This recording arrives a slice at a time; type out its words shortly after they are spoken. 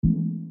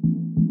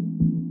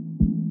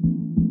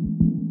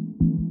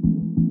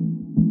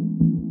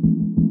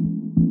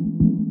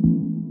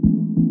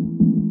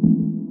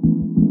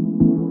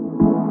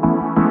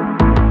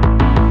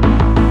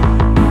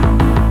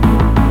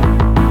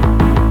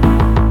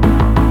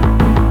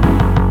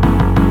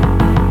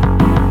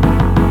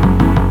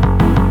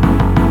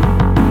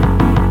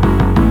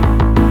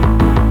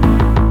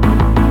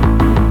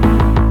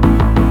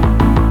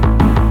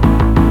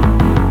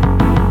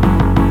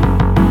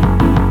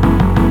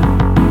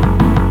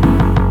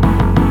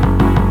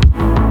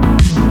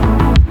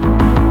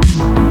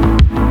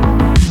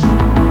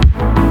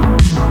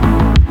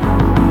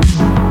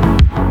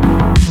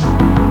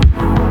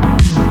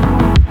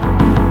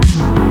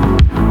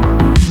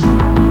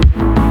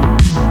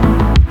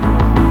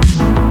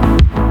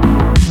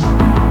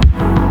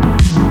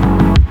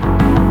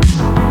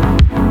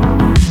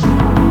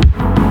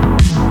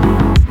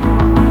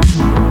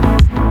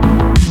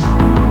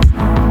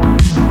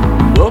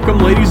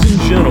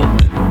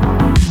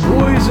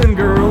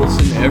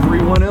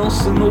everyone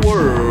else in the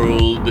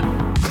world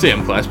to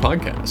M Class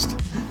Podcast.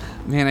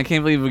 Man, I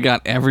can't believe we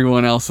got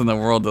everyone else in the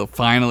world to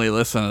finally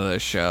listen to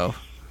this show.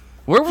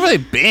 Where have they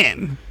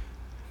been?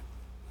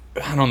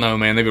 I don't know,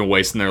 man. They've been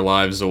wasting their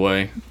lives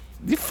away.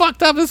 You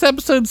fucked up this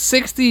episode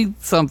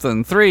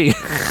 60-something, 3.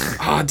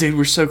 Ah, dude,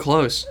 we're so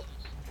close.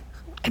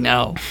 I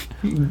know.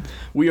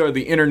 We are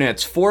the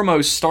internet's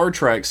foremost Star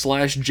Trek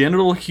 /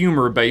 genital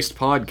humor based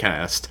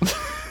podcast.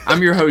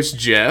 I'm your host,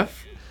 Jeff.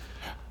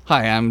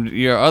 Hi, I'm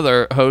your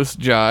other host,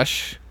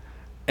 Josh.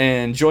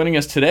 And joining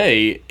us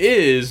today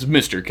is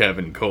Mr.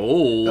 Kevin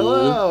Cole.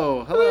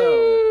 Hello.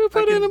 Woo,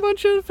 put in a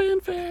bunch of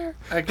fanfare.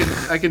 I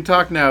can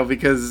talk now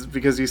because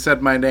you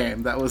said my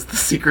name. That was the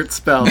secret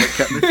spell that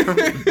kept me from.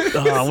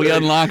 Oh, we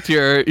unlocked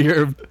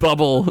your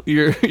bubble,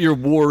 your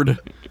ward.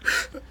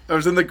 I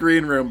was in the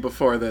green room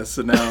before this,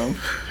 so now.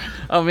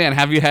 Oh man,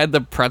 have you had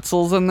the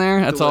pretzels in there?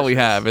 That's all we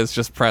Delicious. have. It's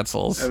just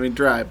pretzels. I mean,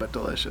 dry but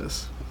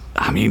delicious.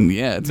 I mean,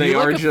 yeah. Do They you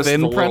like are a just the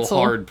thin little pretzel?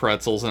 hard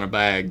pretzels in a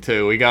bag,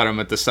 too. We got them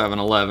at the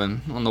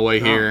 7-Eleven on the way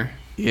here.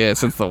 Yeah,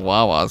 since the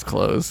Wawa's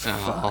closed.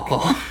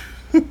 Oh.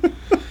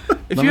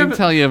 Let me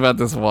tell you about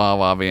this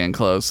Wawa being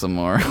closed some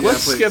more.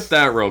 Let's please. skip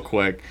that real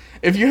quick.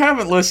 If you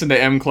haven't listened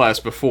to M Class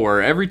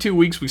before, every 2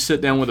 weeks we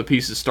sit down with a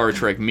piece of Star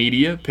Trek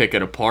media, pick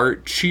it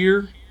apart,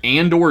 cheer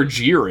and or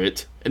jeer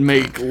it, and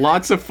make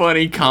lots of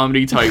funny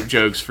comedy-type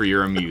jokes for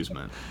your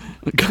amusement.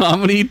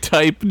 Comedy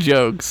type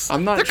jokes.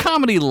 I'm not They're tr-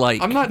 comedy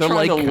like. I'm not They're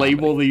trying like to comedy.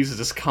 label these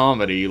as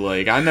comedy.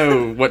 Like, I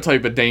know what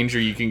type of danger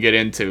you can get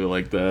into,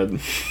 like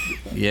the...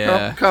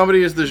 Yeah.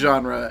 Comedy is the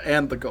genre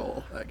and the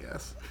goal, I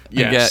guess.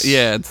 Yes.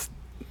 Yeah,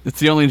 it's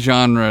the only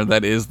genre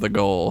that is the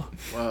goal.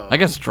 Whoa. I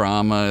guess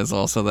drama is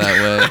also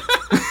that way.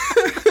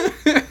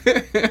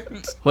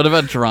 What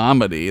about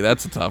dramedy?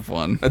 That's a tough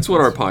one. That's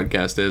what our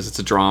podcast is. It's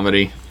a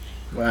dramedy.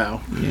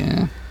 Wow.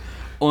 Yeah.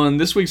 On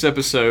this week's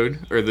episode,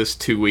 or this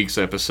 2 weeks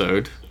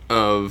episode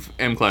of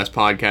M Class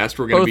Podcast,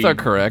 we're going to Both be... are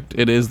correct.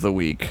 It is the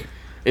week.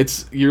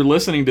 You're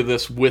listening to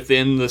this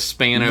within the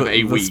span of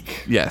a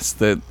week.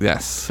 Yes,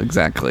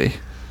 exactly.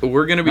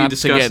 We're going to be Not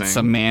discussing... to get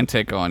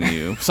semantic on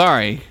you.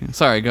 Sorry,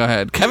 go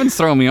ahead. Kevin's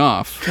throwing me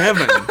off.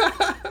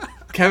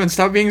 Kevin,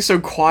 stop being so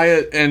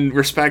quiet and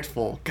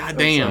respectful. God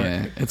damn.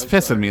 Yeah, it's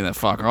pissing me the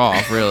fuck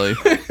off, really.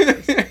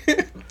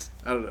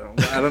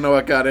 I don't know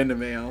what got into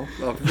me. I'll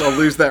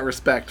lose that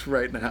respect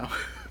right now.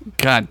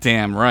 God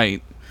damn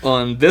right.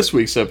 On this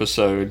week's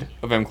episode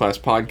of M Class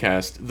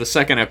Podcast, the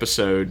second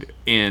episode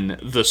in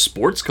the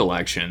Sports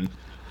Collection,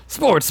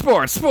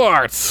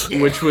 Sports.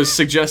 which was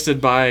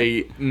suggested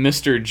by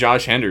Mr.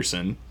 Josh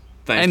Henderson.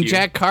 Thank And you.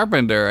 Jack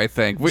Carpenter, I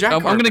think. Jack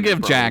I'm going to Carpenter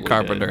give Jack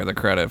probably Carpenter did. the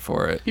credit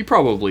for it. He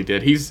probably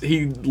did.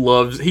 He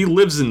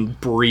lives and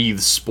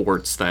breathes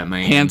sports, that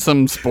man.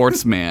 Handsome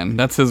sportsman.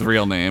 That's his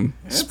real name.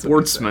 That's what you say.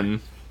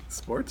 Sportsman.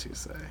 Sports, you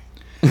say.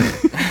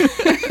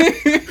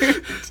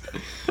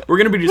 We're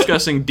going to be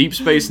discussing Deep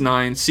Space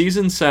Nine,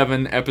 Season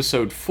 7,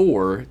 Episode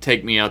 4,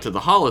 Take Me Out to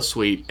the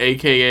Holosuite,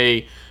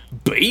 a.k.a.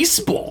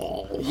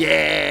 Baseball.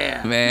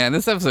 Yeah. Man,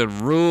 this episode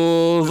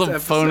rules. This I'm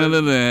phoning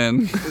it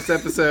in. This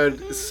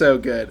episode is so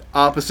good.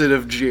 Opposite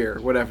of jeer,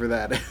 whatever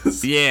that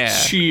is. Yeah.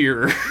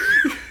 Cheer.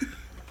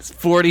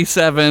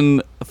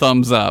 47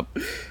 thumbs up.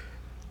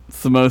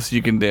 It's the most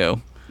you can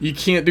do. You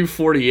can't do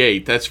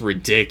 48. That's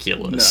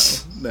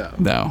ridiculous. No.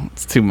 No,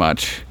 it's too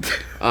much.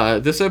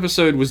 This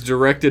episode was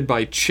directed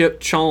by Chip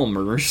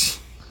Chalmers.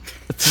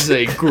 This is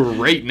a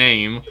great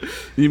name.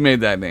 You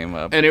made that name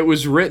up. And it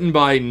was written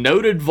by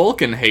noted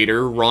Vulcan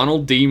hater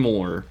Ronald D.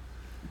 Moore.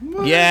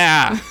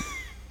 Yeah.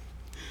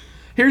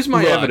 Here's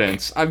my Look.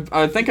 evidence.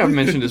 I think I've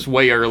mentioned this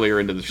way earlier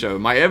into the show.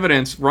 My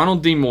evidence,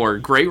 Ronald D. Moore,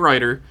 great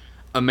writer,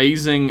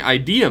 amazing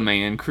idea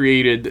man,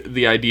 created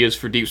the ideas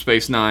for Deep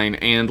Space Nine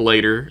and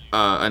later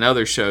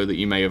another show that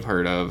you may have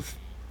heard of,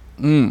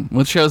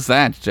 What show's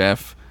that,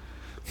 Jeff?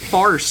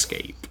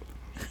 Farscape.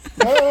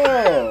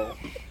 Oh.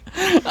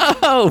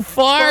 Oh,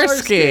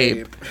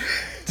 Farscape.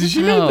 Did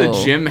you know Oh.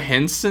 the Jim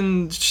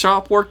Henson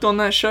shop worked on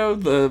that show?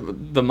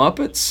 The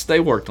Muppets, they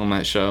worked on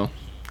that show.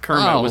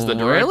 Kermit was the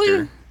director.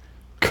 Really?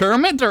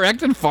 Kermit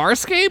directed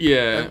Farscape?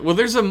 Yeah. Well,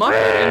 there's a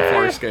Muppet in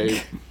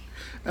Farscape.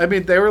 I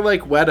mean, they were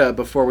like Weta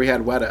before we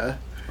had Weta.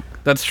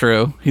 That's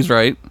true. He's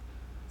right.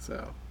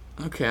 So.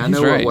 Okay, I He's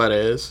know right. what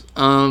Weta is.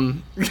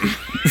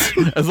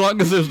 As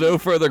long as there's no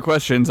further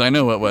questions, I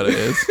know what it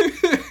is.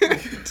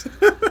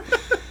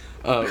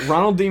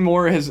 Ronald D.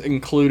 Moore has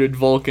included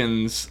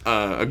Vulcans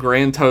a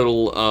grand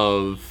total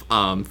of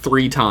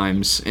 3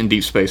 times in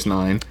Deep Space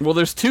Nine. Well,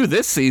 there's 2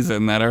 this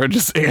season that are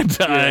just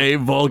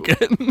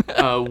anti-Vulcan.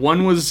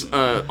 One was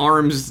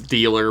arms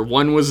dealer,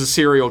 one was a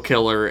serial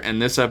killer, and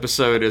this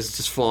episode is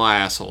just full of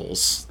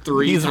assholes.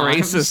 3 He's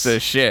times. racist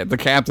as shit. The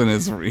captain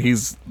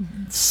he's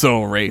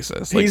so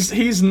racist. Like,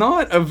 He's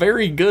not a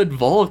very good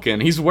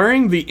Vulcan. He's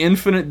wearing the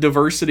Infinite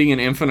Diversity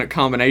and Infinite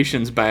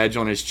Combinations badge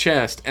on his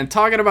chest and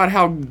talking about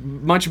how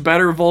much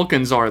better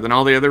Vulcans are than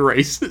all the other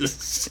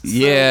races.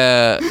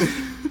 yeah.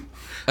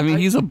 I mean,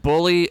 he's a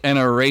bully and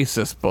a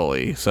racist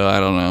bully, so I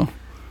don't know.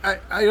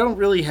 I don't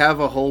really have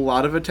a whole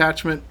lot of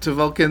attachment to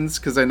Vulcans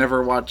because I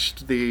never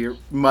watched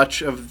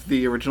much of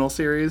the original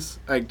series.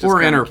 I just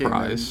Or kinda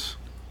Enterprise.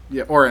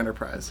 or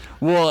Enterprise.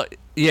 Well,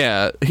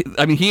 yeah.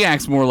 He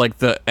acts more like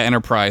the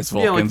Enterprise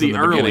Vulcans like the in the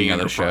early beginning of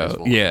the Enterprise show.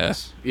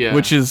 Vulcans. Yeah.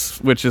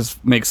 Which is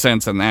makes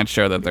sense in that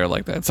show that they're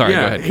like that. Sorry, go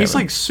Yeah, ahead. he's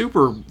Kevin. like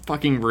super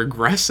fucking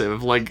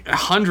regressive, like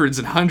hundreds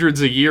and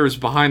hundreds of years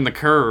behind the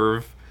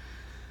curve.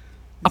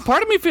 A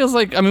part of me feels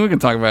like, I mean, we can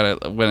talk about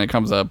it when it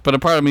comes up, but a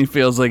part of me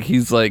feels like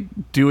he's like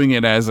doing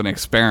it as an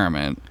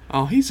experiment.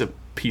 Oh, he's a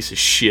piece of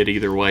shit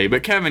either way.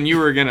 But Kevin, you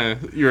were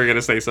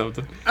gonna say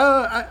something.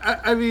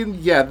 I mean,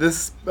 yeah.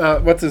 This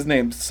what's his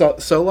name?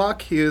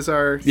 Solak. He is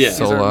our he's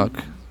our-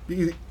 Solak.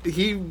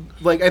 He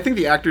like I think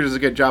the actor does a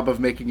good job of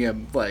making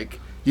him like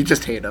you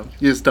just hate him.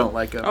 You just don't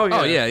like him. Oh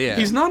yeah. Oh, yeah.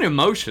 He's not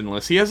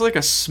emotionless. He has like a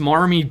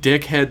smarmy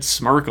dickhead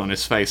smirk on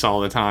his face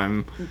all the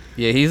time.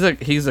 Yeah, he's a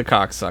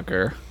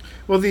cocksucker.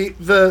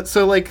 Well,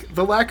 so like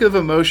the lack of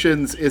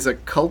emotions is a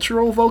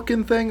cultural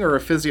Vulcan thing or a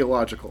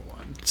physiological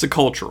one. It's a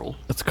cultural.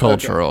 It's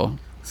cultural.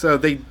 So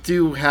they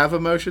do have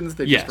emotions.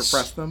 They Yes. just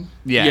repress them.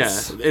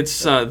 Yes. Yeah,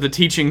 it's the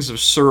teachings of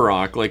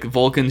Surak. Like,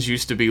 Vulcans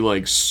used to be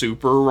like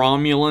super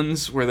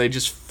Romulans, where they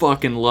just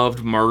fucking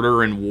loved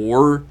murder and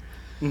war.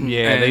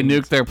 Yeah, they And-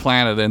 nuked their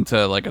planet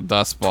into like a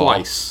dust ball.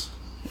 Twice.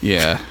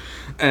 Yeah.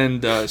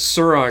 And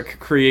Surak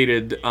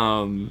created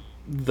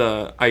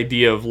the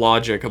idea of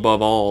logic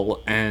above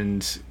all,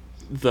 and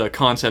the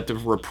concept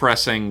of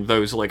repressing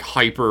those like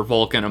hyper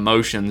Vulcan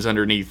emotions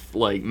underneath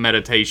like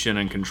meditation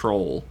and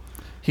control.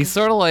 He's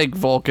sort of like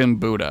Vulcan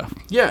Buddha.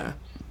 Yeah,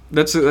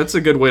 that's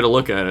a good way to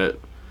look at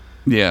it.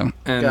 Yeah.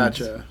 And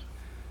Gotcha.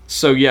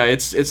 So yeah,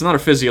 it's not a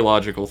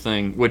physiological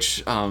thing,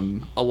 which a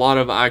lot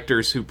of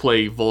actors who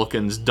play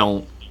Vulcans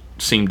don't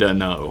seem to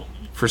know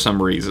for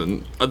some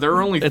reason. There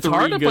are only It's three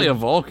hard to good, play a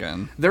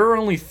Vulcan. There are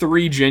only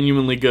 3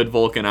 genuinely good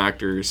Vulcan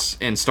actors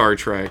in Star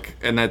Trek,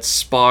 and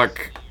that's Spock,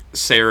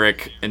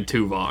 Sarek, and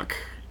Tuvok.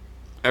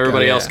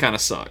 Everybody Yeah. else kind of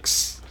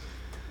sucks.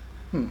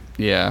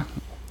 Yeah.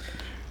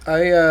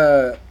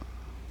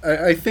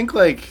 I think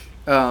like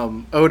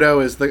Odo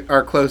is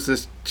our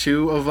closest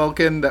to a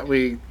Vulcan that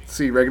we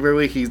see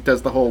regularly. He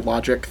does the whole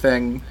logic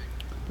thing,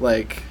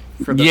 like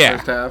for the Yeah.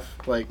 first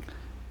half. Like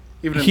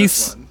even in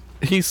He's this one.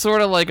 he's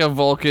sort of like a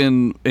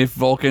Vulcan if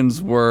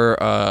Vulcans were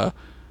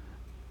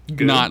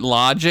Good. not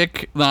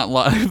logic,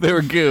 if they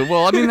were goo.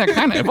 Well, I mean they're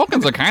kind of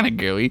Vulcans are kind of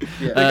gooey.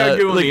 They got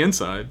goo on the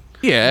inside.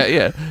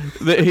 Yeah.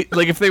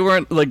 Like if they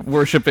weren't like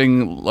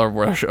worshiping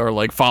or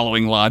like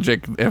following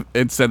logic,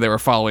 it said they were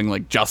following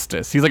like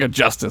justice. He's like a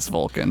justice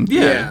Vulcan.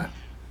 Yeah.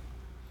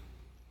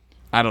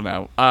 I don't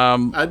know.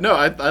 No,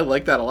 I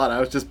like that a lot. I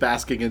was just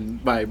basking in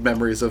my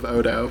memories of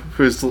Odo,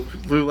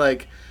 who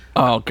like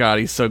Oh god,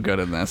 he's so good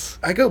in this.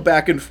 I go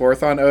back and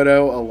forth on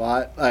Odo a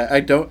lot. I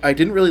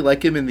didn't really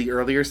like him in the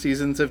earlier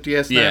seasons of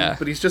DS9, Yeah.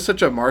 but he's just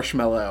such a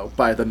marshmallow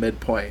by the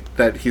midpoint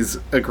that he's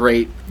a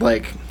great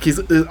he's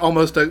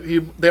almost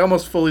they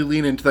almost fully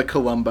lean into the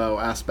Columbo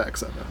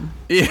aspects of him.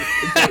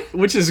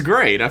 Which is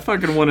great. I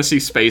fucking want to see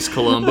Space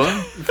Columbo.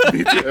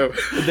 Me too.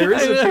 There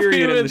is I a never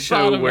period in even the thought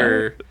show about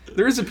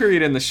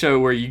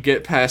where you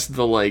get past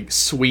the like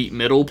sweet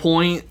middle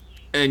point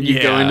and you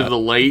go Yeah. into the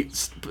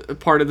late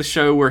part of the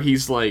show where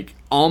he's like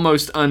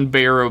almost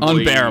unbearably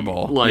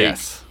Unbearable. Like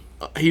Yes.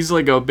 he's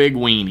like a big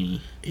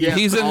weenie. Yeah.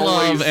 He's in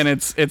always- love, and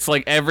it's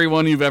like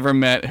everyone you've ever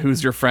met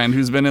who's your friend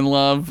who's been in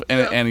love,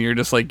 and you're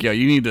just like, yo,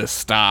 you need to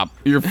stop.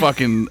 You're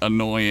fucking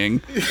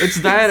annoying.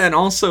 It's that, and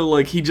also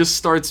like he just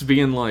starts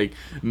being like,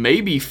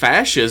 maybe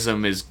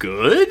fascism is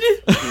good.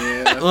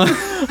 Yeah.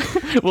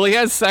 Well, he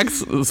has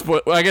sex.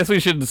 I guess we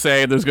should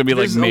say there's gonna be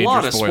like There's a major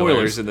lot of spoilers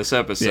spoilers. in this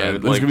episode. Yeah,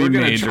 there's like gonna be we're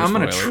gonna major I'm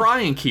gonna spoilers. try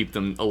and keep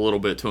them a little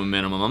bit to a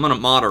minimum. I'm gonna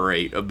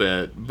moderate a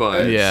bit,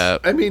 but Yeah,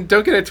 I mean,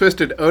 don't get it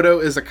twisted. Odo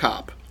is a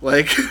cop.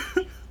 Like,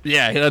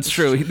 yeah, that's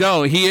true.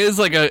 No, he is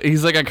like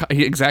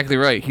exactly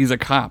right. He's a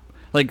cop.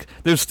 Like,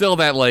 there's still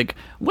that like,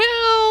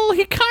 well,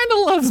 he kind of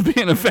loves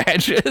being a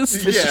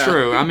fascist. It's Yeah.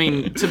 true. I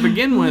mean, to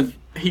begin with,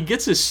 he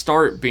gets his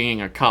start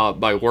being a cop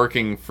by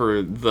working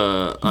for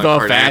the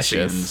Cardassians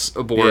fascists.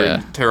 aboard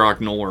Yeah.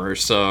 Terok Nor,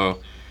 so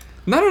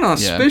not an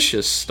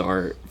auspicious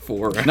start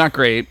for... Not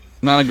great.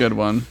 Not a good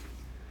one.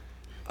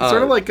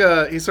 sort of like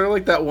he's sort of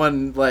like that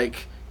one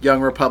like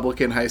young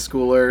Republican high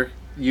schooler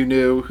you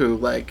knew who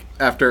like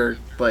after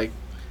like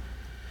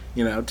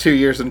 2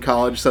 years in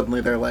college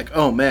suddenly they're like,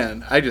 oh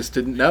man, I just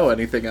didn't know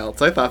anything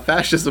else. I thought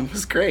fascism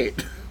was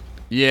great.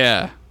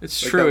 Yeah.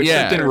 It's Like true, that-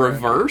 except yeah. in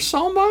reverse,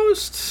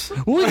 almost?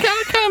 Well, it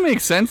kind of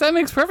makes sense. That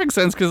makes perfect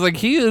sense because like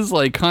he is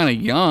like kind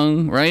of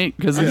young, right?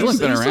 Because he's only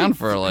been around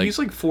for like He's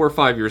like 4 or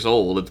 5 years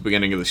old at the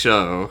beginning of the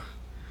show.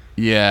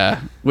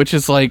 yeah, which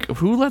is like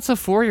who lets a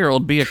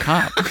 4-year-old be a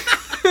cop?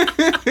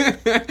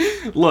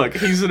 Look,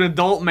 he's an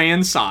adult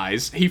man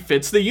size. He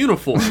fits the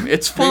uniform.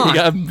 It's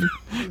fine.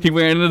 He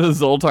went into the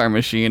Zoltar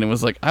machine and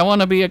was like, I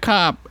want to be a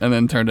cop, and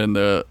then turned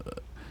into.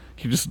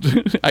 He just,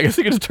 I guess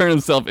he could just turn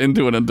himself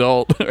into an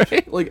adult,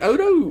 right? Like,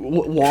 Odo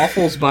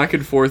waffles back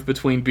and forth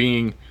between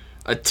being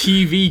a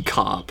TV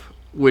cop,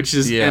 which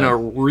is, Yeah. and a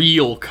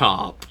real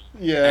cop.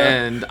 Yeah.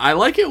 And I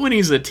like it when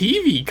he's a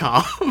TV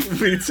cop.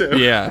 Me too.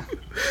 Yeah.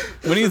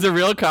 When he's a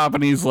real cop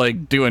and he's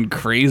like doing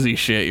crazy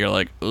shit, you're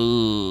like,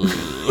 ooh.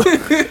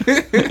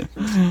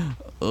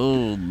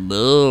 Oh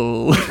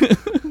no.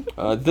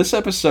 This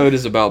episode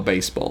is about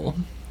baseball.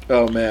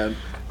 Oh man.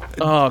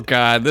 Oh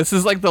god, this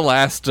is like the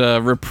last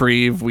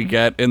reprieve we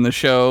get in the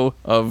show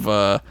of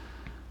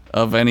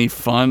any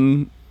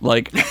fun.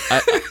 Like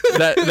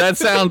that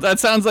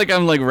sounds like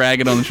I'm like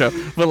ragging on the show,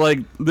 but like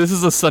this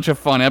is such a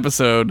fun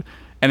episode,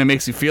 and it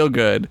makes you feel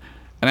good,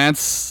 and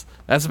that's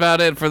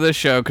about it for this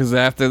show. Because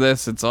after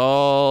this, it's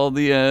all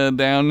the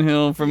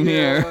downhill from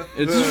here.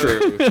 It's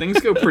true. Things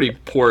go pretty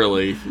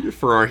poorly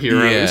for our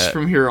heroes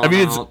from here on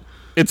out.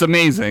 It's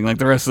amazing. Like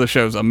the rest of the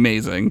show's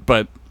amazing,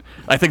 but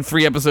I think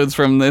 3 episodes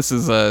from this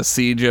is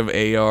Siege of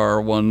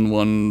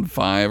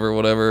AR-115 or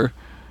whatever.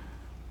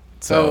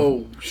 So,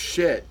 Oh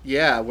shit!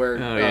 Yeah, where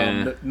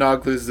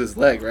Nog loses his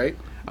leg, right?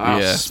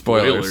 Yeah,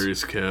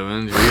 spoilers,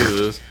 Kevin.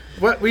 Jesus.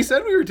 What we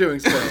said we were doing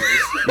spoilers.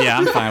 yeah,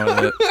 I'm fine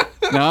with it.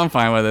 No, I'm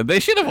fine with it. They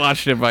should have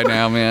watched it by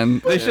now, man.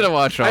 They should have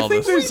watched all I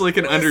think this. there's like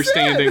an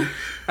understanding.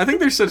 I think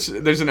there's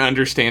an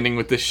understanding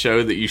with this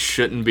show that you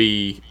shouldn't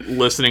be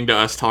listening to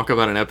us talk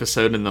about an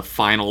episode in the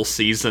final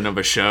season of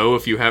a show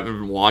if you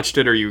haven't watched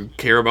it or you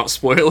care about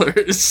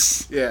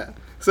spoilers. Yeah.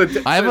 So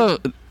I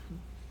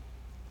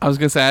was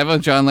gonna say I have a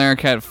John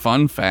Larroquette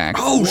fun fact.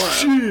 Oh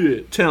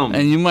shit! Tell me.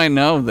 And you might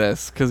know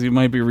this because you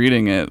might be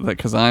reading it,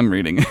 because I'm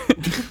reading it.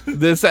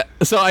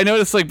 So I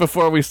noticed, like,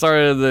 before we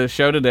started the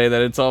show today,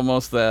 that it's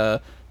almost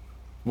the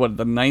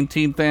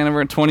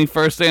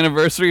 21st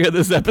anniversary of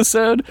this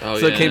episode. Oh,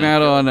 so it came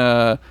out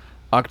on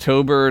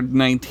October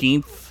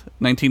 19th,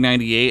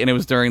 1998, and it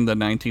was during the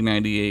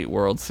 1998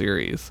 World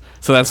Series.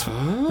 So that's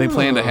they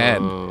planned ahead.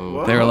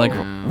 They were like,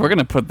 we're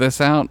gonna put this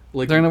out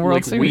during the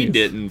World Series. We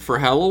didn't for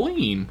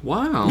Halloween.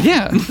 Wow.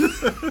 Yeah,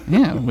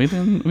 yeah, we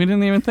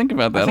didn't even think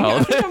about that I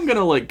holiday. think I'm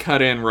gonna like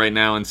cut in right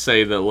now and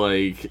say that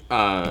like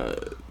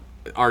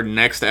our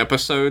next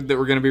episode that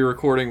we're gonna be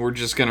recording, we're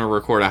just gonna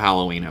record a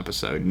Halloween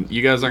episode.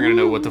 You guys aren't gonna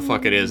know what the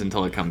fuck it is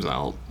until it comes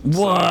out.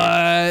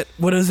 What?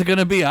 What is it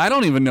gonna be? I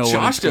don't even know what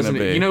Josh it's gonna doesn't.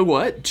 be. You know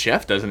what?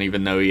 Jeff doesn't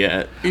even know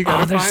yet. You Oh,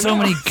 gotta there's find so out.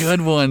 many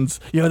good ones.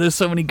 Yo, there's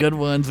so many good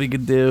ones we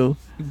could do.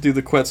 Do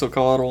the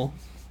Quetzalcoatl.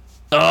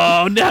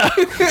 Oh no!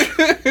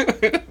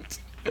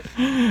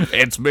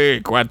 It's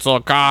me,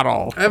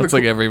 Quetzalcoatl. have a It's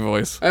like every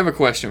voice. I have a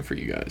question for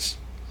you guys.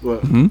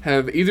 What?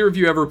 Have either of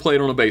you ever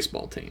played on a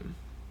baseball team?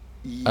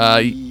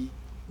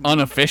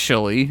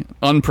 Unofficially,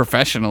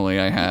 unprofessionally,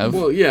 I have.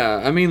 Well,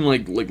 yeah. I mean,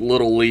 like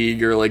little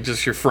league or like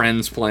just your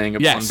friends playing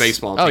on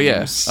baseball teams. Oh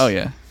yeah. Oh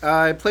yeah.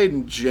 I played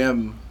in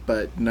gym,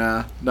 but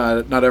nah,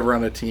 not ever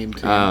on a team.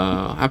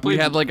 I played. We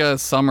had like a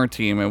summer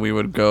team, and we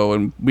would go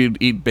and we'd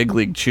eat Big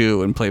League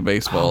Chew and play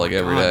baseball like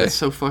every day. That's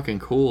so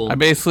fucking cool. I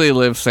basically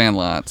live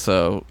Sandlot,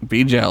 so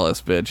be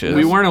jealous, bitches.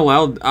 We weren't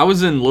allowed. I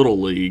was in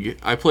little league.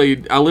 I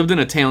lived in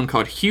a town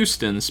called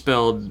Houston,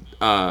 spelled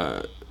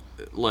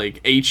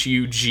like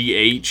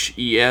Hugheeston.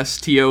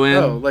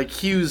 Oh, like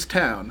Hughes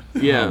Town.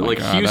 Yeah, Oh my like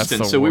God, that's Houston.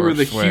 the So we were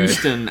the worst way.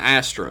 Houston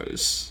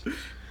Astros,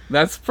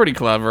 That's pretty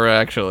clever,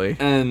 actually.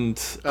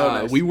 and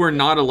nice. we were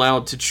not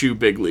allowed to chew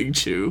Big League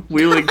Chew.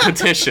 We like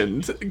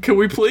petitioned. Can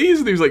we please?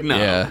 And he was like, no.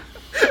 Yeah.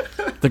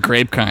 The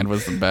grape kind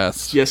was the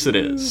best. Yes, it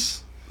is.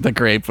 The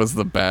grape was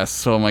the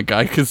best. Oh my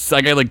god, because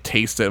I could like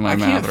taste it in my I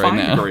mouth can't right find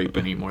now. grape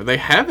anymore. They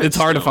have it. It's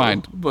hard to still,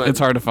 find. But It's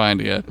hard to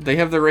find, yeah. They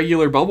have the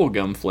regular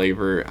bubblegum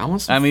flavor. I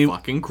want some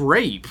fucking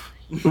grape.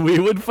 We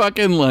would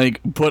fucking like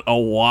put a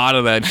wad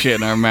of that shit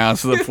in our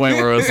mouths to the point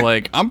where it was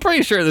like, I'm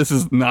pretty sure this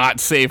is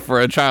not safe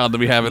for a child to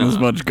be having this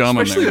much gum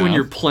in Especially their when mouth.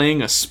 you're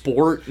playing a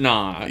sport.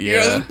 Nah. You're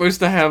Yeah. supposed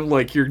to have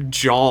like your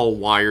jaw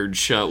wired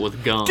shut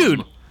with gum.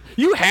 Dude,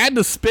 you had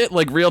to spit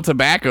like real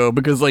tobacco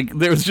because like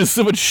there was just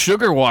so much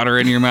sugar water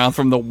in your mouth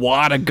from the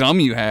wad of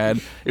gum you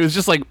had. It was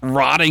just like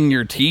rotting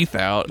your teeth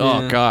out.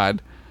 Yeah. Oh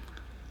god.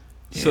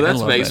 So Yeah, I that's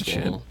love that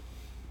baseball.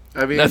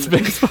 I mean, That's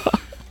baseball.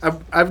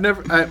 I've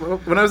never.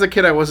 When I was a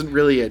kid, I wasn't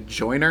really a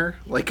joiner.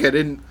 Like I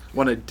didn't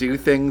want to do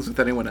things with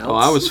anyone else. Oh,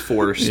 I was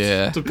forced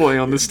Yeah. to play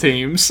on this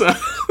team. So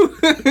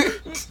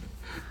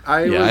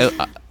I Yeah, was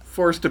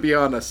forced to be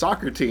on a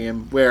soccer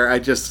team where I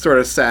just sort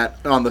of sat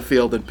on the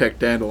field and picked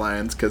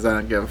dandelions because I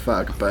don't give a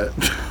fuck. But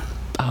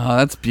Oh,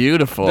 that's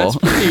beautiful. that's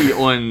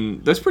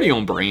pretty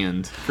on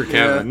brand for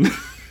Kevin.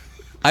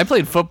 I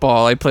played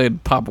football. I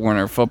played Pop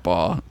Warner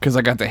football because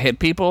I got to hit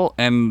people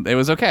and it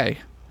was okay.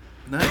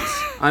 nice.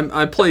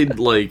 I played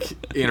like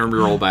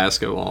intramural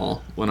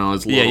basketball when I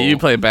was little. Yeah, you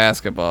play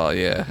basketball.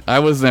 Yeah, I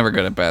was never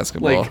good at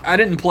basketball. Like I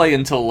didn't play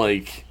until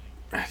like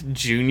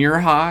junior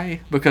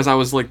high because I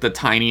was like the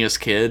tiniest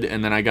kid,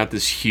 and then I got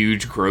this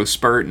huge growth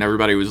spurt, and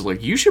everybody was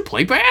like, "You should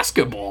play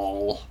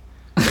basketball."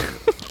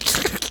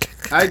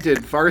 I did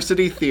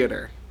varsity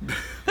theater.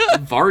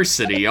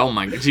 Varsity. Oh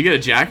my! Did you get a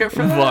jacket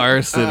for that?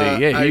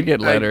 Varsity. Yeah, you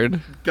get I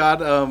lettered. got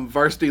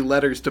varsity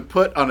letters to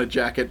put on a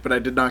jacket, but I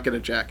did not get a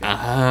jacket.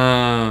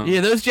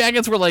 Yeah, those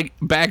jackets were like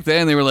back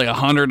then. They were like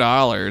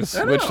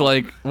 $100, which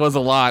like was a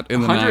lot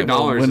in the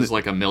 $100 is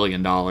like like $1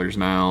 million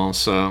now.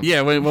 So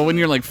yeah. When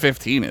you're like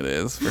 15, it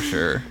is for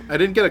sure. I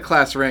didn't get a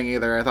class ring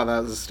either. I thought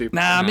that was a stupid.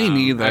 Nah, me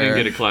neither. I didn't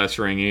get a class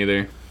ring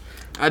either.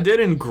 I did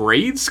in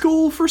grade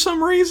school for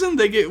some reason.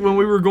 When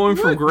we were going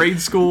from grade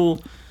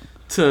school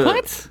to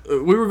What?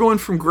 We were going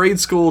from grade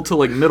school to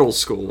like middle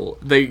school.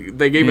 They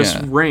gave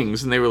us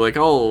rings and they were like,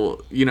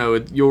 "Oh,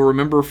 you'll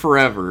remember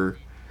forever."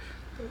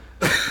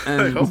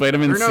 And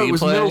Vitamin or no, C it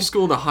was play? middle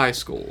school to high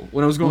school.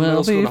 When I was going We'll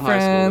middle school be to high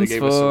school, they friends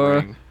gave us a for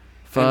ring.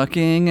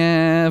 fucking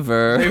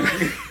ever.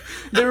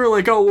 They were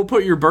like, "Oh, we'll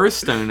put your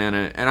birthstone in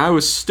it," and I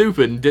was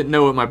stupid and didn't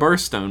know what my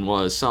birthstone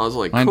was, so I was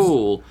like, Mine's-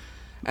 "Cool."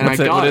 And What's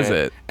I it? got What is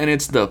it? and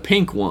it's the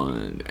pink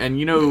one. And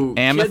kids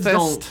Amethyst?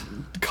 don't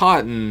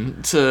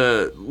cotton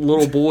to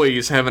little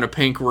boys having a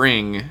pink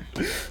ring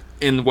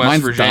in West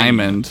Mine's Virginia.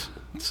 diamond.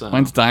 So.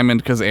 Mine's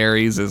diamond because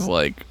Aries is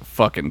like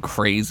fucking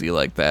crazy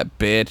like that,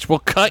 bitch. We'll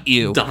cut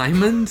you.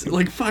 Diamond?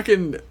 Like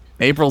fucking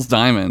April's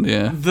diamond,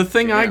 yeah. the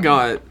thing I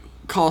got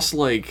cost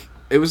like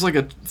it was like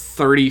a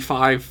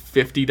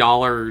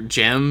 $35-$50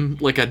 gem,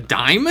 like a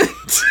diamond.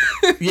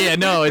 Yeah,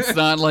 no, it's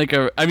not like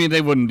I mean,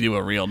 they wouldn't do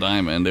a real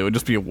diamond. It would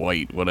just be a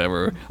white,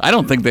 whatever. I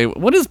don't think they.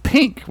 What is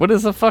pink? What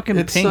is a fucking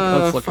It's pink?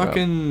 Let's look it up.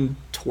 fucking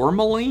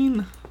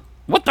tourmaline.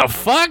 What the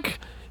fuck?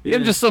 You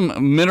have just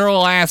some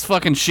mineral ass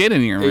fucking shit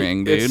in your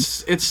ring, dude.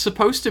 It's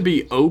supposed to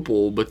be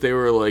opal, but they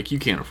were like, you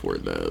can't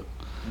afford that.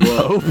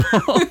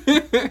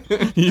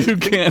 You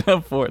can't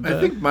afford that.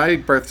 I think my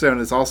birthstone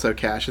is also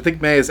cash. I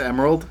think May is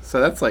emerald, so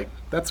that's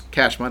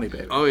cash money,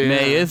 baby. Oh yeah,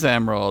 May is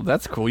emerald.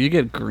 That's cool. You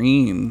get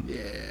green.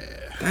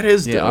 that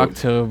is Yeah, dope.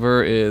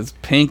 October is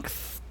pink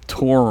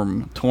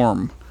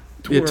tourmaline.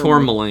 Yeah,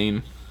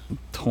 tourmaline.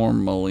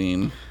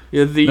 Tourmaline.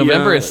 Yeah, the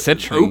November is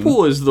citrine.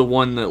 Opal is the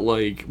one that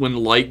like when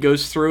light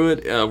goes through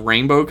it, a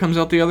rainbow comes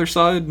out the other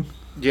side.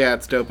 Yeah,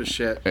 it's dope as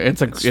shit.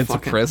 It's a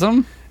fucking-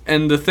 prism?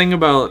 And the thing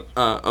about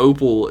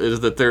Opal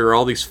is that there are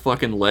all these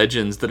fucking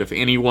legends that if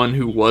anyone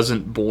who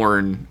wasn't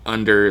born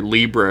under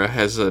Libra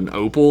has an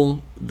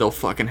Opal, they'll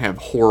fucking have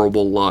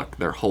horrible luck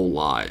their whole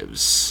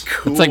lives.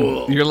 Cool. It's like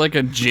you're like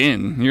a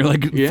djinn. You're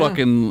like Yeah.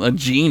 fucking a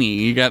genie.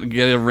 You got to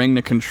get a ring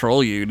to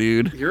control you,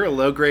 dude. You're a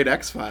low grade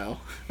X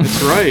file.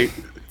 That's right.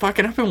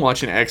 Fucking, I've been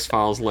watching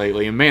X-Files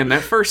lately, and man,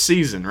 that first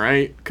season,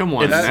 right? Come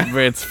on, man.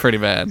 It's pretty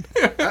bad.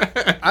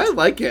 I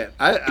like it.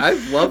 I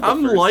love.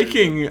 I'm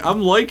liking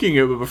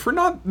it, but for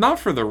not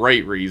for the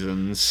right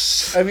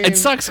reasons. I mean, It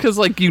sucks because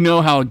like you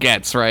know how it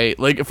gets, right?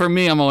 Like for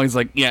me, I'm always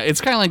like, yeah, it's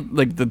kind of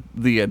like the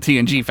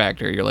TNG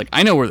factor. You're like,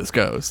 I know where this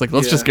goes. Like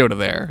let's Yeah. just go to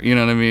there. You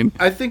know what I mean?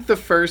 I think the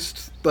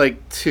first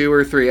like 2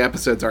 or 3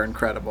 episodes are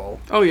incredible.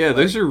 Oh yeah,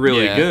 those are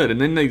really Yeah. good, and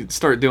then they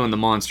start doing the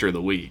Monster of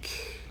the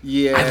Week.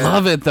 Yeah, I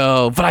love it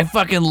though, but I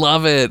fucking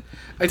love it,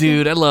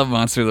 dude. I love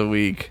Monster of the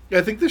Week.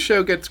 I think the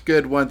show gets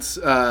good once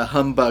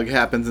Humbug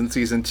happens in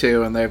season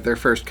 2 and they have their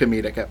first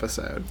comedic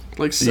episode.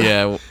 Like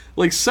Yeah.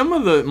 like some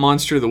of the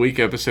Monster of the Week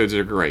episodes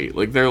are great.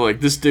 Like they're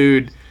like, this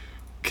dude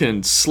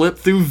can slip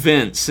through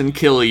vents and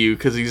kill you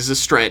because he's a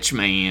stretch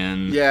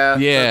man. Yeah,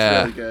 Yeah.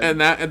 that's really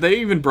good. And they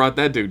even brought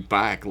that dude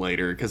back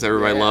later because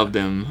everybody Yeah. loved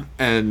him.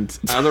 And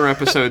other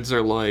episodes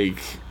are like,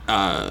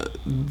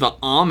 the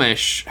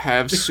Amish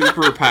have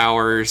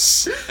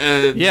superpowers.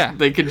 And Yeah.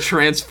 they can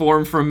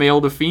transform from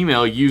male to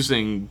female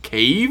using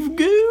cave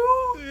goo.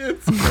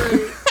 It's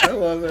great. I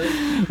love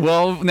it.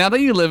 Well, now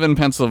that you live in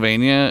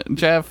Pennsylvania,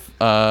 Jeff,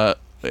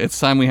 it's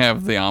time we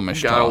have the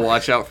Amish Gotta talk.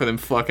 watch out for them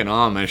fucking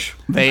Amish.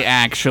 They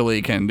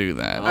actually can do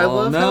that. I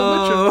love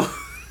no.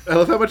 I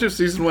love how much of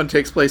season 1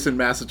 takes place in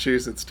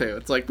Massachusetts too.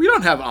 It's like we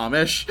don't have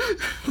Amish.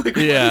 Like,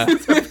 Yeah.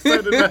 this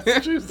episode in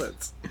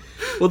Massachusetts.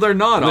 Well, they're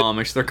not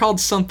Amish. They're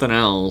called something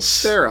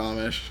else. They're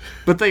Amish.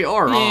 But they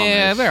are Amish.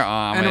 Yeah, they're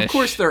Amish. And of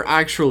course, they're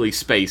actually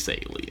space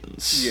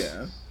aliens.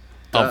 Yeah.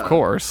 Of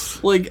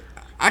course. Like,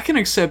 I can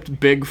accept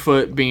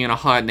Bigfoot being a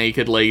hot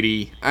naked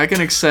lady. I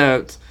can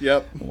accept,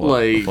 Yep.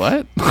 like,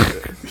 What?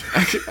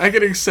 I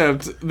can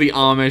accept the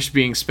Amish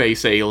being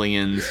space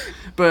aliens.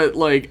 But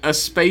like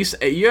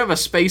you have a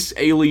space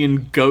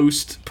alien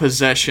ghost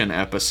possession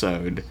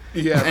episode,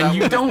 Yeah. that and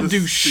you one don't is do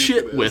the shit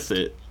stupidest. with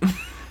it.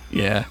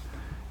 Yeah.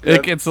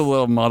 It gets a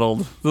little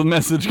muddled. The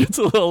message gets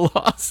a little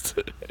lost.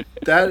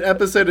 That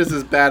episode is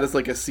as bad as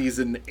like a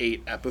season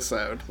 8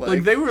 episode.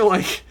 Like they were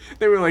like,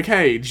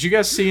 hey, did you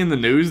guys see in the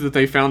news that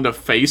they found a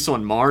face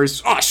on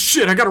Mars? Oh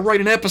shit, I gotta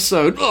write an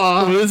episode.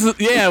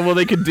 Yeah, well,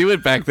 they could do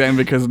it back then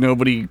because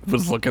nobody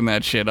was looking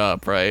that shit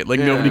up, right? Like,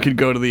 nobody Yeah. could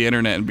go to the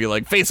internet and be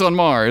like, face on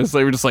Mars.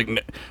 They were just like,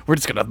 we're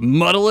just gonna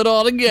muddle it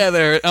all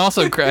together. And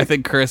also, I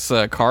think Chris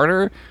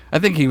Carter, I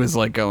think he was,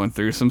 like, going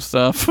through some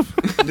stuff.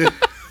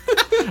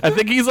 I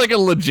think he's, like, a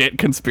legit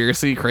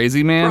conspiracy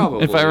crazy man,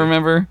 if I Probably.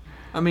 remember.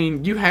 I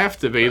mean, you have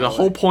to be. The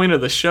whole point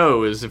of the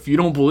show is if you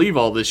don't believe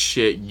all this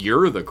shit,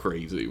 you're the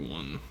crazy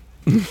one.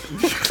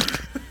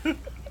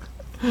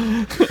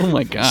 Oh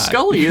my god.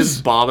 Scully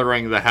is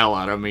bothering the hell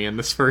out of me in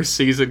this first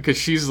season because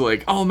she's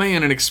like, oh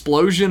man, an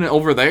explosion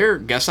over there?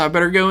 Guess I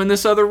better go in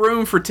this other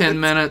room for 10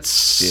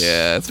 minutes.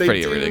 Yeah, it's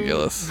pretty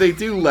ridiculous. They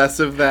do less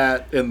of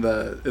that in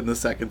the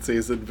second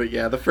season, but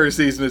yeah, the first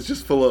season is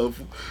just full of,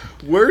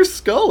 where's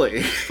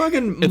Scully?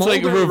 Fucking It's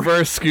like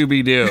reverse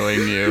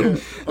Scooby-Dooing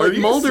you. Are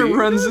you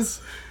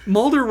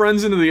Mulder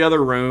runs into the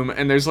other room,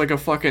 and there's like a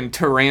fucking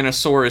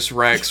Tyrannosaurus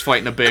Rex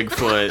fighting a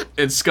Bigfoot.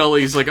 And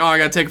Scully's like, oh, I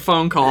gotta take a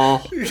phone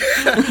call.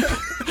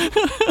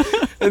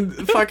 And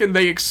fucking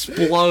they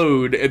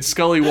explode, and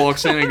Scully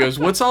walks in and goes,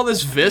 what's all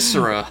this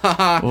viscera?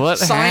 What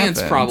Science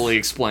happened? probably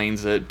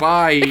explains it.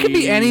 Bye. It could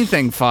be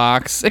anything,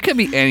 Fox. It could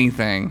be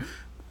anything.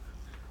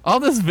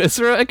 All this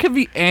viscera, it could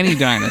be any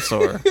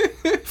dinosaur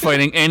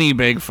fighting any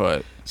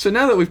Bigfoot. So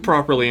now that we've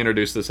properly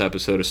introduced this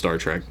episode of Star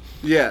Trek,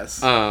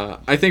 Yes.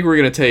 I think we're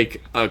going to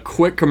take a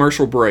quick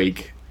commercial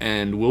break,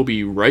 and we'll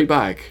be right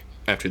back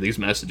after these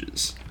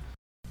messages.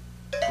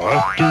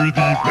 After these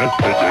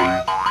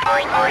messages,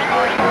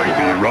 we'll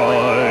be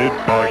right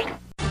back.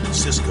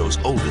 Cisco's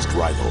oldest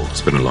rival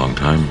It's been a long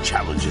time.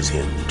 challenges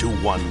him to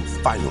one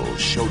final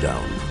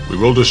showdown. We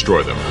will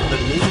destroy them. The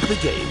name of the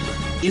game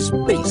is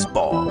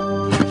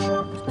baseball.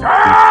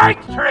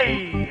 Strike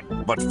three!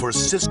 But for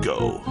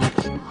Cisco,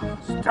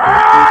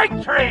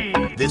 Strike three!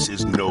 this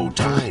is no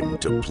time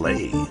to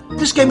play.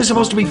 This game is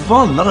supposed to be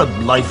fun, not a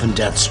life and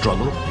death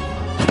struggle.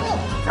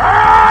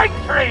 Strike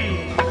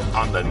three!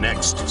 On the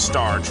next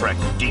Star Trek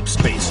Deep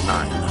Space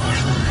Nine.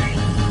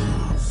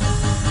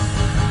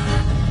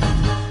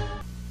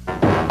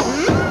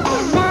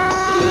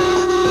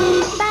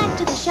 Back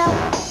to the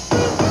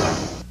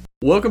show.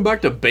 Welcome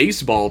back to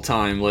baseball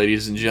time,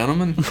 ladies and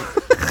gentlemen.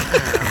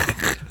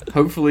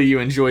 Hopefully you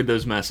enjoyed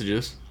those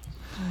messages.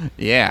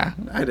 Yeah,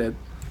 I did.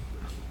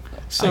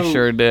 So, I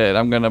sure did.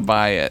 I'm gonna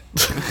buy it.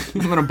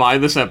 I'm going to buy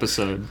this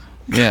episode.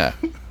 Yeah.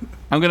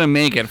 I'm gonna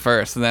make it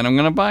first, and then I'm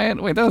gonna buy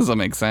it? Wait, that doesn't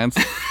make sense.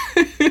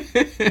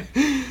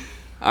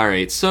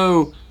 Alright,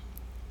 so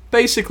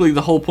basically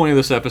the whole point of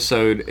this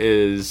episode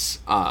is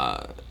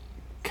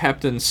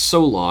Captain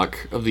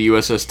Solok of the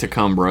USS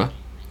Tacumbra.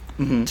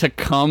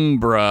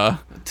 Tacumbra.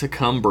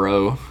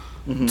 Tacumbro.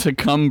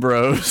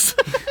 Tacumbros.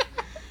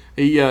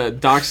 He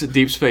docks at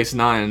Deep Space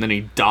Nine, and then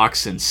he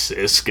docks in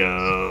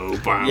Cisco.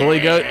 Well,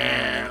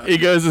 he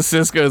goes to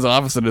Cisco's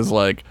office and is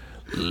like,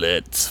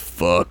 let's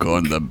fuck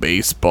on the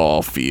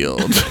baseball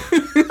field.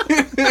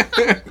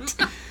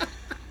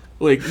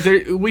 Like,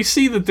 we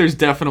see that there's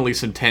definitely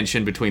some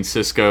tension between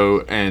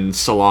Cisco and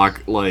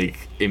Solok,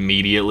 like,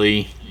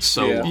 immediately.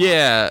 So, Yeah.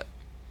 Yeah.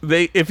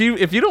 If you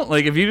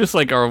just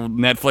like are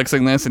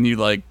Netflixing this and you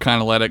like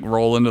kind of let it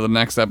roll into the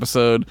next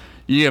episode,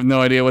 you have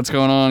no idea what's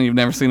going on. You've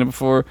never seen it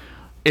before.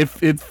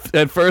 If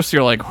at first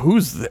you're like,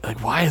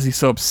 why is he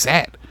so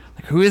upset?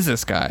 Like, who is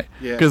this guy?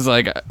 Yeah. Because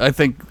like I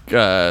think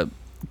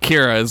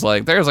Kira is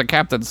like, there's a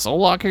Captain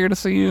Solok here to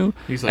see you,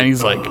 He's and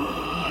he's like,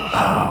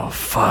 oh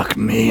fuck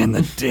me in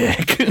the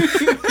dick.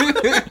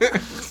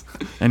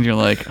 And you're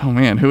like, oh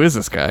man, who is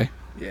this guy?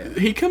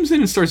 he comes in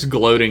and starts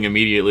gloating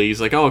immediately.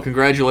 He's like, oh,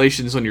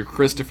 congratulations on your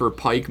Christopher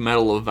Pike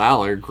Medal of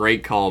Valor.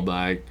 Great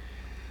callback.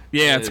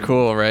 Yeah, it's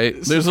cool, right?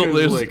 There's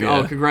like, yeah.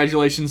 oh,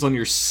 congratulations on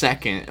your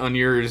second, on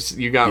yours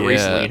you got Yeah.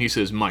 recently. And he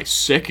says, my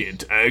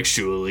second,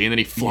 actually. And then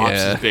he flops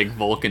Yeah. his big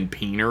Vulcan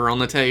peener on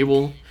the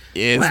table.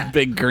 Is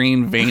big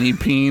green veiny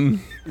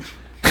peen.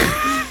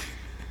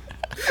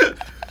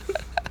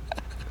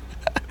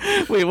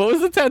 Wait, what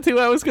was the tattoo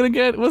I was gonna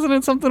get? Wasn't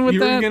it something with You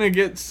that? were going to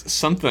get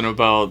something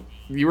about,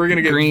 you were going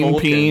to get Green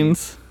Vulcan.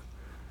 peens.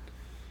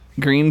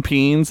 Green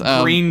peens.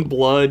 Green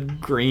blood,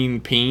 green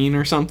peen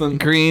or something.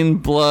 Green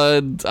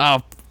blood.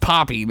 Oh,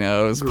 Poppy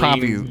knows. Poppy.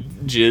 Green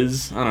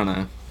jizz. I don't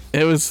know.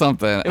 It was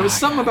something. It was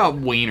something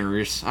about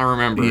wieners. I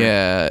remember.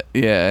 Yeah,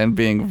 and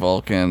being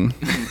Vulcan.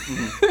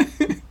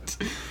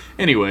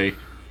 Anyway,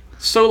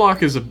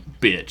 Solok is a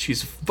bitch.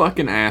 He's a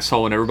fucking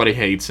asshole and everybody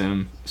hates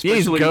him. Yeah,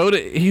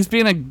 he's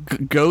being a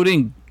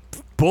goading,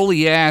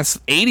 bully ass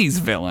 '80s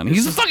villain.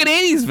 He's a fucking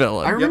 '80s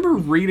villain. I remember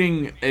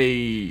reading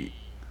a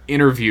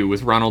interview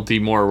with Ronald D.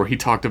 Moore where he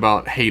talked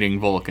about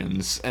hating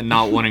Vulcans and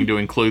not wanting to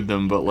include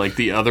them, but like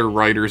the other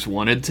writers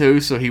wanted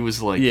to, so he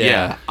was like,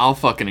 yeah I'll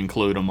fucking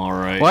include them,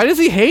 alright. Why does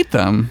he hate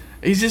them?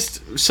 He's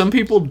just, some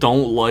people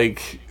don't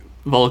like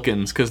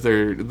Vulcans because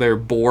they're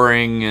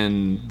boring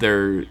and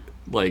they're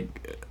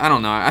like, I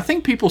don't know, I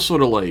think people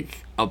sort of like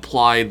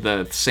apply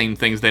the same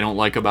things they don't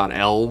like about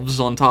elves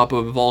on top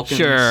of Vulcans.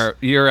 Sure,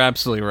 you're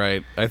absolutely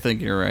right. I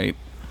think you're right.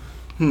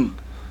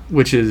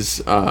 Which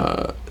is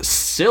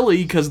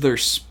silly because they're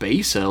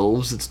space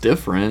elves. It's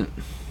different.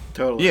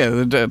 Totally. Yeah,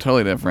 they're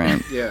totally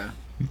different. Yeah.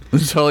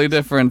 It's a totally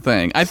different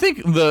thing. I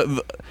think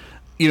the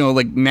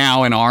like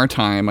now in our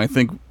time, I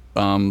think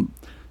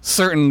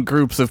certain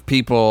groups of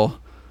people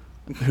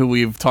who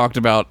we've talked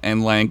about at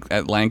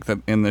length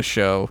in the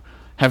show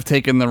have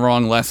taken the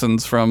wrong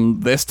lessons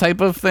from this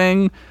type of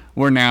thing,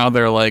 where now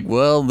they're like,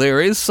 well,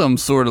 there is some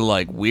sort of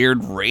like weird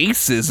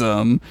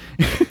racism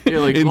Yeah,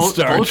 like in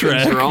Star Vulcans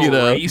Trek, are all you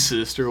know?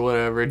 racist or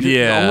whatever.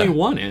 Yeah. Only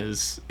one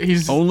is.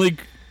 He's Only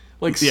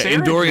Like, Yeah,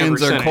 Sarek Andorians never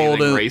said are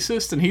cold anything and-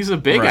 racist, and he's a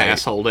big Right.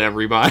 asshole to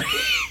everybody.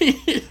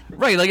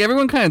 Right, like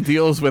everyone kind of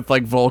deals with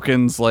like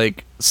Vulcans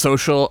like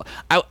social.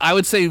 I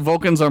would say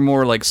Vulcans are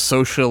more like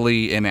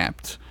socially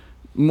inept,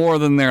 more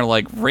than they're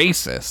like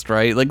racist,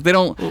 right? Like they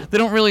don't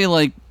really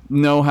like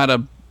know how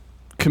to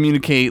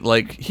communicate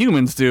like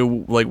humans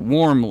do, like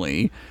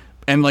warmly,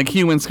 and like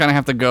humans kind of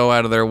have to go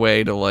out of their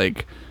way to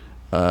like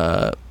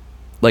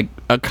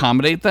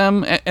accommodate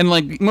them, and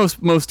like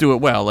most do it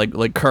well.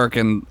 Like Kirk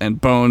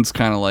and Bones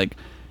kind of like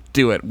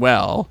do it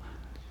well,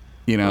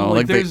 you know.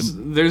 Like, like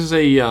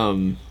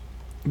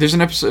there's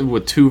an episode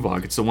with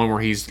Tuvok. It's the one where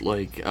he's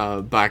like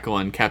back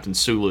on Captain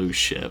Sulu's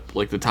ship,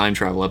 like the time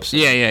travel episode.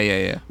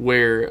 yeah.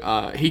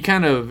 Where he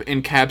kind of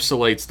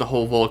encapsulates the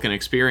whole Vulcan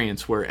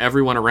experience, where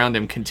everyone around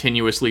him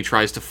continuously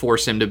tries to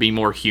force him to be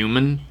more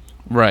human,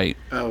 Right.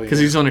 Oh, yeah. because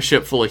he's on a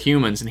ship full of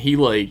humans, and he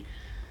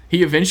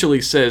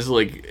eventually says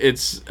like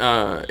it's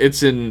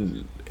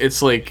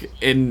like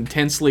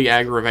intensely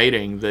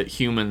aggravating that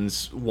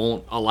humans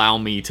won't allow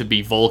me to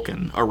be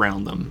Vulcan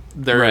around them.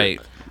 They're Right.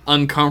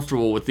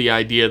 uncomfortable with the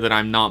idea that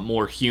I'm not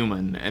more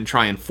human and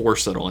try and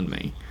force it on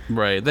me.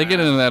 Right. They get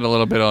into that a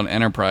little bit on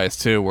Enterprise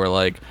too, where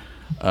like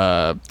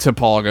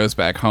T'Pol goes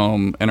back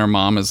home and her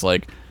mom is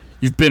like,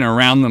 "You've been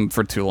around them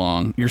for too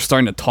long. You're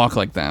starting to talk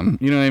like them."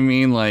 You know what I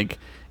mean? Like,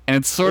 and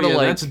it's sort of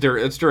like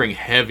that's during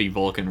heavy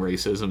Vulcan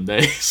racism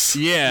days.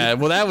 yeah.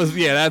 Well,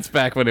 that's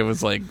back when it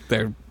was like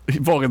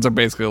Vulcans are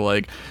basically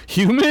like,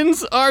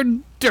 humans are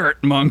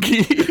dirt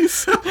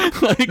monkeys.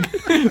 Like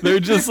they're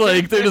just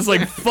like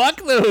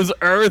fuck those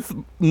Earth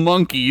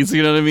monkeys.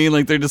 You know what I mean?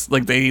 Like they're just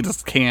like they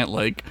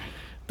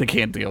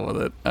can't deal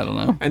with it. I don't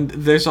know. And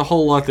there's a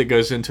whole lot that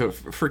goes into it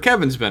for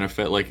Kevin's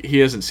benefit. Like, he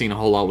hasn't seen a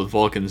whole lot with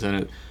Vulcans in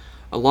it.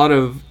 A lot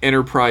of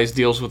Enterprise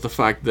deals with the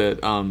fact that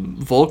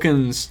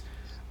Vulcans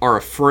are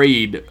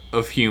afraid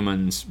of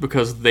humans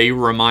because they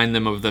remind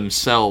them of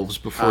themselves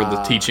before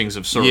the teachings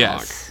of Surak.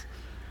 Yes.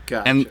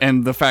 Gotcha.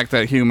 And the fact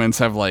that humans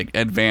have like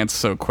advanced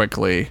so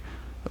quickly,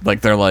 like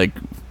they're like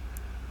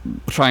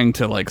trying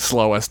to like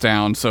slow us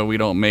down so we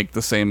don't make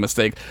the same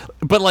mistake.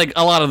 But like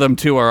a lot of them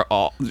too are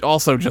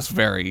also just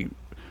very,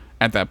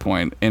 at that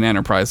point in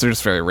Enterprise, they're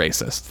just very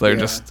racist. They're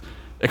just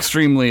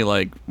extremely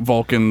like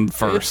Vulcan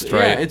first,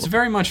 right? Yeah, it's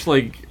very much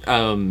like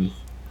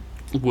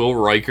Will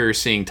Riker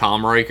seeing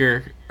Tom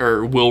Riker,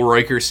 or Will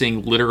Riker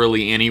seeing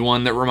literally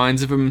anyone that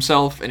reminds of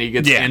himself, and he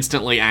gets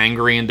instantly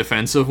angry and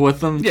defensive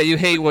with them. Yeah, you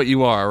hate what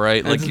you are,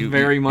 right? That's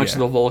very much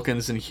the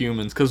Vulcans and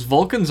humans, because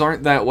Vulcans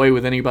aren't that way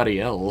with anybody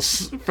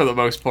else, for the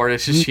most part.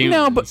 It's just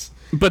humans.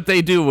 No, but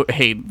they do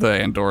hate the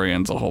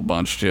Andorians a whole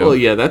bunch, too. Well,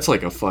 yeah, that's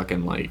like a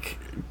fucking, like,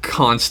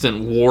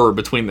 constant war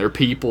between their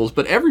peoples,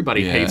 but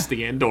everybody hates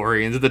the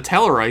Andorians. The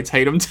Tellarites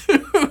hate them,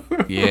 too.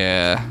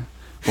 Yeah.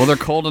 Well, they're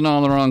cold in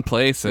all the wrong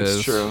places.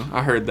 It's true.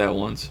 I heard that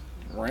once.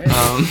 Right.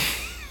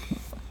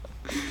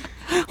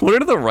 What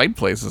are the right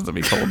places to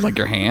be cold? Like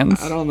your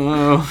hands? I don't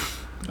know.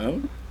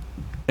 Oh.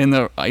 In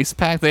the ice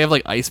pack? They have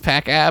like ice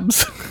pack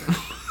abs?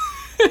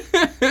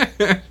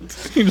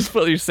 You just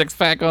put your six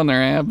pack on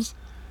their abs?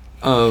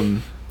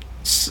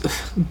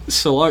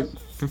 Sulak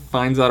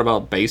finds out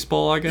about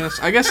baseball, I guess.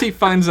 I guess he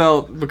finds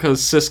out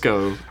because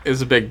Cisco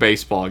is a big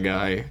baseball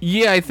guy.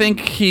 Yeah, I think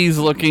he's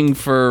looking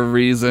for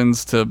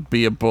reasons to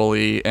be a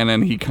bully, and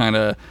then he kind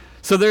of...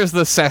 So there's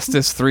the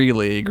Cestus 3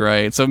 League,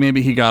 right? So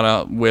maybe he got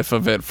a whiff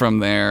of it from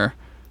there.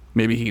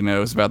 Maybe he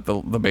knows about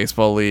the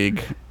baseball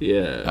league.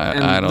 Yeah.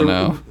 I don't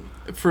know.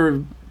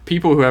 For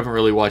people who haven't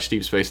really watched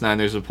Deep Space Nine,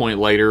 there's a point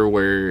later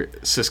where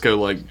Cisco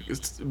like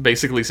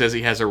basically says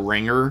he has a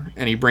ringer,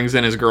 and he brings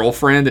in his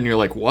girlfriend, and you're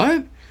like,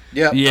 what?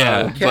 Yep.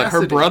 Yeah. But her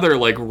Cassidy. brother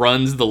like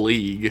runs the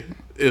league,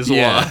 is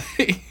Yeah.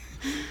 why.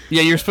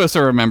 Yeah, you're supposed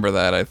to remember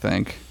that, I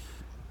think.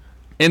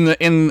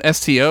 In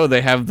STO,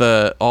 they have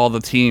all the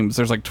teams.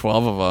 There's like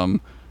 12 of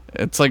them.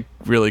 It's like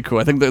really cool.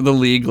 I think the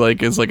league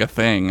like is like a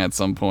thing at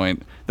some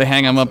point. They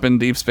hang them up in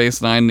Deep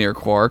Space Nine near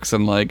Quarks,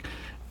 and like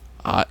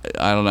I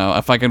don't know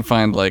if I can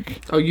find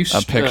like Oh, you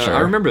a picture.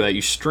 I remember that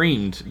you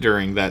streamed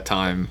during that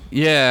time.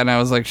 Yeah, and I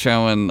was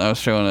showing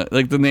it.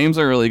 Like the names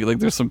are really like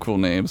there's some cool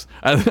names.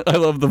 I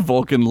love the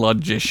Vulcan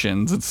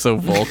logicians. It's so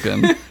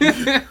Vulcan.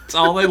 It's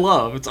all they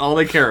love. It's all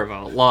they care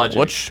about.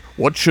 Logic.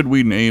 What should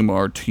we name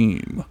our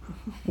team?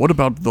 What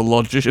about the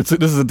logicians?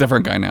 This is a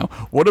different guy now.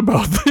 What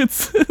about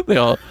this? They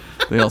all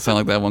sound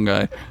like that one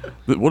guy.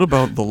 What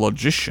about the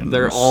logicians?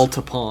 They're all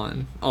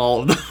Tapon.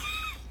 All of them.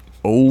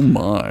 Oh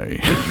my.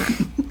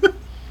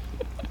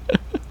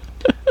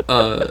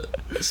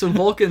 So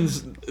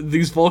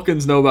these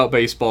Vulcans know about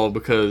baseball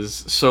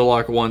because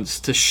Solak wants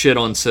to shit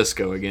on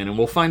Cisco again, and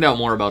we'll find out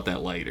more about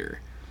that later.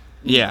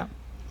 Yeah.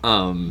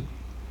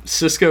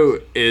 Cisco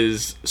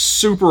is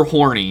super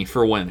horny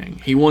for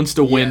winning. He wants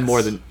to win Yes.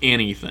 more than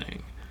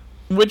anything.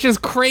 Which is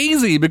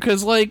crazy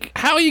because, like,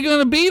 how are you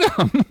gonna beat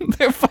them?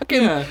 They're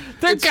fucking, Yeah,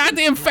 they're it's-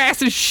 goddamn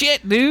fast as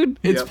shit, dude.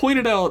 It's Yep.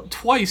 pointed out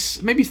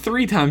twice, maybe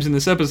 3 times in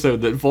this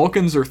episode, that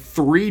Vulcans are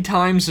 3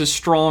 times as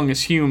strong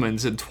as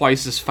humans and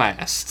twice as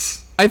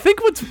fast. I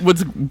think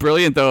what's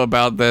brilliant though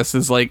about this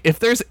is like if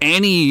there's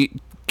any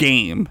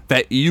game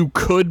that you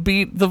could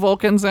beat the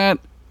Vulcans at,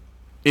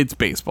 it's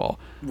baseball.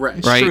 Right.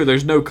 It's Right. true.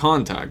 There's no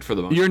contact for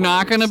the most You're not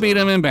part, going to so beat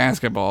them in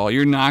basketball.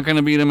 You're not going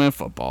to beat them in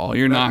football.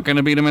 You're not going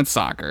to beat them in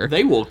soccer.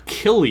 They will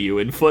kill you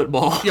in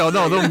football. Yo,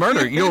 no, they'll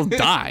murder you. You'll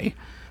die.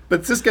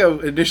 But Cisco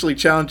initially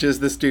challenges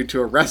this dude to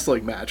a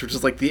wrestling match, which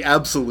is like the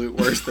absolute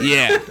worst thing.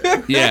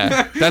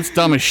 Yeah. That's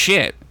dumb as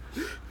shit.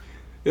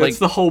 That's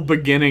the whole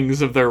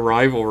beginnings of their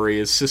rivalry.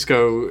 Is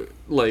Cisco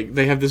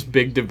they have this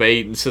big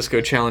debate, and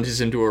Cisco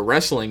challenges him to a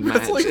wrestling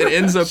match. It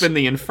ends up in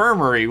the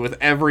infirmary with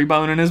every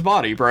bone in his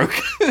body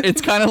broken. It's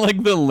kind of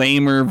like the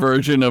lamer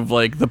version of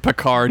like the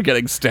Picard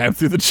getting stabbed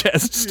through the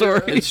chest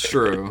story. It's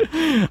true.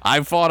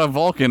 I fought a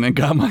Vulcan and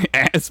got my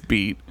ass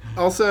beat.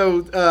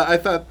 Also, I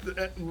thought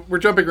we're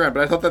jumping around,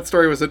 but I thought that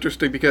story was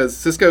interesting because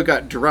Cisco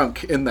got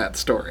drunk in that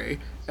story.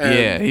 And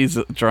Yeah, he's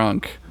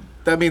drunk.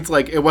 that means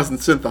like it wasn't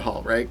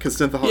Synthahol, right? Because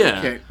Synthahol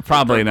Yeah. can't.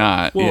 Probably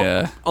not. Well,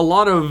 Yeah. a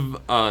lot of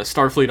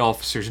Starfleet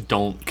officers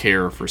don't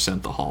care for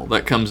synthahol.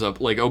 That comes up.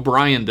 Like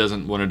O'Brien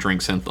doesn't want to drink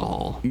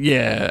synthahol.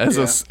 Yeah,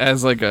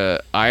 as like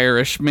a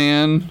Irish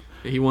man,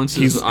 He wants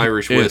his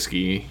Irish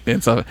whiskey.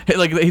 it's a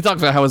like he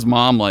talks about how his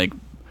mom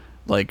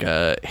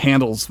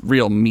handles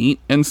real meat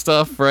and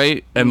stuff,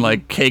 right? And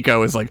like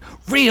Keiko is like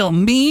real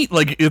meat,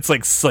 like it's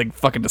like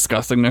fucking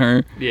disgusting to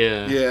her.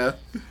 Yeah. Yeah.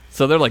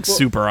 So they're like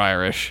super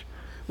Irish.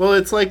 Well,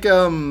 it's like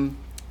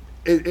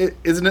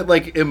isn't it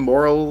like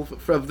immoral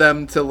of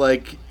them to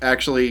like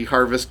actually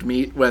harvest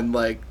meat when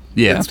like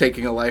Yeah. it's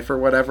taking a life or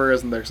whatever?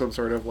 Isn't there some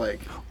sort of like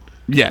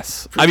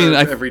Yes, I mean,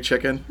 every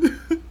chicken?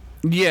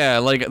 yeah,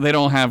 like they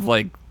don't have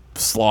like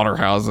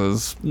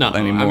slaughterhouses No,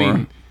 anymore. I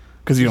mean,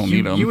 because you don't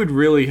need them. You would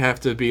really have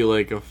to be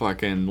like a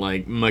fucking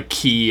like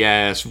McKee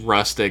ass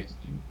rustic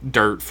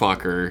dirt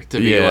fucker to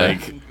be Yeah.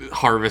 like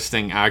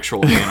harvesting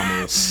actual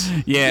animals.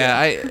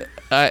 yeah,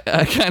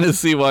 I kind of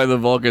see why the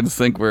Vulcans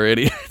think we're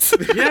idiots.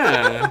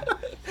 Yeah.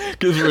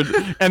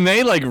 And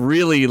they like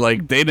really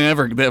like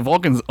the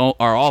Vulcans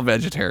are all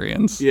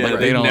vegetarians. Yeah, Like,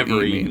 they've don't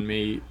never eat eaten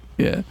meat.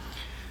 meat. Yeah.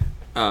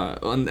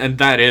 And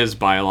that is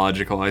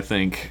biological, I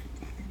think.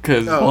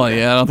 Because Well,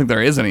 yeah, I don't think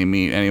there is any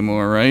meat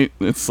anymore, right?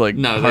 It's like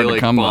no, hard they to like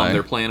come bomb by.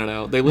 their planet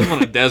out. They live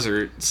on a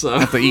desert, so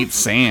Have to eat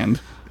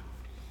sand.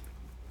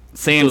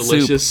 Sand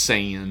delicious soup.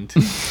 sand.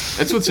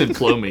 That's what's in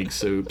Plomeek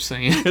soup.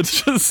 Sand.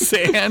 It's just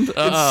sand. It's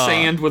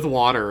sand with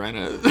water in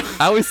it.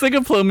 I always think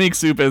of Plomeek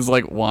soup as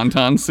like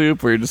wonton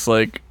soup, where you're just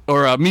like,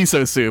 or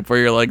miso soup, where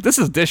you're like, this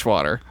is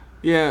dishwater.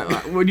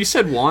 Yeah, when you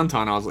said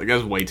wonton, I was like,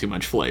 that's way too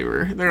much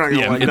flavor. They're not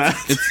gonna like that.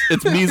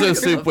 It's miso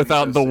soup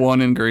without the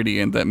one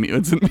ingredient that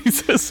it's in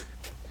miso soup.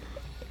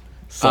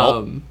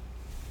 Salt.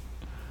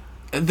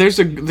 There's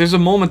a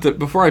moment that,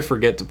 before I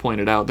forget to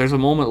point it out, there's a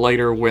moment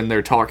later when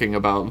they're talking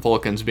about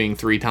Vulcans being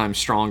 3 times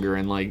stronger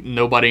and like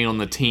nobody on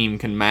the team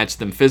can match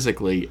them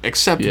physically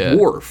except Yeah.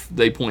 Worf.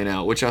 They point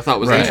out, which I thought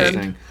was Right.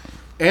 interesting.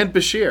 And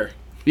Bashir.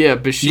 Yeah,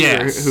 Bashir,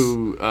 Yes.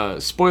 who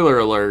spoiler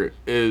alert,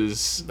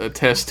 is a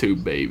test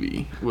tube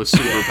baby with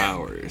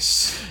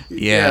superpowers.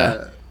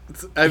 Yeah.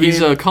 I mean,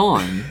 He's a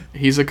Khan.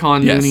 He's a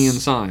Khan Yes. Noonien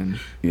sign.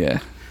 Yeah.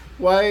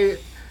 why,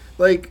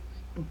 like,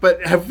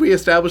 but have we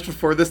established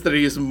before this that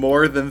he is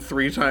more than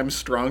 3 times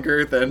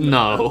stronger than?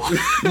 No.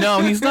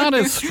 No, he's not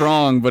as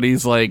strong, but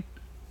he's like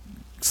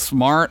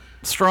smart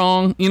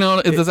strong. You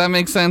know, does that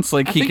make sense?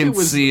 Like he think can it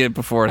was- see it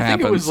before it I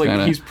think happens. it was like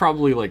kinda. he's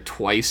probably like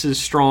twice as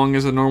strong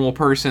as a normal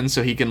person,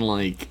 so he can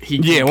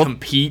Yeah, well-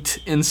 compete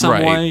in some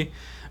Right. way.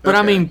 But I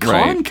Okay. mean, Khan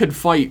Right. could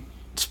fight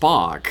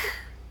Spock,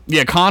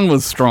 Yeah, Khan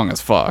was strong as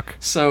fuck.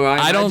 so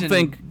I don't imagine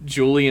think-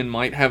 Julian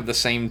might have the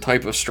same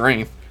type of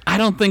strength. I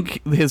don't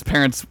think his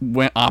parents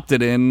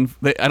opted in.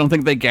 I don't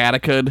think they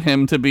Gattaca'd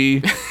him to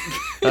be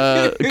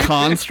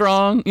Khan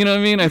strong. You know what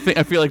I mean? I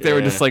feel like they were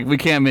Yeah. just like, we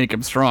can't make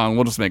him strong.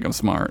 We'll just make him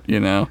smart.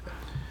 You know?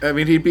 I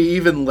mean, he'd be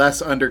even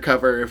less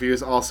undercover if he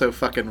was also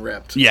fucking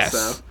ripped. Yes.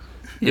 So.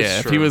 Yeah.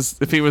 If true.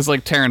 he was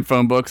like tearing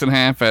phone books in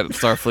half at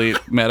Starfleet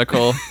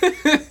Medical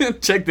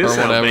Check this Or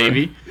out, whatever.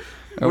 baby.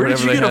 or Where did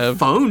whatever you they get a have.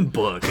 phone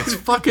book? It's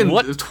fucking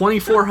What?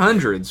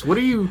 2400s. What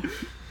are you?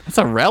 It's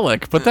a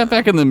relic. Put that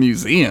back in the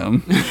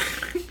museum.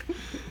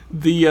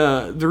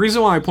 The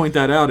reason why I point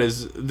that out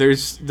is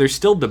there's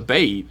still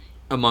debate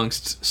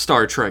amongst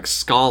Star Trek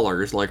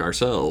scholars like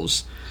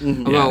ourselves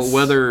about Yes.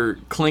 whether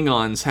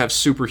Klingons have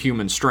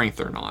superhuman strength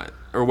or not,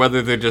 or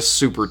whether they're just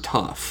super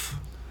tough.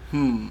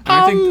 And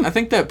I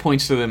think that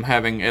points to them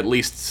having at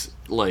least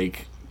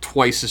like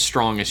twice as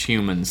strong as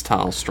humans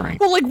style strength.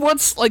 Well, like,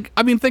 what's like?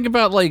 I mean, think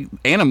about like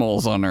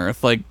animals on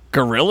Earth. Like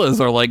gorillas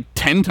are like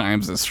 10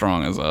 times as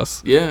strong as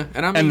us, Yeah,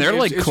 and I mean, and they're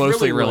it's- like it's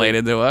closely really, like,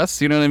 related to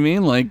us. You know what I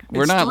mean? Like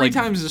we're it's not 3 like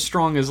times as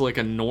strong as like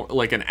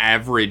like an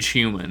average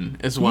human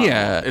as well.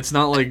 Yeah. It's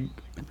not like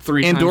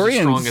 3 times as Andorians-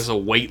 strong as a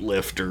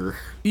weightlifter.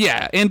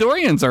 yeah.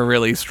 Andorians are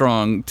really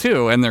strong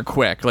too, and they're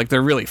quick. Like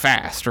they're really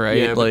fast, right?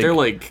 Yeah, but they're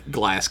like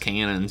glass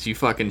cannons. You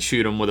fucking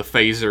shoot them with a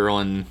phaser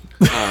on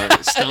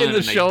stun In the and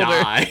they shoulder.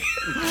 die.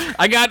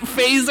 I got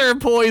phaser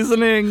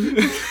poisoning.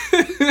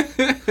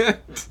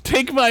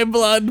 Take my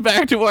blood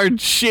back to our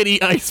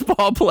shitty ice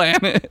ball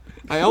planet.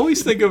 I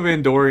always think of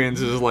Andorians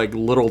as like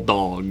little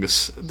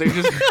dogs. They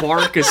just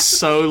bark is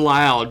so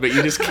loud, but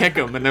you just kick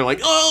them and they're like,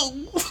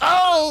 oh,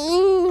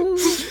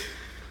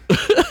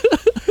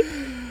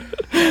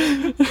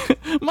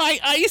 my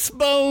ice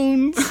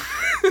bones.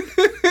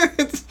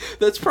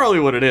 That's probably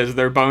what it is.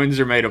 Their bones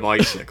are made of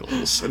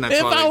icicles, and that's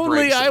If why they only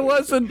break so I easy.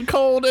 wasn't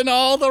cold in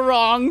all the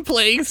wrong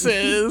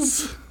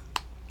places.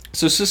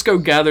 So Cisco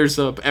gathers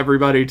up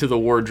everybody to the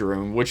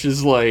wardroom, which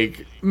is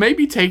like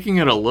maybe taking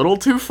it a little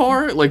too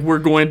far. Like we're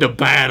going to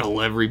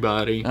battle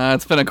everybody.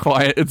 It's been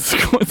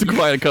it's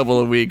quite a couple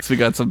of weeks. We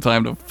got some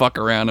time to fuck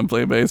around and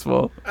play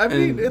baseball. I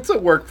mean, it's a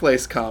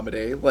workplace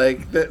comedy.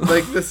 Like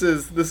this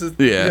is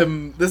Yeah.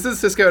 him. This is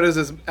Cisco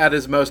at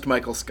his most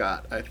Michael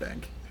Scott, I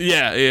think.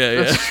 Yeah.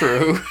 That's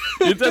true.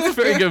 That's a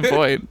very good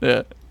point.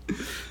 Yeah.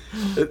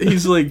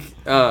 He's like,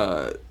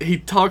 he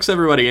talks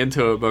everybody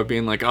into it by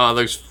being like, oh,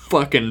 those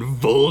fucking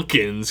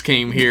Vulcans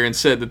came here and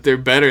said that they're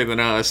better than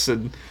us.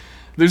 And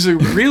there's a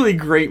really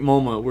great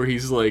moment where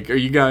he's like, are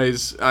you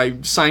guys, I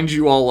signed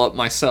you all up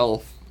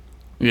myself.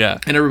 Yeah.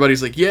 And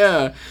everybody's like,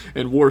 yeah.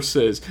 And Worf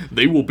says,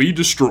 they will be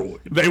destroyed.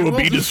 They will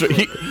be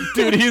destroyed.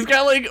 Dude, he's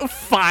got like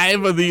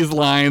 5 of these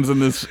lines in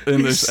this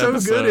He's so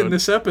episode. good in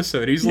this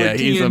episode. He's like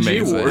he's TNG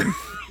amazing.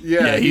 Worf.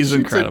 Yeah, he's he shoots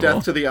incredible. a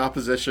death to the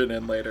opposition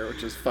in later,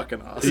 which is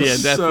fucking awesome. Yeah,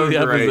 death so to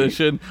the great.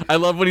 opposition. I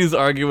love when he's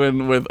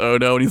arguing with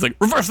Odo and he's like,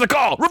 reverse the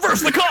call!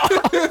 Reverse the call!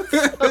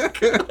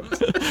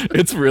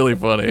 It's really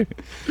funny.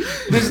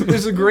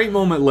 There's a great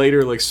moment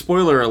later, like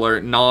spoiler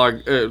alert,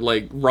 Nog,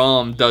 like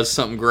Rom does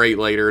something great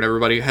later, and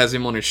everybody has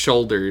him on his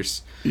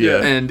shoulders. Yeah.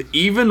 And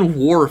even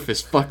Worf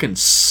is fucking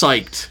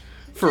psyched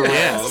for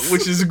Yes. Rom,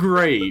 which is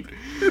great.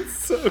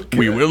 So good.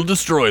 We will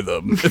destroy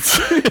them.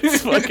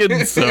 It's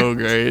fucking so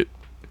great.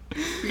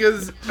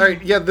 Because, all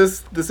right, yeah,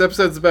 this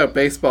episode's about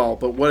baseball,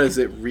 but what is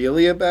it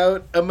really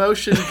about?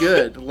 Emotion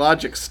good,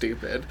 logic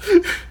stupid.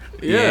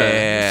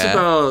 Yeah. It's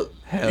about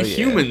Hell yeah.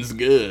 humans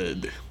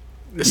good.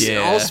 Yeah.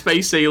 All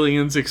space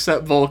aliens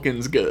except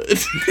Vulcans good.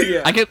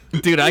 Yeah. I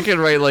could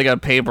write like a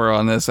paper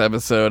on this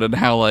episode and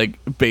how like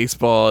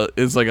baseball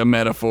is like a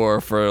metaphor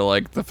for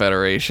like the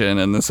Federation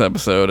in this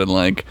episode, and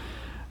like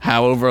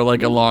how over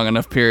like a long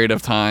enough period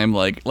of time,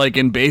 like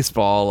in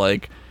baseball,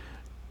 like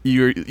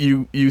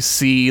you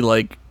see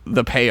like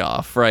the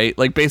payoff, right?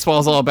 Like baseball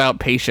is all about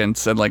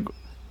patience and like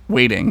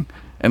waiting,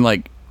 and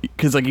like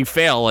because like you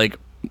fail like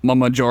a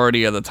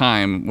majority of the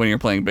time when you're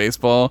playing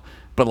baseball,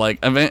 but like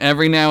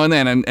every now and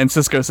then, and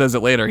Cisco says it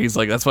later, he's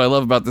like, that's what I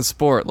love about this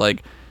sport,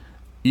 like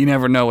you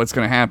never know what's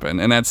going to happen.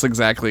 And that's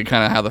exactly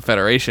kind of how the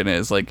Federation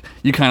is. Like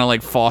you kind of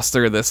like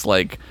foster this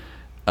like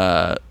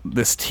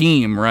this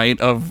team, right,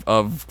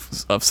 of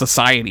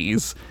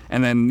societies,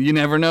 and then you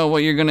never know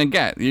what you're going to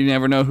get. You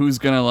never know who's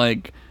going to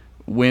like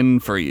win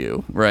for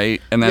you,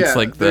 right? And that's Yeah,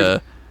 like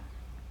the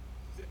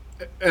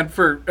And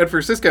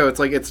for Cisco, it's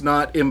like it's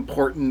not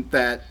important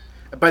that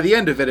by the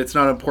end of it, it's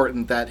not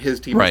important that his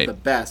team Right. is the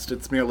best.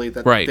 It's merely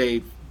that Right.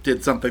 they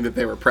did something that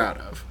they were proud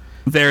of.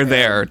 they're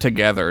there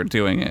together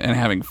doing it and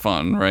having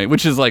fun, right?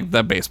 Which is like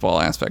the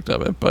baseball aspect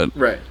of it, but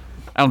Right.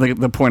 I don't think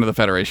the point of the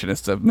Federation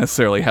is to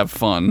necessarily have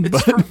fun,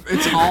 but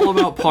It's all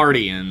about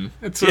partying.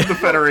 It's what the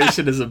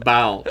Federation is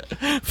about.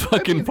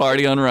 fucking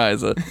party on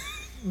Ryza.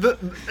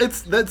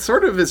 That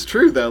sort of is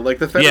true though. Like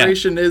the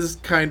Federation is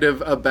kind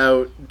of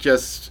about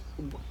just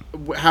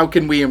how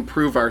can we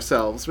improve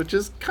ourselves, which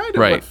is kind of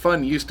Right. what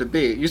fun used to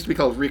be. It used to be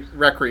called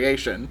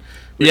recreation,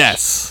 which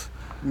Yes.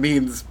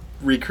 means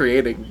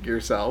recreating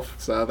yourself.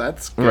 So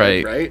that's good,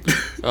 Right.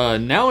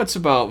 right? Now it's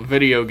about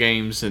video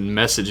games and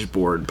message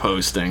board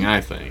posting,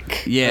 I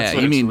think. Yeah, That's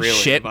what you it's mean really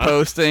shit about.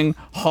 posting,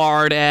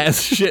 hard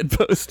ass shit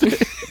posting.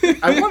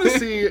 I want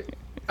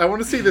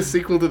to see the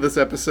sequel to this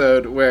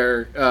episode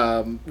where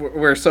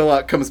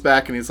Solok comes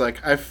back and he's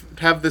like, I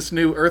have this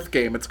new Earth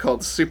game. It's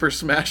called Super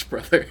Smash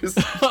Brothers.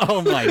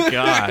 Oh my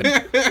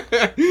god.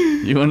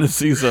 You want to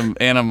see some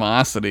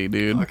animosity,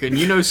 dude? Fucking,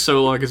 you know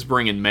Solok is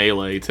bringing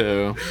Melee,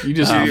 too. You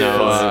just Oh, know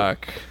it.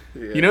 fuck.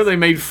 You know they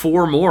made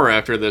 4 more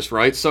after this,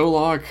 right,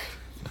 Solok?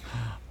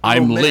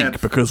 I'm man.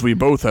 Link because we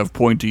both have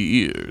pointy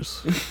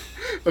ears.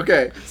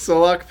 Okay,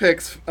 Solok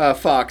picks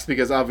Fox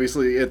because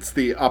obviously it's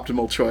the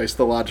optimal choice,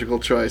 the logical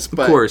choice.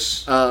 But, Of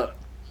course.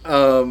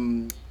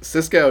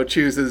 Cisco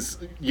chooses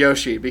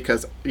Yoshi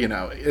because, you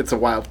know, it's a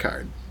wild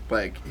card.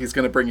 Like, he's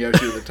going to bring Yoshi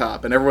to the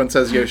top. And everyone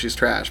says Yoshi's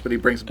trash, but he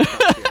brings him to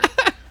top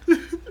tier.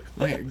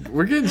 Man,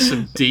 we're getting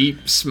some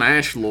deep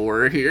Smash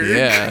lore here.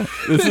 Yeah,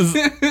 this is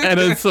and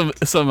it's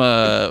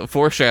some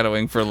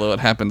foreshadowing for what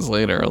happens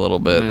later a little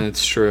bit.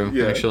 It's true,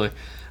 Yeah. actually.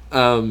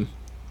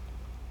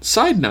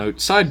 Side note,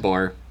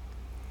 sidebar.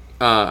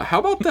 How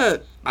about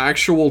that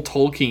actual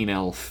Tolkien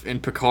elf in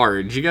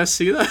Picard? Did you guys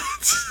see that?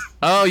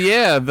 Oh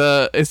yeah,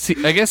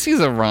 I guess he's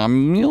a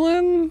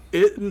Romulan.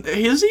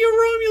 Is he a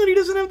Romulan? He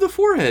doesn't have the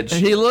forehead.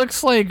 He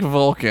looks like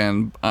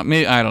Vulcan.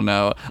 Maybe, I don't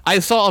know. I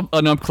saw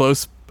an up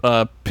close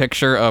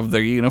picture of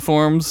their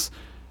uniforms,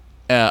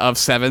 of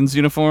Seven's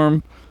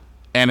uniform,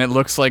 and it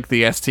looks like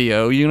the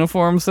STO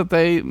uniforms that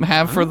they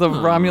have for the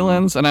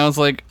Romulans. And I was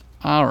like,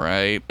 all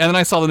right. And then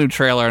I saw the new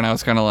trailer, and I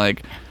was kind of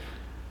like,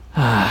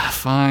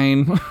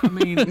 Fine. I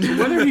mean,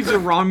 whether he's a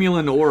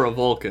Romulan or a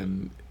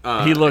Vulcan,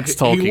 He looks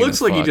Tolkien He looks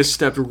as like he fuck. just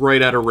stepped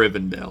right out of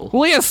Rivendell.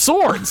 Well, he has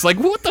swords. Like,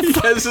 what the He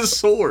fuck? has a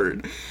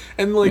sword.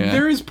 And, like, Yeah.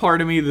 there is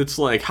part of me that's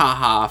like,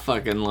 haha,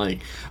 fucking, like,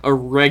 a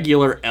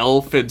regular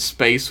elf in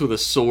space with a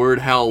sword,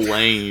 how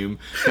lame.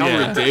 How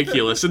Yeah.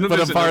 ridiculous. And then But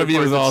there's a part another of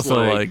you is that's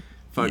also like,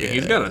 fucking, yeah.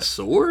 he's got a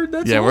sword?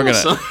 That's Yeah, we're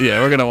awesome.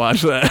 gonna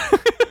watch that.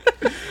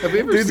 Have you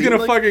ever Dude's seen, gonna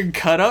like, fucking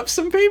cut up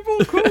some people?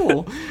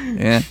 Cool.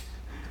 Yeah.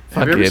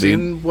 Have you ever yeah, dude.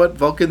 seen what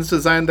Vulcans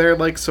design their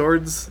like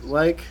swords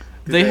like?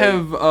 Do They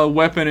have a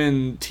weapon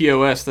in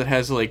TOS that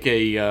has like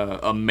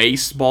a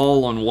mace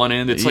ball on one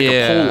end. It's like a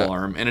Yeah. pole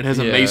arm, and it has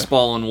a Yeah. mace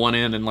ball on one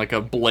end and like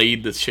a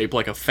blade that's shaped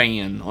like a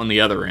fan on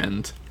the other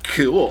end.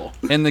 cool.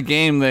 In the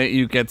game, that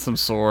you get some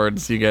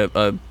swords. You get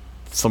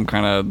some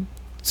kind of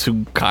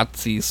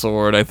Tsukatsi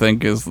sword. I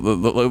think is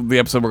the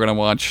episode we're gonna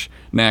watch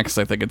next.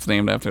 I think it's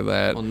named after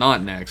that. Well,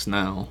 not next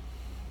now.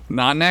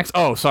 Not next.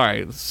 Oh, sorry.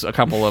 It's a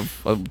couple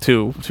of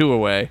two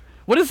away.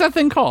 What is that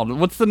thing called?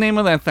 What's the name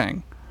of that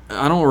thing?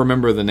 I don't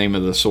remember the name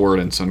of the sword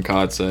in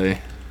Sunkatse.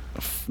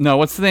 No,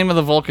 what's the name of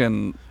the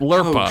Vulcan?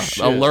 Lurpa. Oh,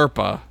 shit. A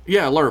Lurpa.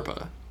 Yeah,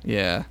 Lurpa.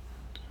 Yeah.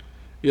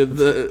 Yeah,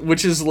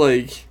 which is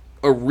like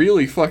a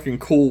really fucking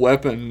cool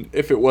weapon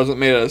if it wasn't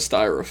made out of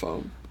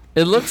styrofoam.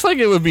 It looks like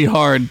it would be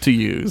hard to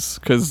use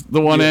because the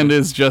one end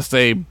is just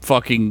a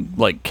fucking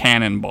like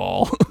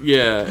cannonball.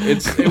 Yeah,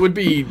 it would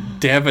be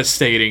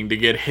devastating to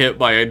get hit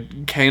by a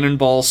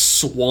cannonball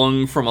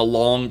swung from a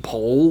long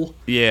pole.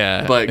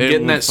 Yeah, But it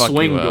getting would that fuck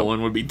swing you up.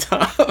 going would be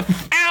tough.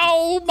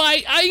 Ow,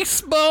 my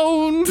ice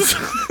bones!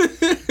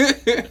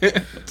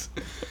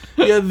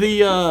 Yeah,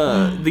 the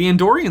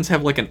Andorians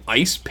have like an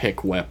ice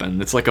pick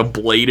weapon. It's like a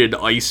bladed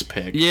ice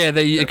pick. Yeah,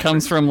 it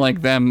comes from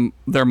like them.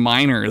 Their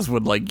miners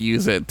would like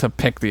use it to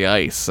pick the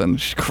ice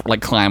and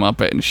like climb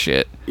up it and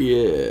shit.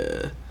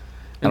 Yeah.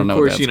 I don't And know of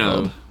what course, that's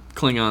called.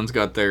 Klingons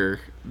got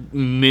their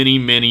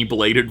many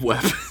bladed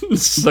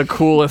weapons. The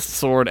coolest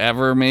sword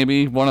ever,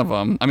 maybe one of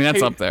them. I mean,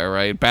 that's Hey- up there,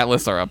 right?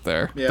 Batliths are up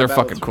there. Yeah, They're Batliths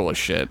fucking are- cool as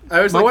shit. I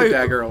always My like wife- the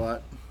dagger a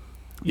lot.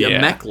 Yeah,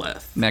 Yeah.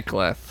 Mek'leth.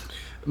 Neckleth.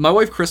 My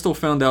wife Crystal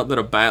found out that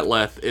a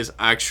Batleth is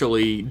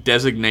actually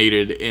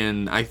designated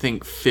in, I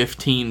think,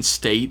 15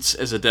 states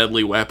as a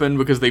deadly weapon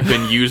because they've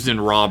been used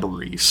in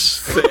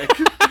robberies.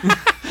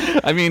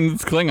 I mean,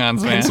 it's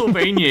Klingons, man.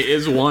 Pennsylvania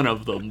is one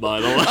of them,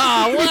 by the way.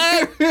 Ah,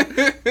 what?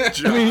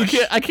 I mean,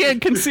 I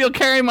can't conceal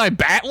carry my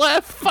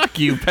Batleth? Fuck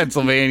you,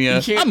 Pennsylvania.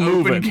 You can't I'm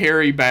moving. open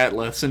carry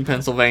Batleths in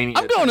Pennsylvania.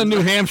 I'm going to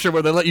New Hampshire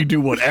where they let you do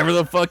whatever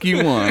the fuck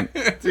you want.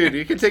 Dude,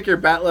 you can take your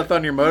Batleth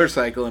on your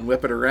motorcycle and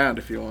whip it around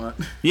if you want.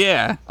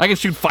 Yeah, I can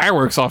shoot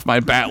fireworks off my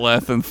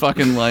Batleth and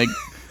fucking like,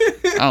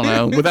 I don't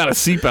know, without a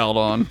seatbelt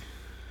on.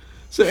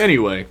 So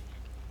anyway,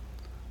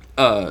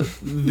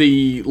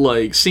 the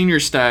like senior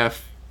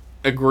staff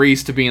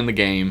agrees to be in the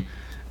game,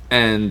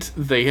 and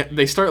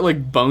they start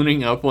like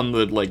boning up on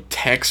the like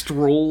text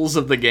rules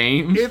of the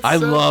game. It's I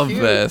so love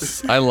cute.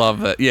 this. I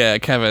love that. Yeah,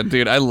 Kevin,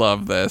 dude, I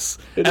love this.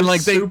 It And is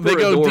like they super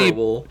go deep.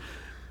 adorable.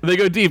 They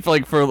go deep,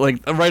 like for like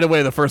right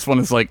away. The first one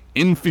is like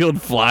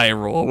infield fly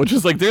rule, which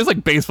is like there's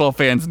like baseball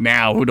fans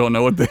now who don't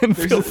know what the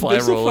infield fly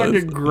There's a rule fucking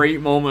is. great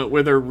moment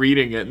where they're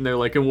reading it and they're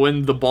like, and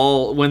when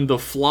the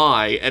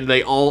fly, and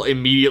they all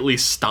immediately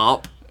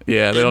stop.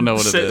 Yeah, they don't know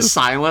what it Sit is,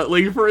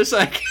 silently for a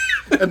second.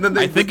 And then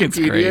they I think it's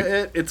Wikipedia great.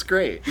 it. It's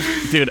great.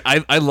 dude.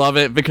 I love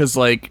it because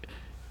like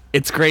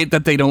it's great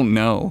that they don't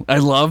know. I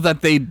love that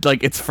they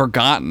like it's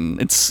forgotten.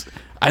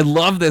 I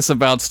love this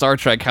about Star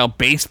Trek, how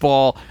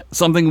baseball,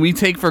 something we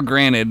take for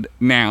granted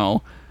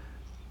now,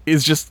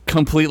 is just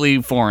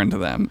completely foreign to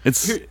them.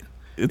 It's It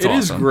awesome.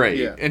 is great.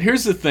 Yeah. And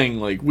here's the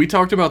thing, like, we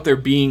talked about there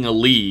being a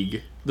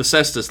league, the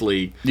Cestus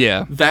League.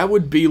 Yeah. That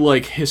would be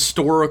like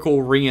historical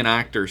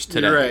reenactors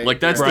today. You're right, Like,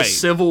 that's you're the right.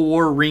 Civil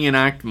War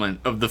reenactment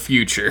of the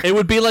future. It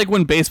would be like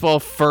when baseball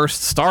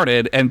first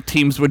started and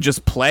teams would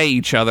just play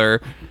each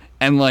other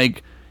and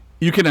like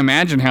you can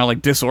imagine how like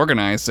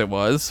disorganized it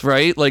was,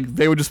 right? Like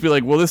they would just be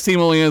like, well, this team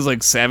only has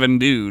like 7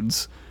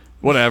 dudes.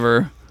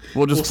 Whatever.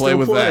 We'll just We'll play still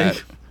with play.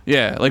 that.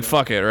 Yeah, like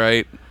fuck it,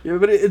 right? Yeah,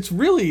 but it's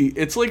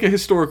like a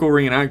historical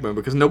reenactment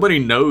because nobody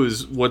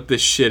knows what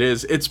this shit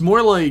is. It's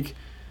more like,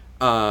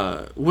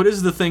 what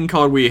is the thing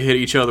called where you hit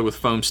each other with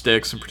foam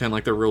sticks and pretend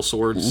like they're real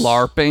swords?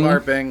 LARPing.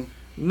 LARPing.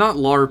 Not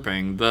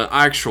LARPing, the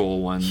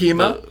actual one.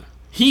 HEMA?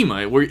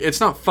 HEMA, where it's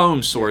not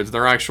foam swords,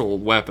 they're actual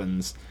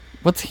weapons.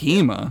 What's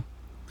HEMA?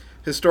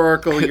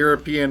 Historical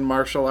European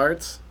martial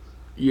arts.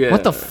 Yeah.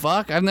 What the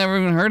fuck? I've never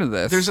even heard of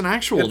this. There's an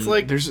actual It's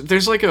like-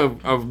 there's like a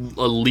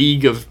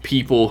league of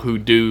people who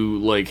do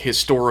like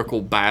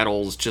historical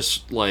battles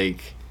just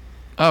like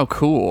Oh,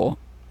 cool.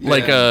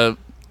 Like Yeah.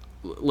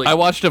 I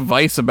watched a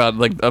Vice about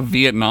like a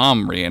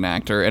Vietnam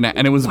reenactor,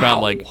 and it was about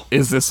Wow. like,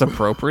 is this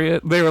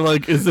appropriate? They were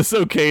like, is this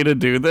okay to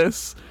do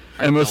this?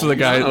 And most of the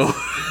guys,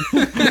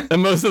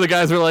 and most of the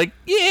guys were like,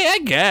 yeah, I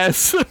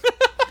guess.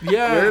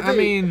 Yeah, Where are I they-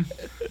 mean,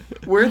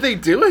 Where are they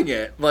doing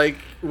it? Like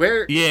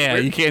where? Yeah,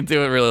 where- you can't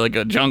do it really like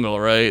a jungle,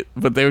 right?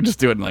 But they would just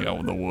do it in like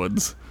the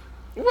woods.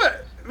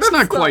 What? It's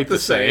not quite the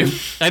same.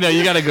 I know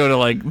you got to go to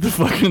like the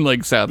fucking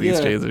like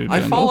Southeast Asia.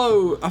 I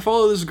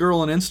follow this girl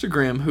on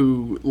Instagram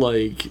who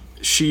like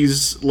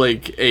she's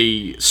like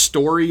a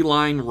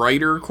storyline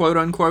writer, quote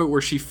unquote,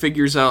 where she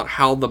figures out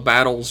how the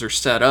battles are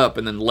set up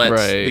and then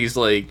lets these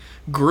like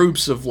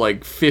groups of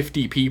like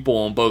 50 people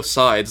on both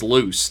sides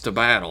loose to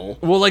battle.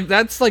 Well, like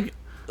that's like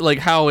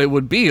how it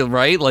would be,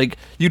 right? Like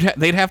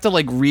they'd have to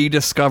like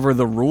rediscover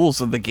the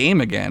rules of the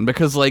game again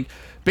because like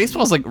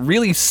baseball's like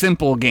really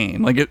simple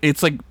game. Like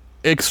it's like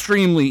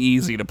extremely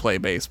easy to play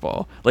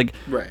baseball. Like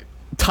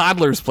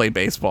toddlers play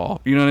baseball.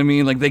 You know what I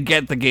mean? Like they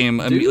get the game.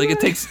 Like it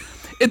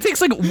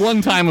takes like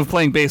one time of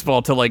playing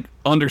baseball to like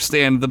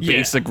understand the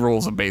basic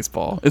rules of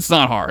baseball. It's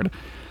not hard,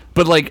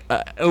 but like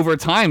over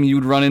time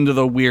you'd run into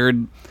the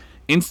weird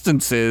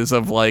instances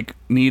of like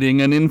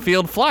needing an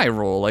infield fly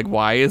rule. Like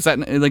why is that?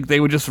 Like they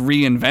would just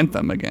reinvent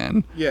them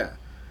again. Yeah.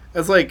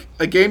 As like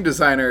a game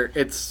designer,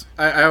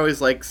 I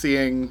always like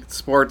seeing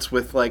sports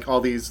with like all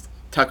these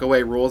tuck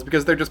away rules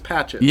because they're just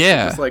patches. Yeah.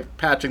 They're just like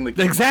patching the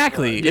game.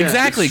 Exactly,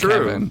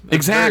 Kevin.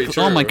 Exactly.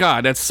 Oh my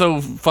God, that's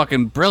so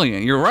fucking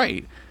brilliant. You're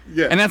right.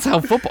 Yeah. And that's how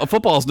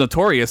football is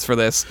notorious for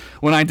this.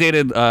 When I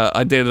dated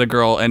a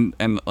girl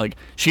and like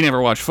she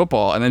never watched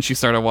football and then she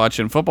started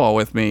watching football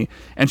with me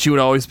and she would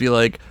always be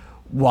like,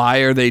 why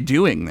are they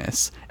doing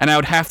this? And I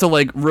would have to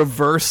like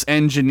reverse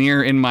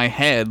engineer in my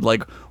head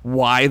like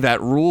why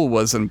that rule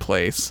was in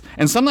place.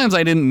 And sometimes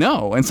I didn't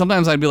know. And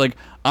sometimes I'd be like,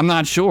 I'm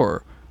not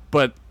sure.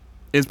 But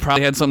it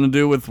probably had something to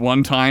do with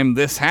one time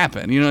this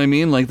happened. You know what I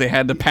mean? Like they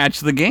had to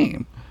patch the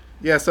game.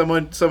 Yeah,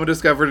 someone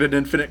discovered an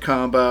infinite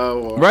combo.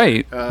 Or,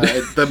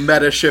 the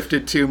meta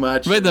shifted too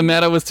much. Right, the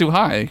meta was too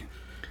high.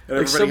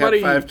 And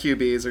everybody had 5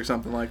 QBs or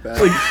something like that.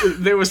 Like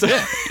there was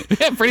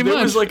pretty much.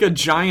 There was like a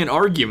giant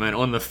argument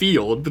on the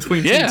field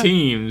between two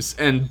teams,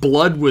 and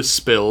blood was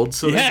spilled,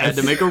 so they had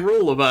to make a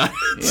rule about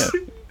it.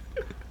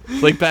 Yeah.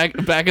 Like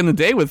back in the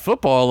day with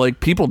football, like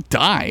people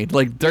died.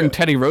 Like during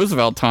Teddy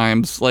Roosevelt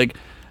times, like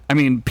I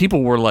mean,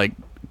 people were like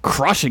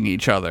crushing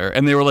each other,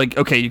 and they were like,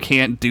 okay, you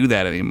can't do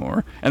that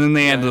anymore. And then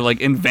they had to like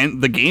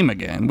invent the game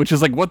again, which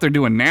is like what they're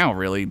doing now,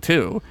 really,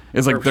 too.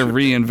 Is like they're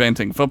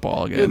reinventing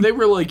football again. Yeah, they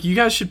were like, you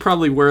guys should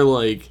probably wear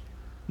like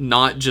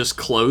not just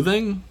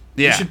clothing.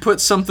 Yeah. You should put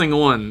something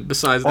on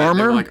besides that.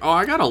 Armor. They're like, oh,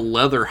 I got a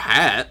leather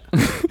hat.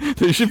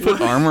 They should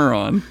put armor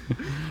on.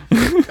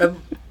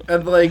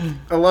 and like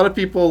a lot of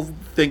people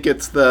think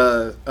it's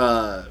the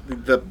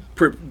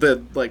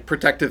like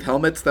protective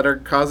helmets that are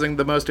causing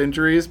the most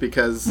injuries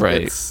because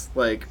it's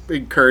like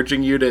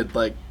encouraging you to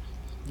like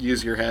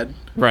use your head.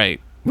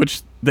 Right.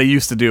 Which they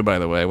used to do, by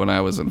the way, when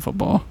I was in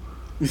football.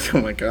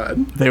 Oh my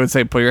God. They would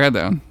say, put your head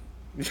down.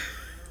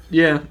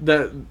 Yeah,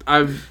 that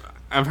I've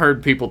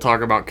heard people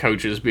talk about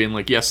coaches being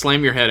like, yeah,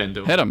 slam your head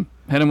into him.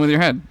 Hit him with your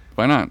head.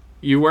 Why not?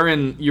 You're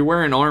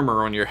wearing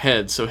armor on your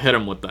head, so hit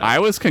him with that. I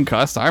was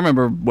concussed. I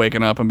remember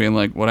waking up and being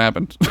like, what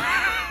happened?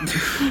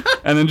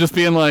 And then just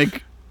being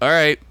like, all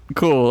right,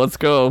 cool, let's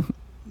go.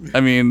 I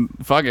mean,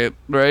 fuck it,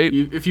 right?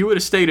 If you would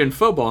have stayed in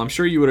football, I'm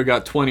sure you would have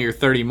got 20 or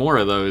 30 more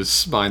of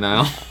those by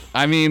now.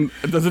 I mean,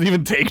 does it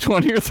even take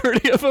 20 or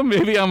 30 of them?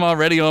 Maybe I'm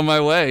already on my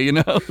way, you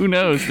know? Who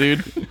knows,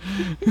 dude?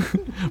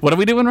 What are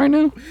we doing right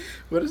now?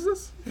 What is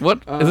this?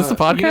 What? Is this a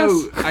podcast?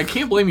 You know, I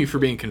can't blame you for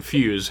being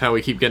confused how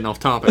we keep getting off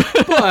topic.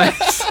 But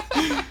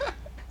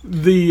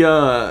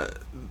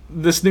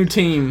this new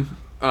team,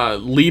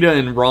 Lita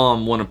and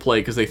Rom want to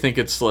play because they think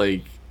it's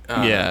like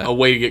a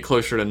way to get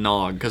closer to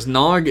Nog. Because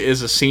Nog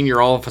is a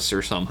senior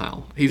officer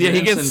somehow. He's an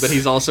ensign, but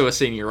he's also a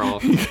senior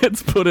officer. He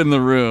gets put in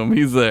the room.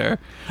 He's there.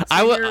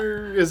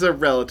 Senior is a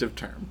relative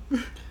term.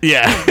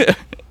 Yeah.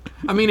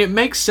 I mean, it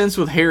makes sense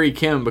with Harry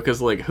Kim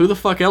because, like, who the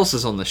fuck else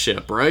is on the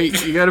ship,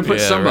 right? You got to put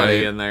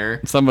somebody in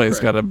there. Somebody's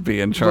got to be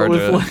in charge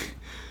of it.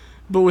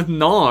 But with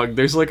Nog,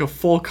 there's like a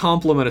full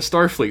complement of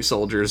Starfleet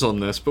soldiers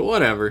on this, but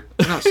whatever.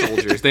 They're not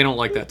soldiers. They don't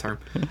like that term.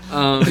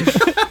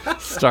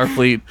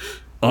 Starfleet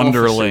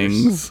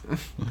underlings.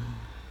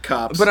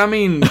 Cops. But I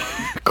mean,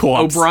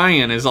 Co-ops.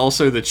 O'Brien is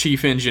also the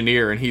chief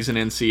engineer, and he's an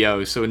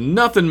NCO, so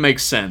nothing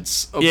makes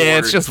sense. Yeah,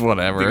 it's just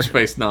whatever. Deep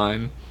Space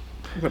Nine.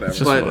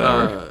 Whatever.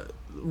 But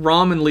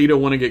Rom and Lita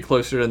want to get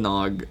closer to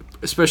Nog,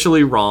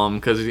 especially Rom,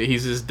 because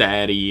he's his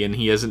daddy, and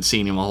he hasn't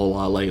seen him a whole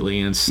lot lately,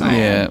 and it's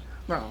sad.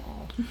 Yeah.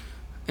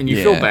 And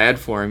you feel bad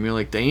for him. You're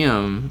like,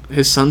 damn,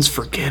 his son's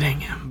forgetting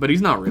him. But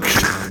he's not really.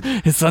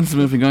 His son's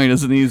moving on. He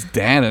doesn't need his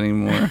dad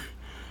anymore.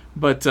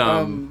 But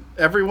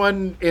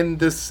everyone in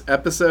this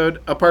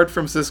episode, apart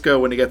from Cisco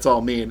when he gets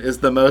all mean, is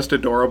the most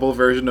adorable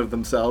version of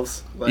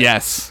themselves. Like,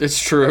 yes.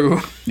 It's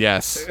true.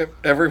 Yes.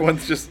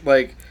 Everyone's just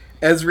like,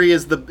 Ezri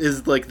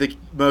is like the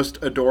most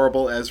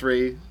adorable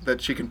Ezri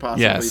that she can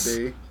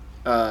possibly be.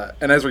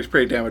 And Ezri's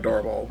pretty damn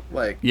adorable.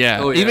 Like,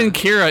 even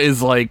Kira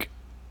is like,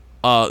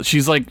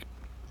 she's like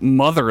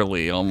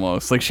motherly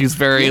almost. Like she's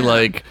very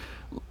like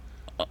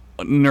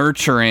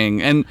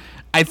nurturing, and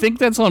I think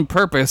that's on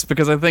purpose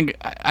because I think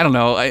I don't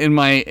know, in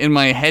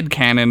my head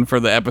canon for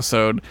the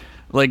episode,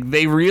 like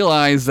they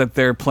realize that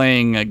they're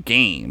playing a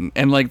game,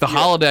 and like the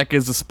holodeck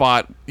is a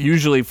spot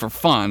usually for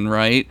fun,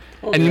 right?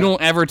 And you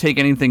don't ever take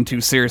anything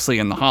too seriously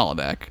in the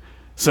holodeck.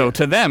 So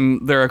to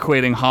them, they're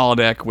equating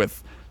holodeck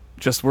with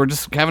we're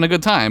just having a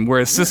good time,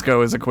 whereas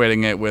Cisco is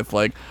equating it with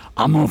like,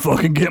 I'm gonna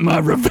fucking get my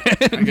revenge.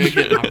 I'm gonna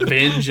get my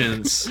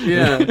vengeance.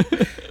 Yeah.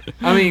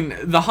 I mean,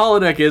 the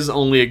holodeck is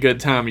only a good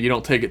time. You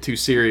don't take it too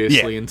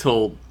seriously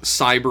until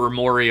Cyber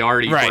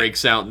Moriarty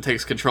breaks out and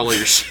takes control of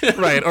your shit.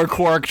 Right, or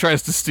Quark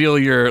tries to steal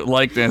your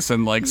likeness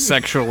and like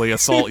sexually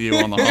assault you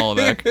on the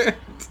holodeck.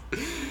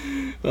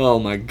 Oh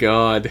my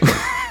god.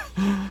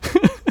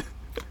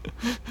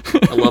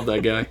 I love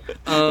that guy.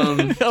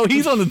 Oh,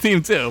 he's on the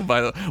team too,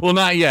 by the way. Well,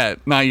 not yet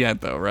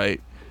though,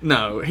 right?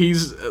 No,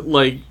 he's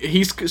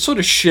sort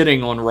of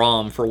shitting on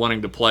Rom for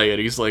wanting to play it.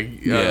 He's like,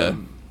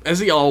 as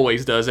he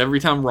always does, every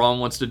time Rom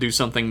wants to do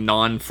something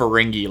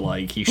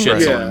non-Ferengi-like, he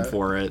shits on him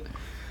for it.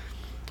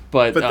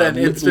 But then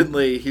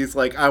instantly he's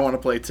like, I want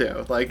to play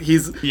too. Like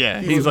he's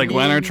like,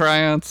 when are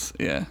tryouts?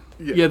 Yeah.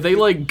 Yeah, they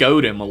like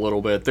goad him a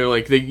little bit. They're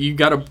like, you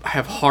gotta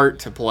have heart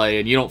to play,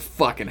 and you don't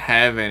fucking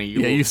have any.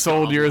 You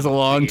sold yours a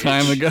long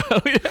time ago.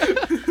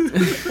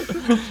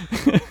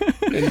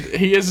 And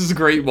he has this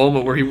great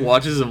moment where he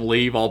watches him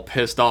leave all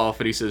pissed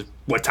off, and he says,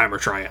 "What time are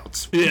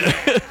tryouts?"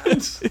 Yeah.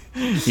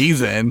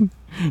 He's in.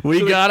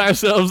 We got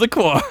ourselves a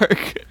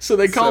Quark. So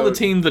they call the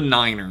team the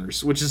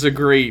Niners, which is a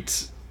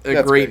great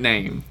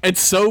name.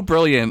 It's so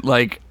brilliant.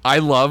 Like, I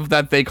love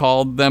that they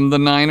called them the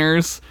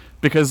Niners.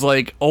 Because,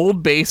 like,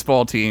 old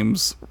baseball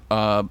teams,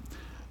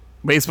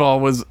 baseball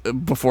was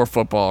before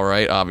football,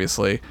 right?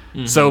 Obviously.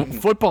 Mm-hmm. So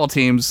football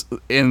teams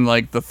in,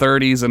 like, the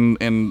 30s and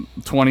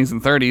 20s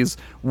and 30s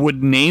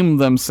would name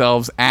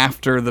themselves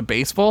after the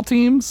baseball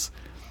teams,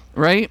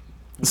 right?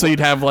 So you'd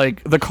have,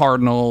 like, the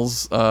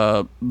Cardinals,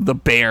 the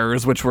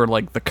Bears, which were,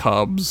 like, the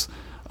Cubs,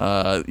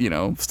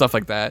 stuff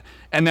like that.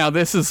 And now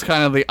this is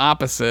kind of the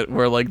opposite,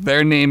 where, like,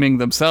 they're naming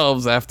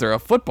themselves after a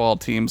football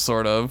team,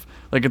 sort of.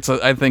 Like,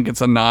 I think it's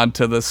a nod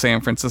to the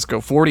San Francisco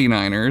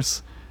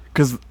 49ers,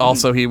 because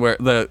also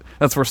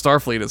that's where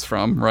Starfleet is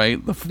from, right?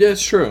 Yeah,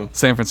 it's true.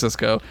 San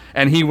Francisco.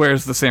 And he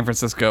wears the San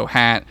Francisco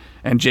hat,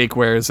 and Jake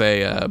wears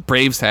a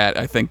Braves hat,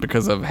 I think,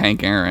 because of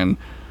Hank Aaron.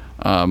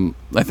 I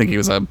think he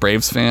was a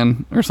Braves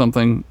fan or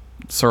something.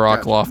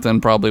 Sirach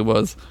Lofton probably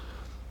was.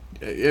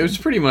 It was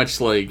pretty much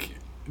like,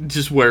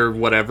 just wear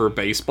whatever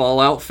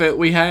baseball outfit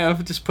we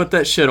have. Just put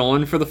that shit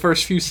on for the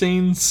first few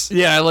scenes.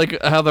 Yeah, I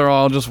like how they're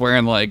all just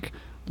wearing, like,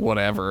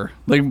 whatever.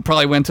 They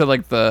probably went to,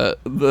 like, the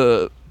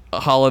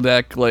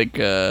holodeck,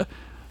 like,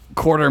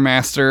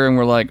 quartermaster, and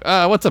were like,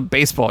 what's a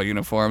baseball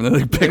uniform? And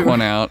they like, pick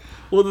one out.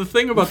 Well, the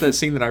thing about that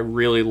scene that I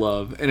really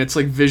love, and it's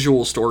like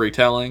visual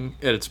storytelling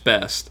at its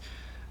best,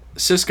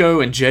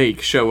 Cisco and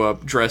Jake show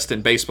up dressed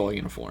in baseball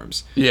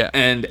uniforms. Yeah.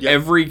 And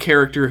every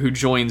character who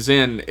joins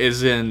in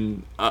is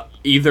in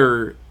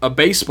either a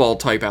baseball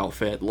type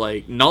outfit,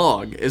 like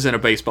Nog is in a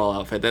baseball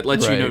outfit. That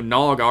lets you know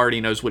Nog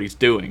already knows what he's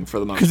doing for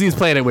the most part. Because he's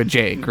played it with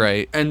Jake,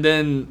 right? And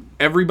then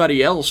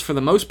everybody else, for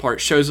the most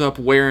part, shows up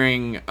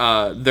wearing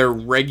their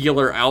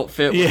regular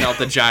outfit without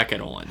the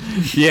jacket on.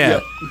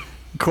 Yeah.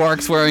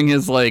 Quark's wearing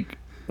his, like,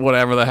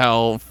 whatever the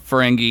hell,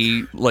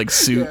 Ferengi, like,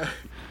 suit.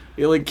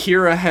 Yeah, like,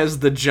 Kira has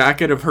the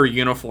jacket of her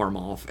uniform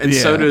off, and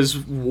so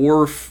does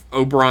Worf,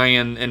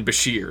 O'Brien, and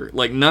Bashir.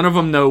 Like, none of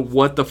them know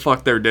what the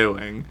fuck they're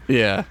doing.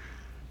 Yeah.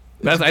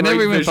 I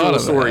never even thought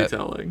of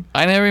storytelling.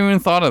 I never even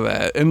thought of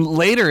that. And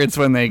later it's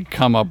when they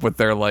come up with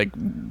their, like,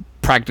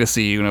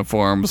 practice-y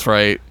uniforms,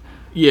 right?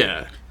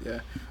 Yeah.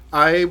 Yeah.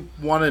 I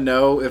want to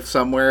know if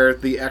somewhere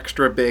the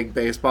extra big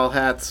baseball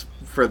hats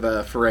for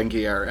the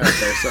Ferengi are out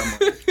there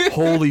somewhere.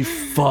 Holy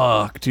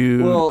fuck,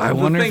 dude. Well, I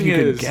wonder if you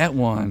could get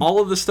one.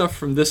 All of the stuff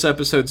from this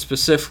episode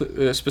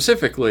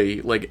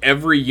specifically, like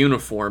every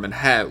uniform and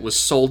hat was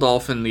sold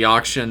off in the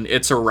auction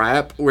It's a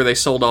Wrap, where they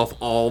sold off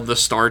all the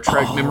Star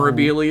Trek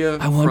memorabilia.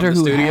 I wonder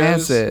from the who studios.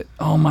 has it.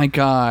 Oh my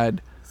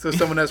god. So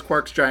someone has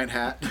Quark's giant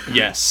hat?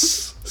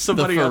 Yes.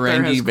 Somebody The out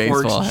there has Ferengi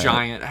Quark's baseball hat.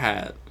 giant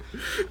hat.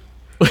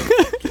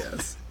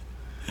 Yes.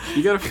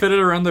 You gotta fit it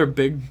around their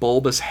big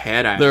bulbous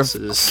head Their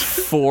asses.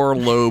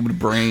 four-lobed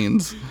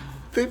brains.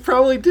 They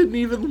probably didn't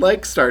even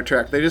like Star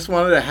Trek. They just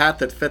wanted a hat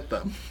that fit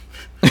them.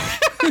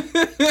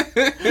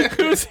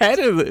 Whose head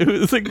is it? It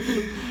was like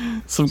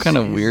some kind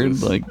of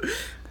weird, like...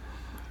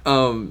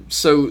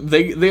 So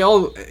they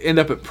all end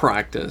up at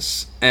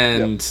practice,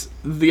 and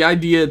the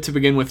idea to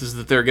begin with is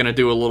that they're gonna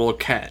do a little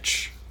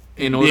catch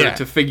in order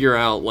to figure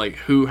out, like,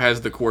 who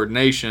has the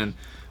coordination.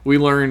 We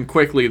learn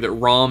quickly that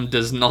Rom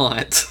does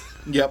not.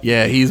 Yep.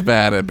 Yeah, he's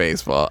bad at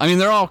baseball. I mean,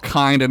 they're all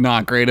kind of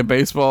not great at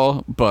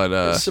baseball,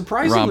 but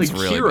surprisingly, Rom's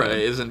really Kira good.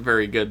 isn't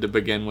very good to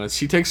begin with.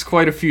 She takes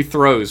quite a few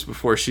throws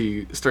before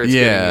she starts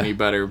getting any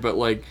better. But,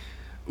 like,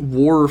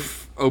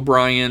 Worf,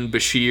 O'Brien,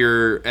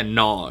 Bashir, and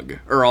Nog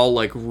are all,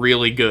 like,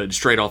 really good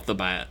straight off the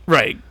bat.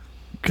 Right.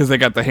 Because they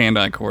got the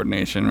hand-eye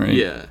coordination, right?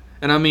 Yeah.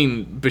 And I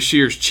mean,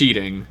 Bashir's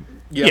cheating.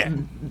 Yep.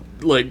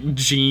 Like,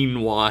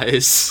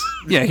 gene-wise.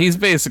 Yeah, he's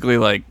basically,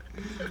 like,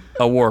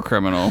 a war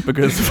criminal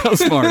because of how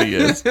smart he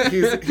is.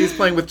 He's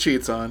playing with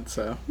cheats on,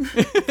 so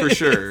For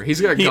sure.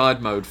 He's got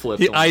God mode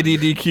flipped He on.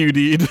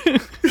 IDDQ'd.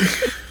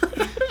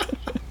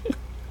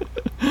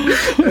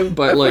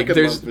 But, like, I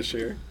there's... love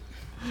Bashir.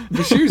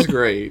 Bashir's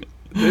great.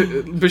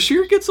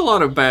 Bashir gets a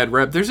lot of bad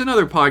rep. There's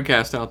another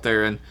podcast out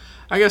there, and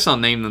I guess I'll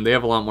name them. They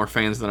have a lot more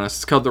fans than us.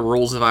 It's called The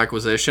Rules of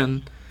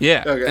Acquisition.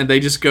 Yeah. Okay. And they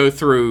just go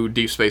through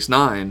Deep Space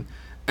Nine,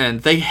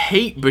 and they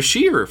hate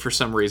Bashir for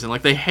some reason.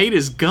 Like, they hate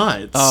his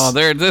guts. Oh,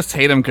 they just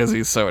hate him because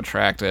he's so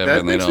attractive, That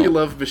and they makes me don't.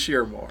 love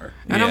Bashir more.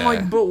 And I'm Yeah.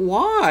 like, but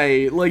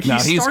why? Like, No,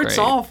 he he's starts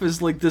great. off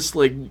as, like, this,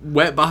 like,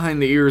 wet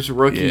behind the ears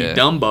rookie Yeah.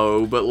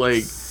 Dumbo, but,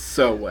 like,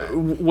 So wet.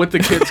 what the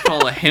kids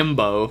call a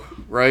himbo,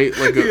 right?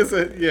 Like, He is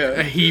a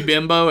a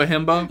he-bimbo, a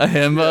himbo? A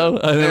himbo?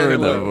 I never heard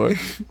that Hello.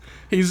 before.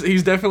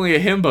 He's definitely a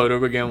himbo to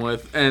begin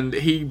with, and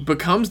he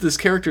becomes this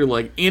character.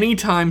 Like,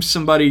 anytime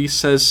somebody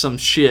says some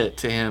shit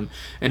to him,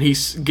 and he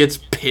gets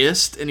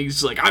pissed, and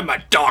he's like, "I'm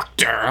a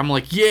doctor." I'm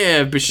like,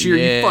 "Yeah, Bashir,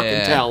 you fucking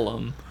Yeah. tell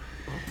him.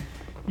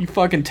 You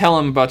fucking tell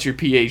him about your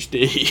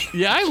PhD."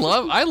 Yeah,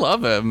 I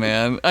love him,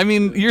 man. I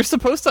mean, you're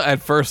supposed to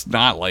at first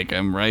not like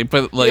him, right?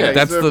 But like Yeah,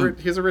 that's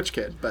he's a rich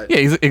kid, but yeah,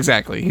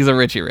 he's a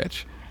Richie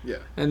Rich. yeah.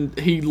 And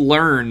he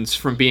learns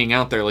from being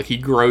out there. Like, he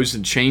grows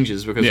and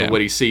changes because Yeah. of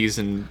what he sees,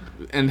 and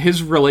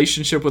his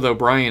relationship with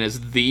O'Brien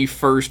is the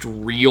first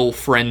real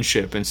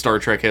friendship in Star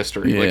Trek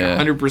history. Like, Yeah.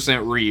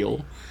 100%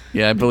 real.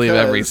 Yeah, I believe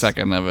every Because-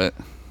 second of it.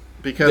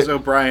 Because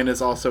O'Brien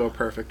is also a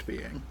perfect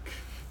being.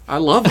 I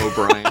love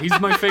O'Brien. He's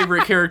my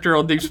favorite character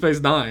on Deep Space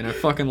Nine. I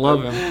fucking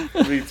love him.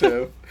 Me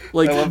too.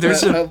 Like, I love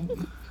there's that. a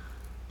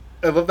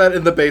I love that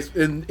in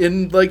the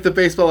in like the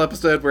baseball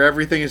episode where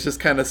everything is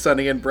just kind of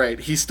sunny and bright.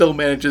 He still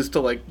manages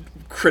to like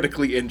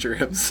critically injure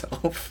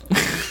himself.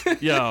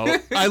 Yo,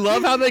 I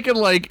love how they can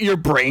like your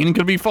brain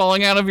could be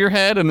falling out of your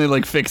head and they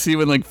like fix you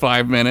in like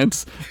 5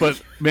 minutes.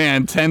 But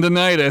man,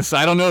 tendonitis.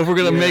 I don't know if we're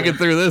gonna make it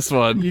through this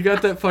one. you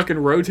got that fucking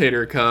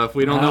rotator cuff.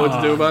 We don't know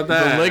what to do about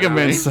that. The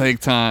ligaments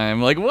take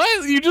time. Like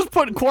what? You just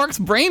put Quark's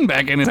brain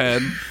back in his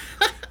head.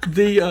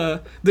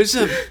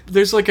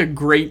 There's like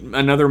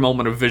another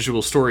moment of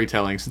visual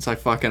storytelling since I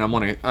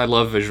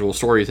love visual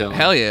storytelling.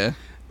 Hell yeah.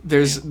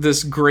 There's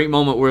this great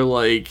moment where,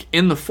 like,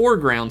 in the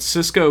foreground,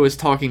 Cisco is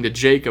talking to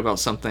Jake about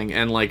something,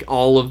 and, like,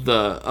 all of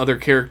the other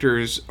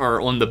characters are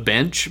on the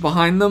bench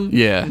behind them.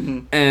 Yeah.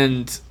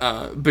 And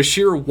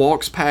Bashir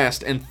walks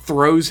past and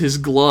throws his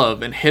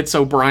glove and hits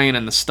O'Brien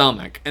in the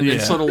stomach, and then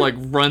Yeah. sort of, like,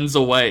 runs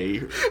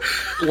away,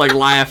 like,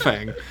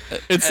 laughing.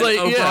 It's And like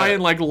O'Brien,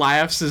 yeah. like,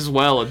 laughs as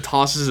well and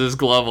tosses his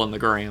glove on the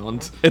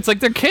ground. It's like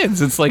they're kids.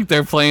 It's like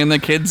they're playing the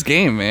kids'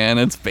 game, man.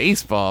 It's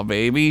baseball,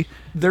 baby.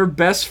 They're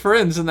best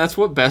friends, and that's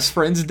what best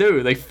friends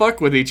do. They fuck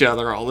with each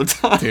other all the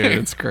time. Dude,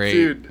 it's great.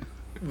 Dude,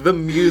 the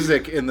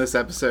music in this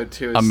episode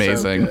too is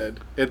Amazing. so good.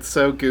 It's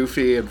so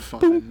goofy and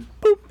fun.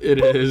 It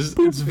is.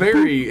 It's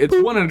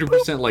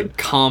 100% like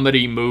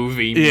comedy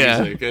movie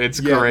Yeah. music. It's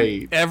Yeah.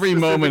 great. Every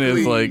moment is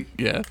Specifically- like,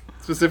 yeah.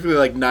 Specifically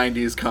like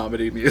 90s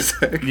comedy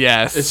music.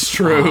 Yes. It's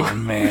true. Oh,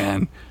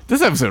 man.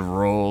 This episode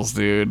rules,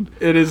 dude.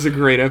 It is a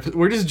great episode.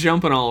 We're just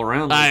jumping all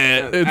around.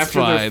 Like, It's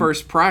after their fine.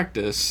 first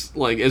practice,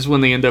 like, is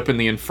when they end up in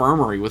the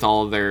infirmary with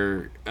all of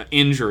their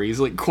injuries.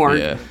 Like, Quark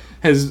Yeah.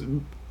 has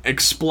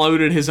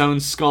exploded his own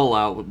skull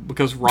out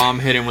because Rom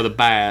hit him with a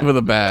bat. With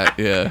a bat,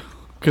 yeah.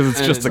 Because it's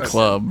And just a it's-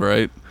 club,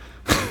 right?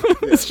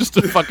 It's just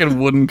a fucking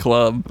wooden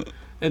club.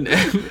 And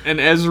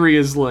Ezri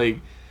is like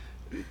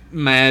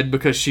mad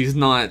because she's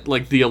not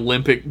like the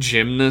Olympic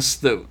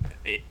gymnast that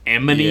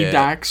Emily Yeah.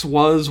 Dax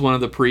was, one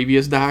of the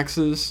previous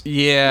Daxes.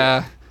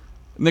 Yeah.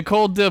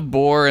 Nicole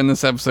DeBoer in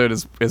this episode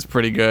is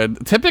pretty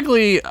good.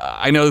 Typically,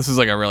 I know this is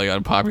like a really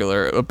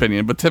unpopular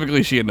opinion, but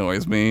typically she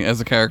annoys me as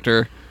a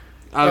character.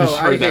 I've Oh,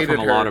 heard that from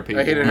a her. lot of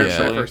people. I hated her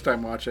Yeah. the first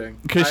time watching.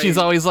 Because she's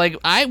always like,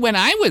 when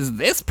I was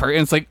this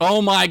person, it's like,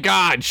 oh my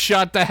god,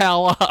 shut the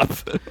hell up.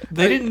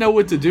 They didn't know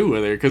what to do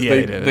with her because Yeah,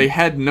 they didn't. they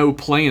had no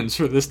plans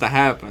for this to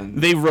happen.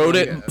 They wrote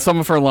it, some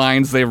of her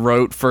lines they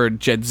wrote for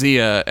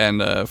Jadzia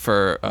and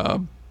for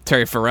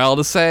Terry Farrell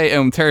to say,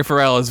 and Terry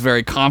Farrell is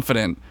very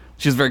confident.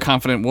 She's a very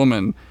confident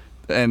woman,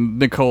 and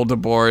Nicole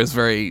DeBoer is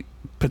very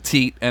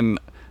petite and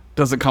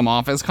doesn't come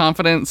off as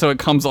confident, so it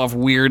comes off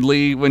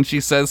weirdly when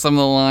she says some of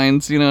the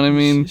lines, you know what I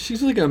mean?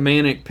 She's like a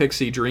manic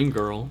pixie dream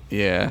girl.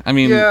 Yeah, I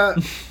mean... Yeah.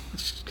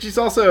 She's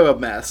also a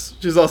mess.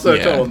 She's also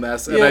Yeah. a total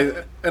mess. And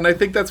Yeah. I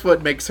think that's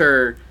what makes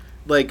her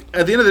like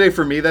at the end of the day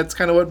for me that's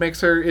kind of what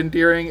makes her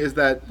endearing is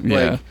that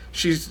Yeah. like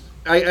she's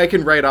I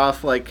can write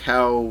off like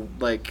how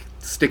like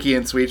sticky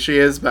and sweet she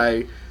is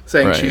by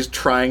saying Right. she's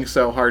trying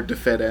so hard to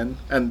fit in,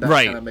 and that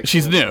kind of Right, makes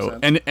she's a little new,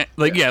 sense. and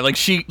like yeah, like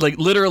she like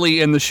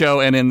literally in the show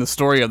and in the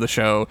story of the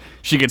show,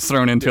 she gets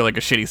thrown into like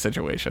a shitty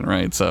situation,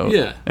 right? So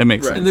Yeah. it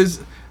makes Right. sense.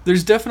 And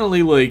there's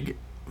definitely like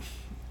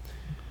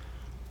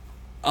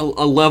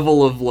a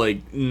level of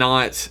like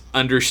not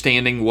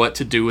understanding what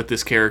to do with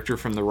this character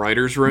from the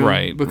writers' room,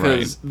 Right,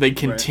 because they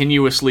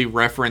continuously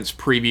reference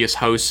previous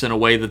hosts in a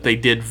way that they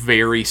did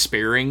very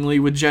sparingly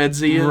with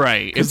Jadzia,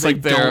 Right. Because It's they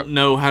like they're- don't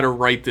know how to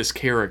write this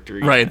character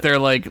yet. Right, they're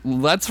like,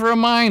 let's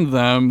remind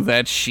them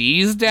that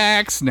she's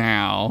Dax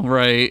now,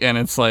 right? And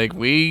it's like,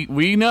 we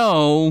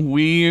know,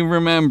 we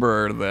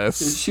remember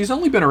this. She's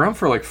only been around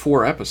for like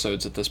 4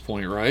 episodes at this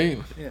point, right?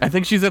 I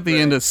think she's at the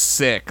end of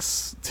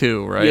 6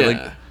 too, right? Yeah.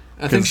 Like,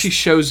 I think 'cause- she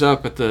shows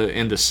up at the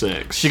end of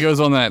 6. she goes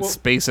on that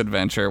space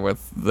adventure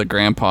with the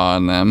grandpa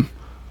and them.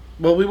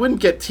 Well, we wouldn't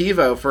get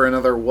TiVo for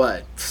another,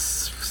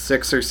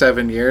 6 or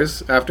 7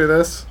 years after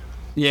this?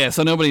 Yeah,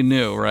 so nobody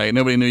knew, right?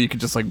 Nobody knew you could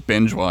just like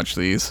binge watch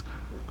these.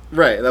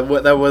 Right, that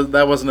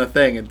wasn't a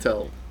thing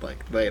until,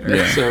 like, later.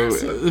 Yeah. So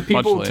the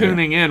people later.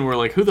 tuning in were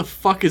like, who the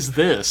fuck is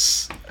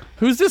this?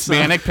 Who's this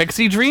manic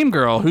pixie dream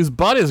girl whose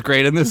butt is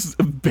great in this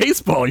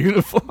baseball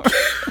uniform?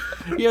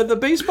 Yeah, the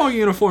baseball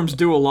uniforms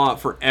do a lot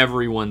for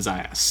everyone's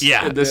ass.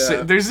 Yeah. There's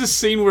this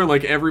scene where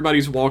like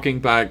everybody's walking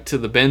back to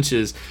the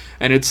benches,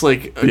 and it's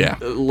like,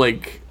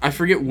 like I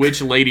forget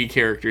which lady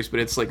characters, but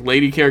it's like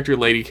lady character,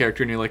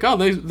 and you're like, oh,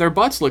 their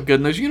butts look good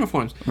in those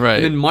uniforms. Right.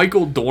 And then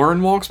Michael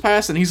Dorn walks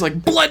past, and he's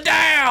like, blood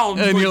down!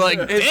 And you're like,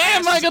 his damn,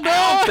 ass Michael is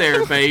out Dorn!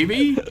 there,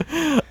 baby.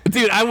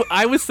 Dude,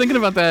 I was thinking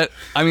about that.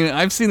 I mean,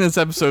 I've seen this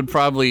episode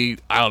probably,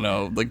 I don't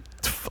know, like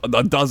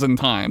a dozen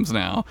times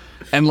now.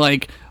 And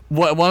like,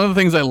 one of the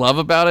things I love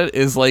about it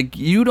is like,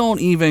 you don't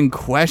even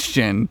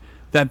question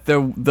that the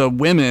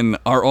women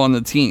are on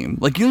the team.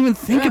 Like, you don't even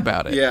think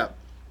about it. Yeah.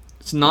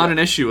 It's not an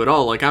issue at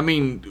all. Like, I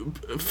mean,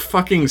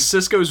 fucking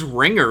Cisco's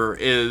ringer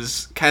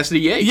is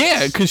Cassidy Yates.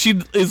 Yeah, because she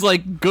is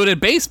like good at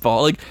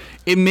baseball. Like,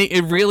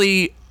 it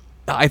really,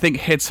 I think,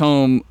 hits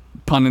home,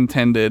 pun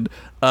intended.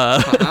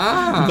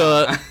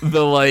 The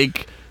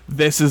like,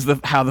 this is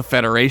how the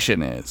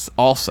Federation is.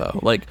 Also,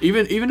 like,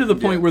 Even to the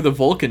point where the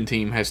Vulcan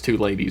team has 2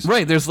 ladies.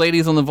 right, there's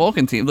ladies on the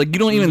Vulcan team. Like, you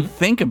don't even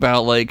think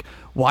about like,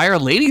 why are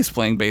ladies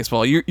playing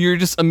baseball? You're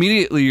just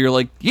immediately you're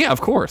like, yeah, of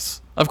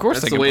course That's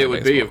they the can way play it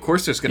would baseball. be. Of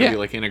course, there's going to Yeah. be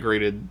like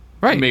integrated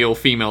Right.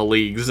 male-female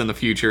leagues in the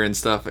future and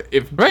stuff.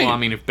 If Right. well, I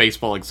mean, if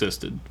baseball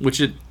existed, which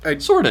it I-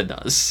 sort of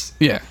does.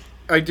 Yeah.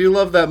 I do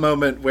love that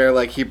moment where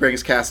like he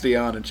brings Cassidy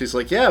on and she's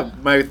like, "Yeah,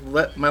 my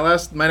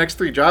next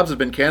 3 jobs have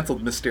been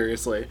canceled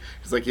mysteriously."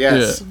 He's like,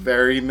 "Yes, Yeah.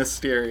 very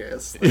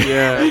mysterious."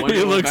 Yeah,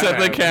 He looks at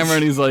the camera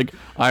and he's like,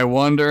 I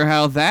wonder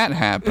how that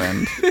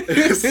happened.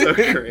 It's so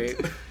great.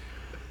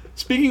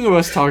 Speaking of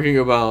us talking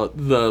about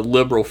the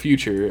liberal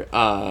future,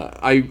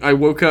 I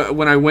woke up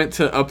when I went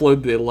to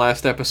upload the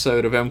last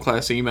episode of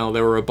M-Class Email.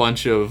 There were a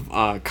bunch of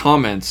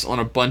comments on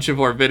a bunch of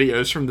our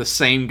videos from the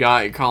same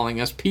guy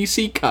calling us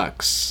PC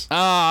cucks.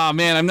 Oh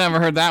man, I've never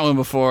heard that one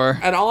before.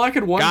 And all I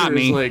could Got wonder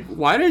me. is like,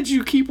 why did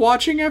you keep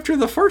watching after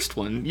the first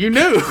one? You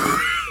knew.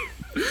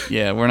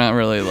 Yeah, we're not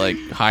really like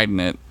hiding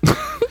it.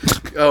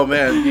 Oh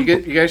man, you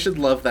guys should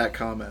love that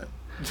comment.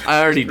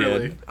 I already Really?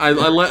 did. I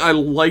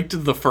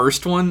liked the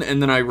first one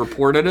and then I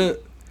reported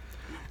it.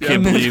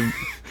 Can't believe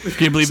So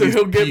these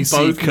he'll get PC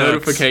both cucks.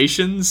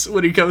 notifications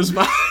when he comes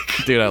back.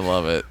 Dude, I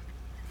love it.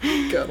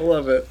 Gotta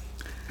love it.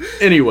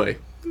 Anyway,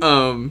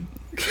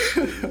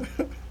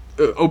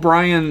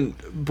 O'Brien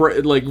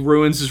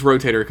ruins his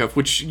rotator cuff,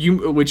 which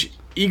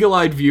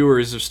eagle-eyed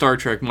viewers of Star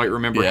Trek might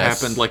remember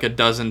Yes. happened like a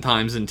dozen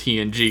times in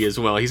TNG as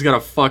well. He's got a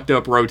fucked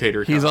up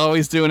rotator cuff. He's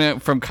always doing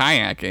it from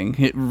kayaking.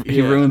 He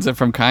Yeah. ruins it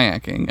from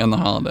kayaking on the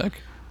holodeck.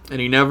 and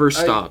he never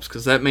stops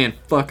because that man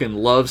fucking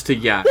loves to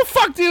yak. Well,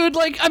 fuck, dude.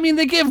 Like, I mean,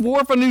 they give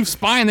Worf a new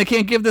spine. They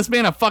can't give this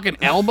man a fucking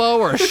elbow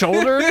or a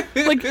shoulder.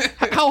 Like,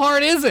 how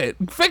hard is it?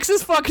 Fix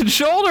his fucking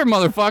shoulder,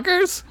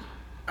 motherfuckers.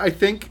 I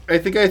think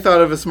I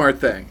thought of a smart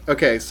thing.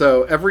 Okay,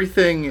 so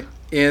everything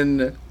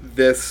in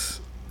this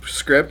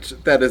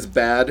script that is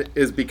bad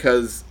is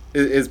because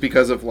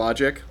of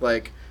logic.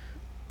 Like,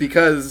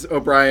 because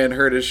O'Brien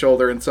hurt his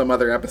shoulder in some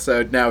other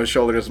episode, now his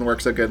shoulder doesn't work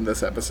so good in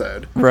this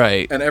episode.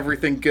 Right. And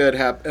everything good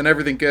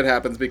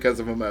happens because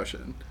of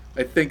emotion.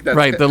 I think that's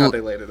Right, how they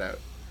laid it out.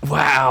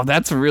 Wow,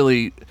 that's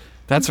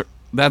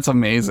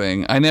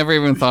amazing. I never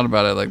even thought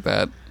about it like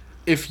that.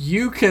 If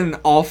you can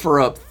offer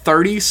up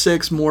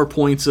 36 more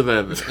points of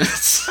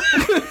evidence.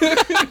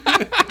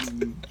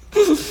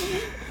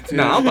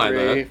 No, I'll buy 3,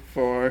 that.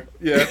 4.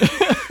 Yeah.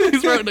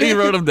 He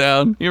wrote them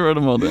down. He wrote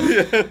them all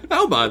down.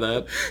 I'll buy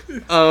that.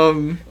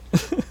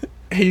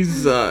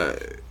 He's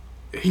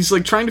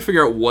like trying to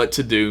figure out what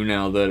to do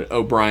now that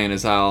O'Brien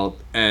is out,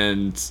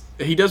 and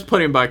he does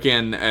put him back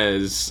in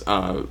as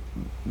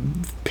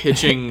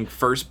pitching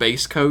first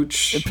base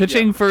coach.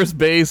 Pitching first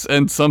base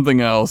and something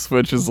else,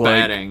 which is like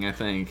Batting, I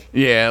think.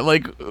 yeah,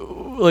 like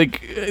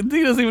he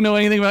doesn't even know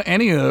anything about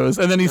any of those.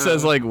 And then he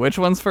says like, which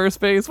one's first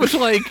base? Which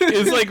like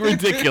is like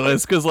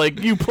ridiculous because like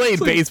you played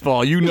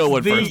baseball, you know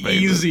what The first base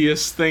is.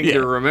 easiest thing Yeah.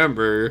 to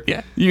remember.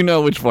 Yeah, you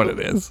know which one it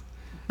is.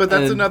 But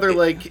that's And another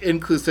like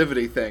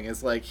inclusivity thing.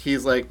 Is like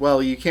he's like,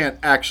 well, you can't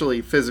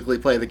actually physically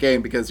play the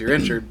game because you're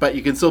injured, but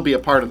you can still be a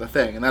part of the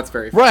thing, and that's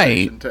very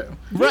Right. Federation, too.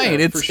 Right.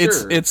 Yeah, it's for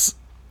sure. it's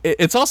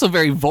it's also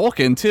very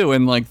Vulcan too,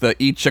 and like the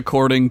each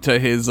according to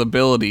his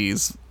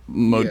abilities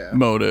mode.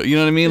 You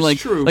know what I mean? It's like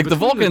true. like the Between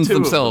the Vulcans two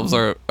of themselves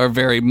them. are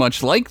very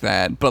much like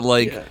that, but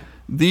like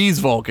these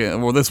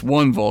Vulcan, or this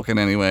one Vulcan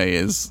anyway,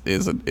 is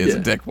a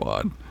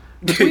dickwad.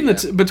 Between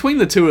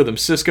the two of them,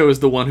 Cisco is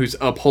the one who's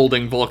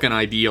upholding Vulcan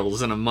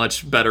ideals in a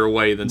much better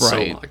way than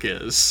Right.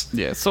 Solok is.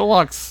 Yeah,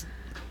 Solok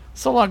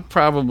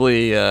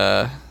probably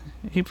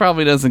he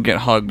probably doesn't get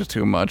hugged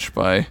too much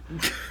by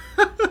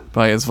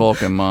his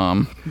Vulcan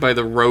mom. By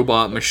the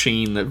robot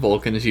machine that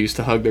Vulcans use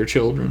to hug their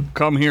children.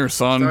 Come here,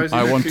 son. always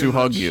I either want too to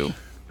hug much. you.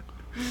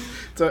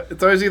 So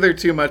it's always either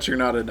too much or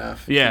not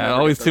enough. You Yeah, never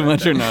always get the too right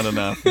much or balance. not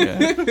enough.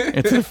 Yeah.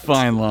 It's a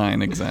fine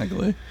line,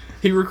 exactly.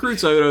 He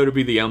recruits Odo to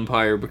be the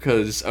Empire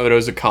because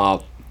Odo's a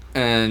cop.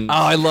 And Oh,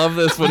 I love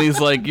this when he's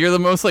like, "You're the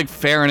most like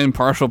fair and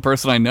impartial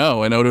person I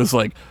know," and Odo's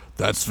like,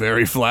 "That's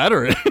very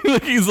flattering."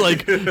 he's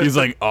like,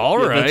 "All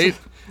right."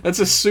 that's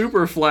a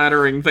super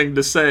flattering thing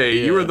to say.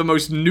 You are the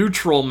most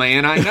neutral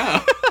man I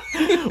know.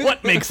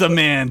 What makes a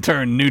man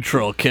turn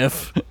neutral,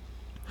 Kif?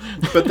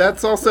 But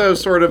that's also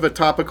sort of a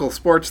topical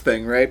sports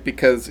thing, right?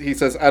 Because he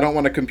says, I don't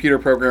want a computer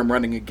program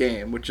running a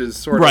game, which is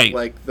sort Right. of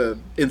like the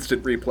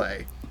instant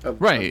replay.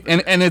 Right,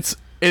 and it's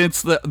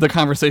the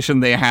conversation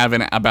they have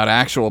about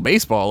actual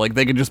baseball. Like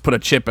they could just put a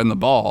chip in the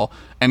ball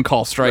and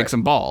call strikes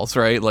and balls,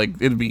 right? Like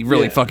it'd be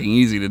really fucking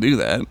easy to do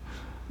that.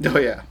 Oh,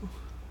 yeah.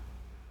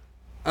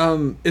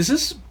 Is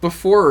this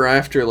before or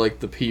after, like,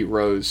 the Pete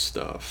Rose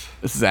stuff?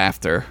 This is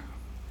after,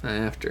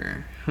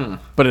 After. Huh.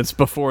 but it's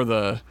before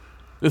the.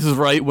 This is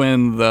right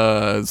when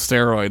the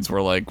steroids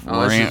were like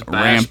Oh, this is Bash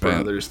rampant.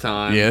 Brothers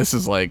time. Yeah, this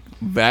is like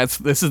this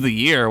is the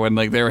year when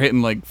like they were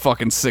hitting like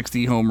fucking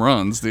 60 home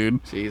runs,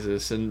 dude.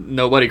 Jesus, and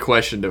nobody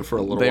questioned it for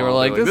a little They while. were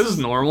like, They're this this is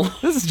is- normal.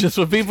 This is just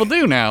what people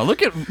do now.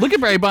 Look at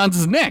Barry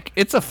Bonds' neck.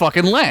 It's a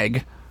fucking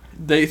leg.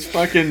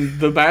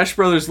 The Bash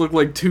Brothers look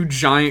like two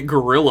giant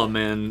gorilla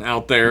men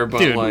out there, but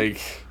Dude. like,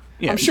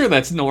 Yeah. I'm sure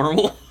that's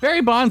normal.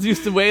 Barry Bonds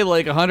used to weigh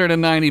like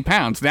 190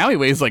 pounds. Now he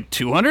weighs like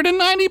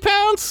 290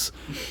 pounds,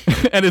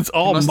 and it's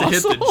all Must have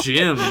hit muscle. the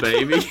gym,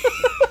 baby.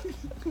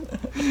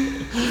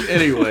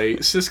 Anyway,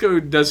 Cisco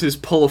does his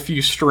pull a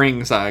few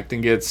strings act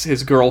and gets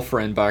his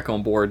girlfriend back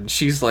on board. And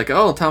she's like,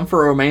 "Oh, time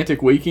for a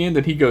romantic weekend."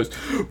 And he goes,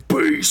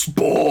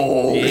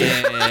 "Baseball."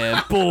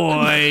 Yeah,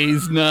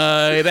 boys'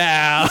 night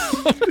out,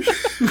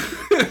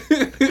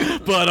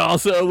 but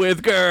also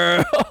with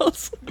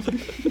girls.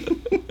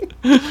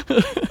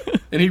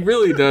 And he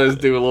really does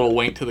do a little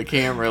wink to the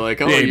camera,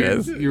 like, "Oh, Yeah, he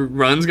does. your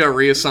runs got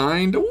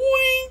reassigned."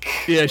 Wink.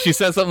 Yeah, she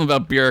says something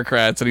about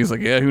bureaucrats, and he's like,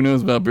 "Yeah, who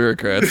knows about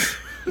bureaucrats?"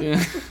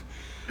 Yeah.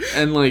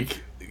 And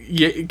like,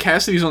 yeah,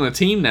 Cassidy's on the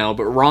team now,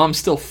 but Rom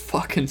still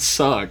fucking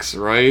sucks,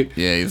 right?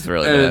 Yeah, he's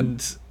really bad.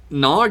 And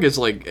Nog is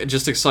like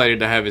just excited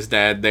to have his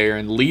dad there,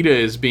 and Lita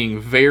is being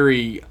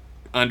very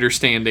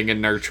understanding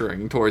and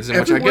nurturing towards him,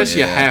 which I Everyone- guess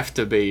you have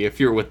to be if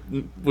you're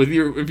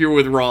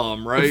with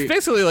Rom, right? It's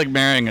basically like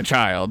marrying a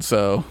child,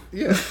 so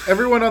Yeah,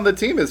 everyone on the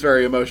team is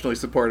very emotionally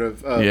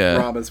supportive of Yeah.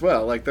 Rom as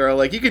well. Like they're all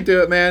like, "You can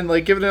do it, man.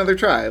 Like give it another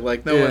try."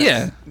 Like no one's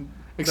yeah.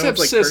 Except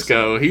like,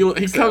 Cisco,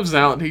 he comes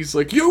out and he's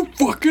like, "You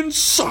fucking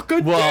suck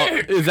a Well,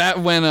 dick." is that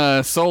when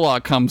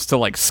Solok comes to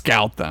like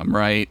scout them,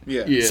 right?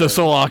 Yeah. Yeah. So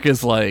Solok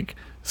is like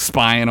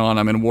spying on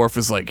him, and Worf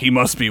is like, he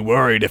must be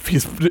worried if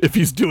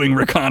he's doing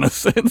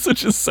reconnaissance,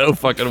 which is so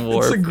fucking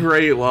Worf. It's a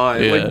great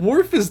line. Yeah. Like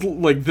Worf is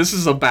like, "This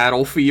is a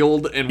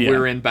battlefield and Yeah.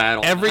 we're in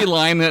battle." Every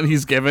line that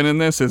he's given in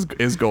this is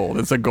gold.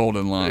 It's a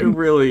golden it line.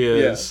 really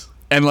is.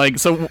 And like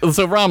so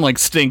Rom like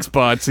stinks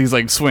butts. He's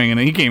like swinging, and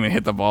he can't even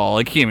hit the ball.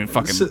 Like he can't even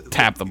fucking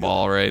tap the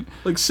ball, right?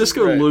 Like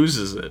Cisco Right.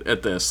 loses it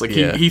at this. Like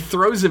Yeah. he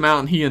throws him out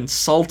and he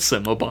insults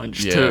him a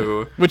bunch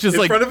too. Which is in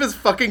like front of his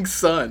fucking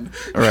son.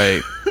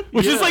 right.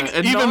 Which is Yeah, like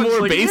and even Nog's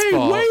more like,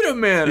 baseball. Hey, wait a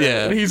minute.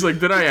 Yeah. And he's like,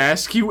 "Did I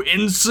ask you,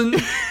 ensign?"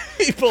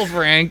 He pulls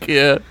rank.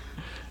 Yeah.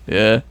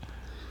 Yeah.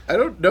 I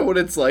don't know what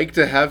it's like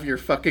to have your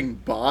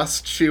fucking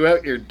boss chew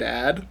out your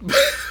dad,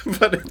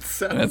 but it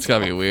sounds That's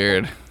gotta be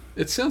weird.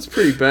 It sounds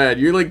pretty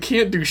bad. You like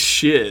can't do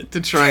shit to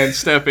try and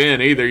step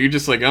in either. You're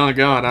just like, "Oh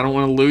god, I don't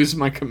want to lose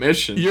my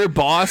commission." Your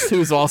boss,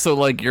 who's also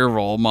like your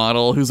role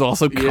model, who's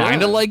also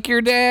kind Yeah. of like your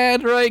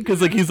dad, right?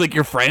 Because like he's like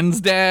your friend's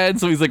dad,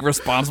 so he's like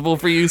responsible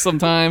for you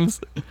sometimes.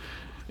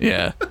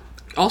 Yeah.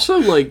 Also,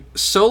 like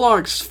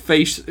Solok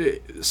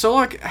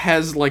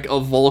has like a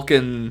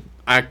Vulcan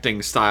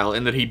acting style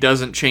in that he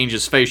doesn't change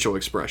his facial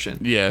expression.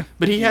 Yeah.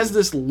 But he has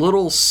this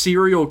little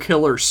serial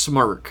killer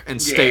smirk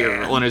and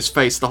stare Yeah. on his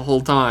face the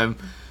whole time,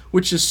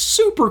 which is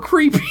super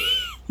creepy.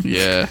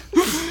 Yeah.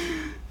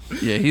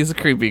 Yeah, he's a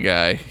creepy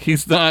guy.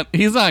 He's not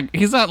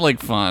like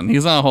fun.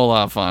 He's not a whole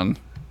lot of fun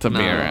to be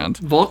around.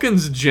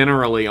 Vulcans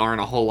generally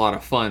aren't a whole lot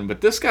of fun, but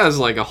this guy's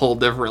like a whole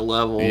different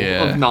level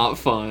Yeah. of not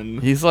fun.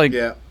 He's like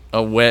Yeah.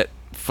 a wet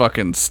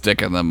fucking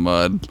stick in the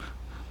mud.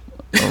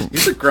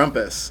 He's a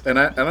grumpus, and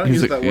I don't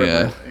He's use a- that word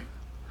yeah. lightly.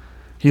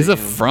 He's a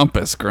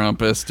frumpus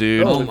grumpus,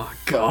 dude. Oh my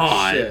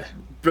god. Shit.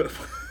 But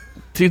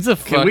Dude's a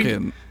Can we-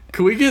 fucking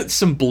Can we get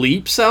some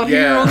bleeps out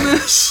here Yeah. on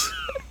this?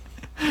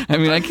 I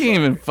mean, I can't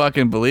even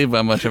fucking believe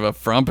how much of a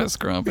frumpus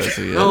Grumpus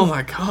he is. Oh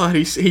my god,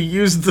 he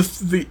used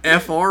the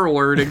FR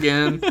word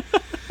again.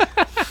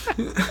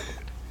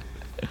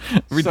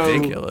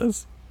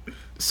 Ridiculous.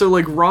 So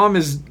like Rom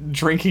is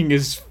drinking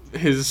his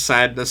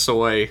sadness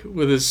away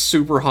with his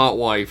super hot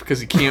wife because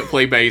he can't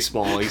play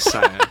baseball. He's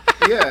sad.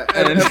 Yeah,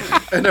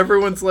 and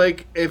everyone's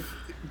like, if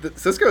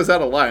Cisco's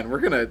out of line, we're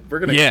gonna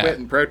quit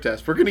and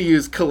protest. We're gonna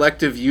use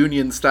collective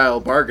union style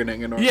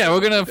bargaining in order. Yeah, we're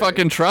gonna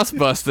fucking trust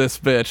bust this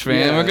bitch,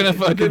 man. Yeah. We're gonna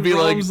fucking be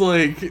like, Rom's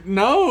like,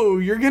 no,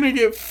 you're gonna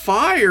get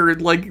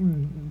fired. Like,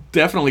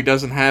 definitely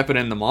doesn't happen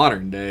in the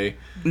modern day.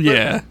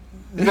 yeah.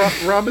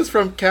 Rom is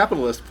from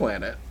capitalist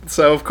planet,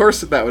 so of course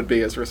that would be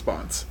his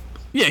response.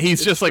 Yeah,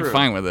 he's just like true.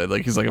 fine with it.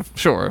 Like he's like,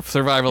 sure,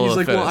 survival He's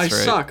of the like, well, I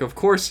fittest, right? suck. Of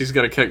course he's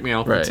gonna kick me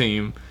off Right. the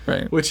team.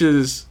 Right. Which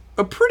is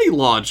a pretty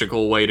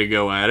logical way to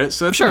go at it.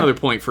 So that's Sure. another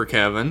point for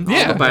Kevin.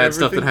 Yeah. All the bad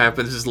stuff that Everything-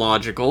 happens is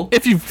logical.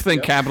 If you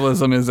think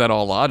capitalism is at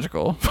all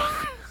logical.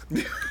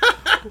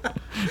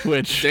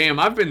 Which Damn,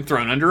 I've been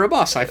thrown under a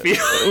bus, I feel.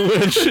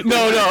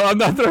 no, I'm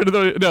not throwing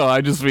to no,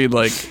 I just mean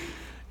like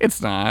it's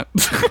not.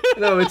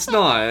 No, it's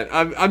not.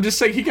 I'm just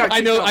saying he got I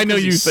kicked know out I know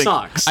 'cause you he think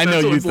sucks. I know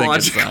That's you what's think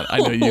it's logical. not. I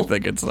know you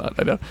think it's not.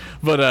 I know.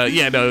 But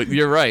yeah, no,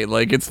 you're right.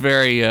 Like it's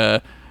very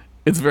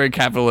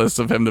capitalist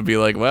of him to be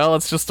like, well,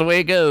 it's just the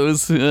way it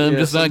goes. I'm Yeah,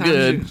 just not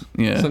good.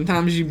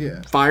 Sometimes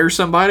you fire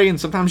somebody and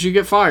sometimes you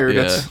get fired.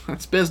 Yeah.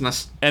 That's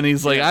business. And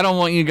he's like, I don't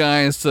want you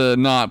guys to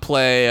not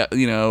play,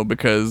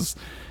 because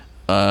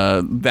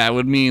that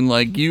would mean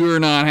like you are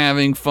not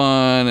having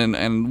fun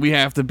and we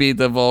have to beat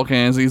the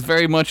Vulcans. He's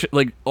very much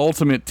like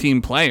ultimate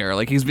team player.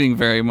 Like he's being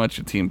very much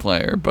a team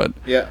player. But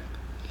Yeah.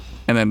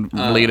 and then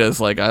Lita's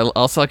like,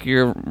 I'll suck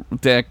your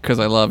dick because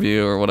I love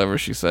you or whatever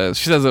she says.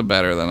 She says it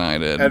better than I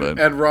did. but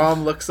And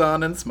Rom looks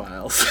on and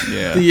smiles.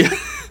 yeah. Yeah.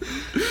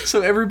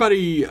 So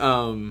everybody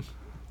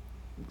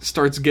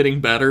starts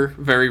getting better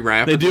very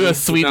rapidly. do a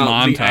sweet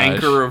without the montage.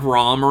 anchor of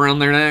Rom around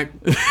their neck.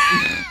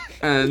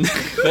 And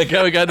Like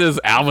how we got this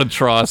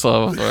albatross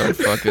off our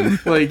fucking.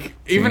 like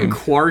even Team.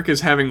 Quark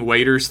is having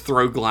waiters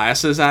throw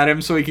glasses at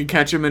him so he can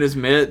catch him in his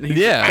mitt. And he's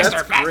Yeah.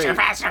 That's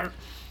great.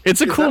 It's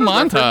a cool that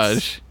a montage.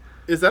 reference?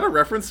 Is that a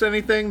reference to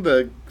anything?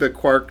 The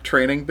Quark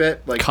training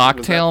bit? Like was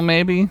Cocktail,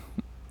 maybe?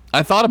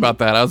 I thought about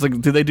that. I was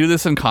like, do they do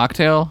this in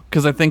Cocktail?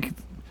 Because I think.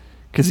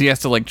 Because he has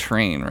to, like,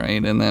 train,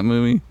 right, in that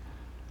movie?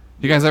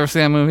 You guys ever see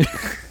that movie?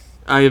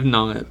 I have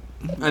not.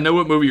 I know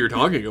what movie you're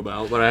talking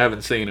about, but I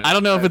haven't seen it. I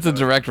don't know if it's a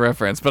direct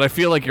reference, but I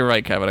feel like you're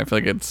right, Kevin. I feel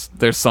like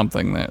there's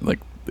something that, like,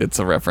 it's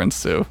a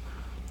reference to.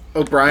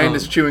 O'Brien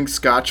is chewing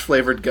Scotch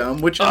flavored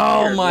gum, which is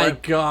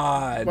weird.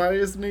 god. Why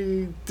isn't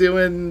he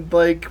doing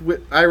like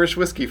Irish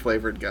whiskey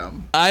flavored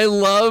gum? I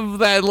love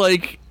that,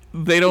 like,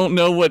 they don't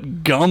know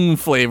what gum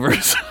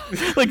flavors.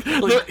 like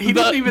He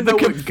doesn't even know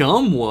what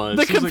gum was.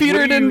 the He's computer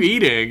like, what are you didn't-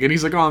 eating? And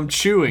he's like, oh, I'm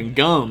chewing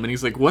gum. And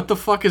he's like, what the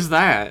fuck is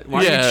that? Why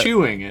are Yeah. you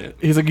chewing it?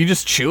 He's like, you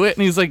just chew it,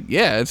 and he's like,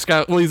 yeah, it's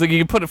got. Well, he's like,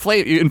 you can put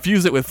you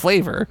infuse it with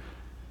flavor.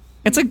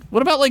 It's like,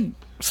 what about like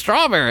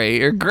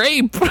strawberry or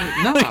grape?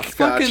 Nah,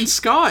 fucking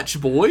scotch,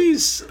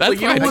 boys. That's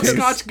Like, you don't what want it is.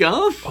 scotch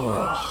gum?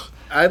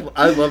 I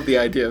love the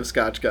idea of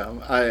Scotch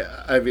gum.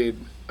 I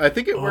mean, I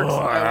think it works.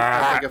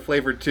 I think a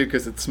flavored too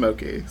because it's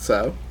smoky.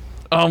 So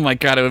Oh my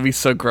god, it would be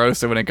so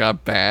gross when it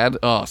got bad.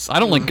 Oh, I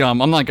don't like gum.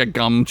 I'm like a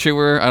gum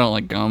chewer. I don't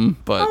like gum,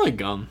 but I like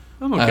gum.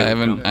 I'm okay I with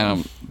haven't. gum. I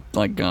don't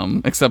like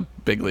gum except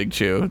Big League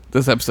Chew.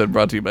 This episode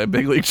brought to you by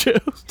Big League Chew.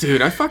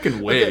 Dude, I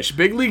fucking wish.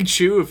 Big League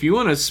Chew, if you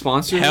want to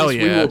sponsor Hell this,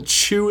 yeah. we will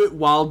chew it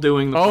while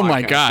doing the Oh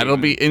my podcast god, it'll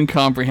segment. be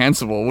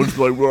incomprehensible. It's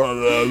like blah,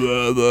 blah,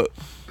 blah, blah.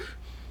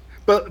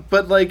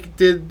 But like,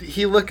 did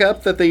he look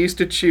up that they used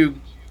to chew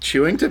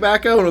chewing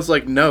tobacco and was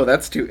like, no,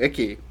 that's too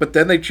icky. But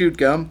then they chewed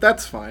gum.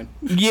 That's fine.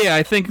 Yeah,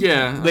 I think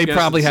Yeah, I they guess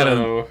probably had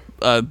so.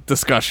 a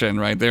discussion,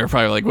 right? They were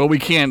probably like, well, we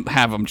can't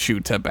have them chew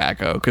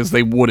tobacco because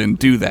they wouldn't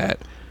do that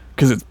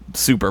because it's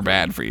super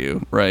bad for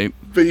you, right?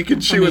 But you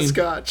can chew a mean-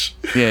 Scotch.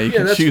 Yeah, you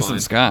can that's chew fine. some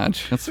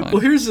scotch. That's fine. Well,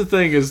 here's the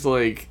thing: is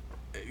like,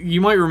 you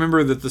might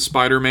remember that the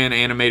Spider-Man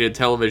animated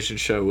television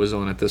show was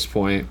on at this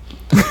point,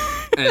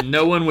 and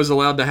no one was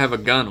allowed to have a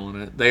gun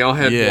on it. They all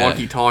had Yeah.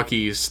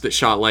 walkie-talkies that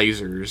shot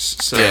lasers.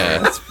 So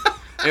Yeah.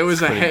 it was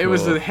pretty it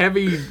was cool. a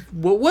heavy.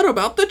 Well, what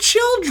about the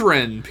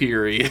children?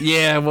 Period.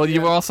 Yeah, well,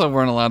 you also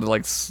weren't allowed to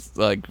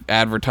like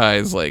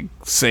advertise like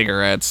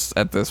cigarettes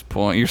at this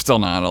point. You're still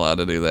not allowed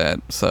to do that.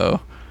 So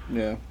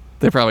Yeah.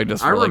 they probably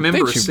just. I were like,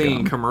 remember they chew seeing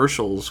gum.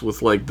 commercials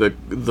with like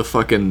the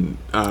fucking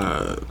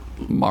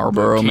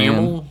Marlboro Man.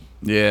 camel.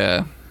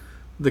 Yeah,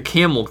 The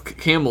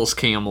Camel's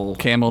Camel.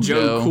 Camel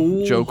Joe.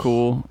 Cool. Joe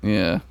Cool.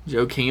 Yeah.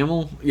 Joe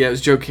Camel? Yeah, it was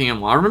Joe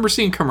Camel. I remember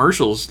seeing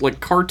commercials, like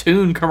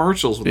cartoon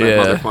commercials with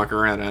Yeah. that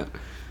motherfucker in it.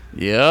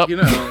 Yep. You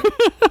know,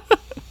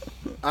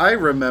 I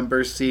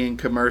remember seeing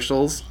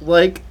commercials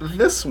like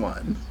this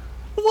one.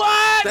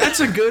 What? That's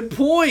a good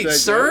point, Did I do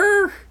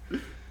sir.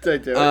 Did I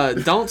do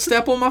it? Don't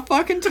step on my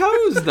fucking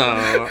toes,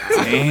 though.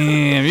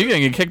 Damn, you're gonna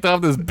get kicked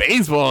off this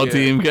baseball Yeah.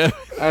 team, Kevin.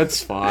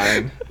 That's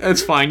fine.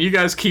 That's fine. You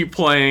guys keep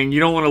playing. You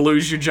don't want to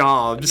lose your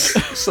jobs.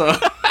 So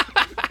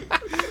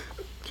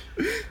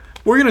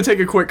We're going to take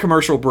a quick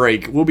commercial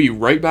break. We'll be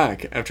right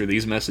back after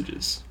these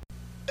messages.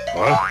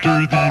 After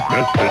the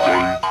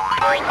messages,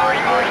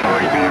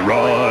 we'll be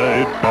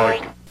right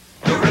back.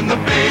 You're in the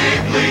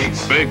big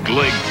leagues. Big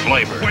League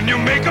Flavor. When you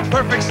make a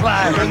perfect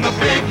slide. You're in the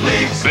big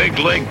leagues. Big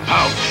League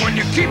Pouch. When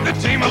you keep the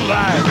team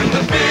alive. You're in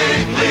the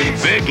big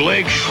leagues. Big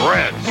League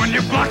Shreds. When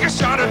you block a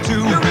shot or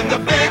two. You're in the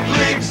big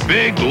leagues.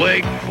 Big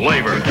League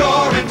Flavor.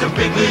 You're into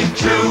Big League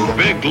Chew.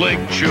 Big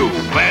League Chew.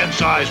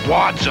 Fan-sized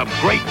wads of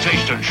great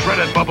tasting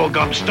shredded bubble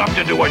gum stuffed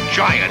into a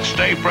giant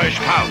Stay Fresh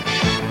pouch.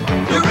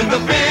 You're in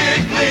the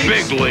big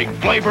leagues. Big League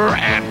Flavor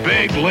and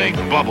Big League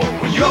Bubble.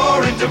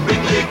 You're into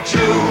Big League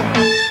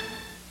Chew.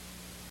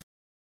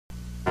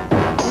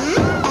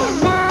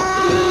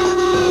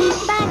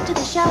 Back to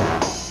the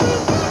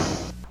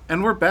show.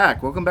 And we're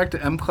back. Welcome back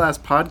to M Class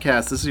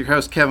Podcast. This is your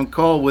host, Kevin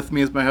Cole. With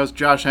me is my host,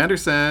 Josh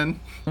Henderson.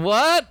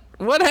 What?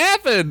 What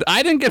happened?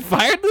 I didn't get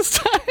fired this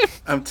time?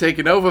 I'm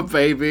taking over,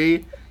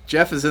 baby.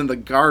 Jeff is in the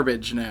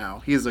garbage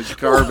now. He's a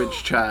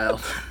garbage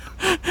child.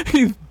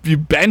 You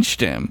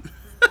benched him.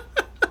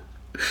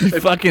 You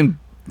fucking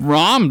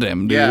rommed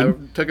him, dude. Yeah,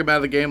 took him out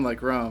of the game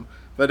like Rome.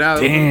 But now,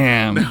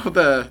 Damn. now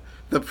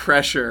the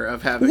pressure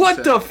of having What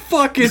to... the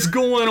fuck is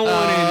going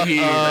on in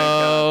here?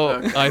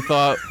 Oh, I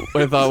thought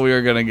we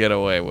were gonna get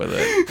away with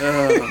it.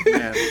 Oh,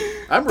 man.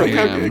 I'm really...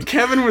 Damn.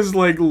 Kevin was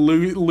like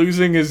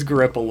losing his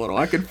grip a little.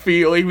 I could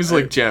feel he was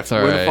like, Jeff,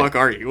 all where right. the fuck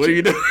are you? What are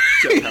you doing?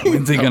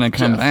 When's he gonna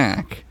come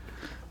back?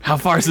 How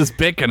far is this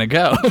bit gonna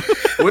go?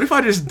 What if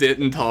I just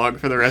didn't talk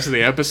for the rest of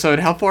the episode?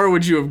 How far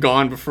would you have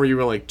gone before you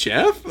were like,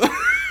 Jeff?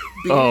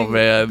 Oh,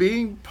 man.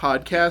 Being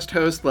podcast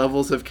host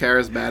levels of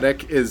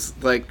charismatic is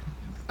like...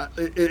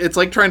 It's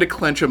like trying to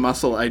clench a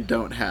muscle I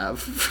don't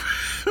have.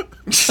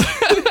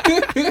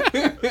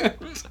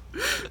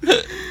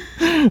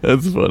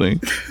 That's funny.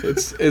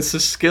 It's a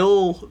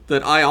skill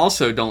that I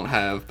also don't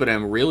have, but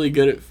I'm really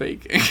good at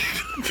faking.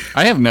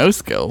 I have no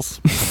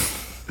skills.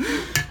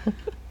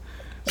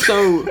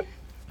 So,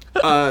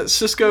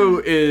 Cisco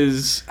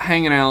is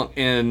hanging out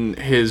in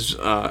his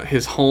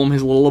home,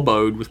 his little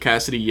abode with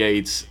Cassidy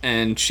Yates,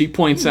 and she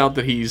points out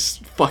that he's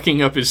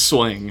fucking up his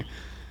swing.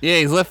 Yeah,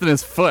 he's lifting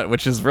his foot,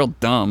 which is real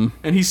dumb.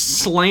 And he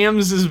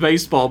slams his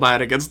baseball bat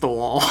against the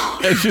wall.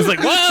 And she's like,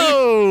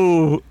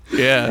 "Whoa!"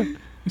 Yeah. And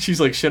she's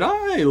like, should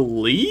I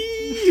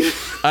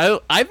leave?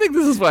 I think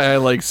this is why I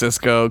like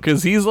Cisco,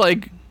 because he's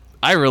like,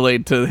 I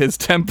relate to his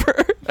temper.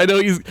 I know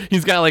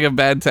he's got like a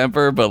bad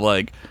temper, but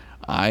like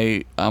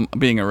I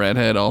being a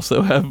redhead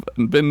also have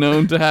been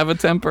known to have a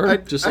temper.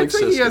 Just I'd like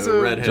say he has Cisco,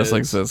 a- redhead. just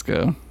like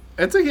Cisco.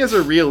 I'd say he has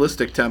a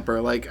realistic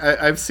temper. Like,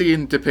 I've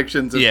seen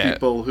depictions of Yeah.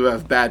 people who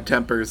have bad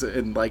tempers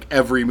in, like,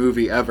 every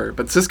movie ever.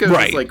 But Cisco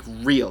Right. is, like,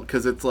 real,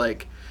 because it's,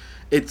 like,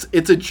 it's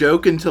a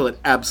joke until it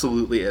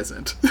absolutely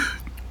isn't.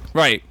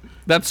 Right.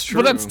 That's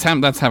true. But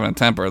that's having a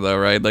temper though,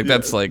 right? Like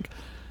that's like,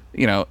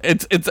 you know,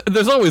 it's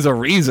there's always a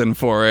reason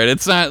for it.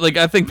 It's not like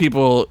I think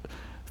people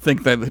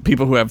think that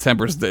people who have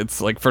tempers it's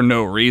like for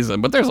no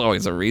reason, but there's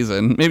always a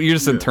reason. Maybe you're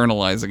just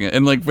internalizing it.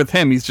 And like with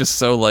him, he's just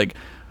so like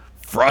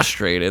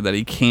frustrated that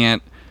he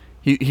can't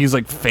he's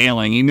like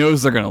failing. He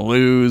knows they're gonna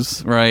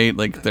lose, right?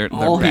 Like they're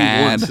All bad.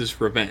 he wants is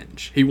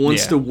revenge. He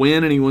wants Yeah. to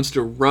win, and he wants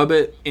to rub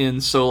it in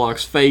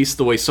Solok's face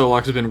the way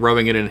Solok has been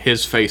rubbing it in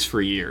his face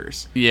for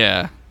years.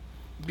 Yeah.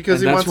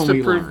 Because And he that's wants when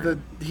to we prove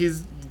learn. that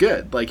he's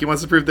good. Like, he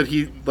wants to prove that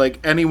he, like,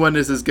 anyone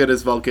is as good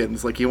as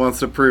Vulcans. Like, he wants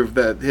to prove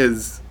that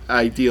his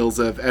ideals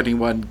of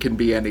anyone can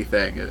be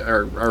anything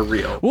are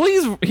real.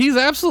 Well, he's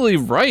absolutely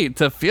right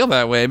to feel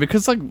that way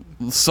because like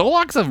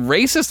Solok's a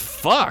racist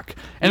fuck,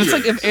 and it's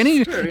like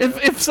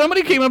if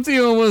somebody came up to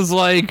you and was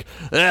like,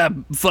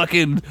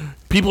 fucking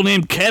people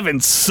named Kevin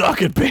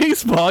suck at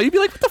baseball, you'd be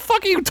like, what the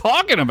fuck are you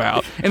talking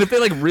about? And if they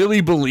like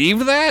really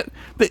believed that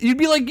you'd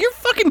be like, you're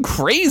fucking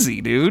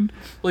crazy, dude.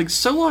 Like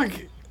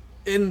Solok,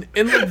 in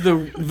like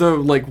the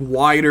like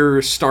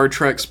wider Star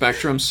Trek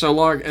spectrum,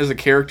 Solok as a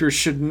character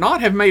should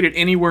not have made it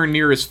anywhere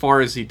near as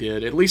far as he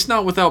did. At least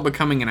not without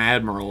becoming an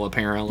admiral.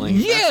 Apparently,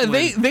 Yeah, That's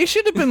when- they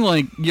should have been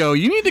like, yo,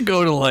 you need to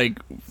go to like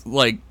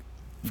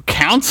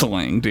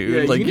counseling,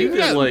 dude. Yeah, like you need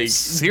got to like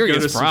serious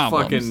go to some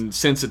problems. fucking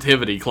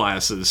sensitivity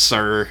classes,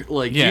 sir.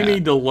 Like Yeah. you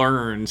need to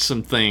learn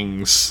some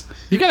things.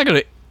 You gotta go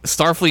to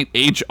Starfleet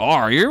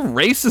HR. You're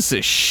racist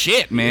as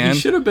shit, man. He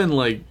should have been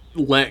like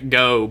let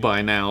go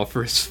by now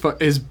for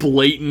his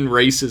blatant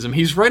racism.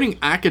 He's writing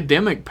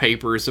academic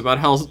papers about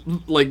how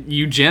like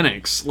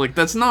eugenics. Like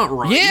that's not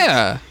right.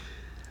 Yeah.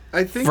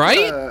 I think,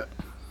 Right?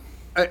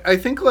 I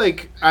think,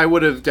 like, I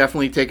would have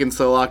definitely taken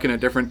Solok in a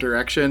different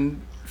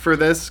direction for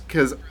this,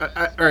 because,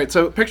 all right,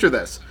 so picture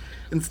this.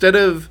 Instead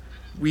of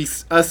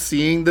us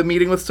seeing the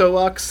meeting with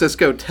Solok,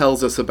 Cisco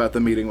tells us about the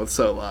meeting with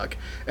Solok,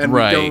 and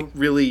Right. we don't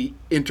really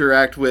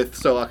interact with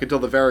Solok until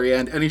the very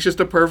end, and he's just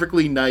a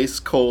perfectly nice,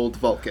 cold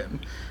Vulcan.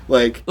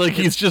 Like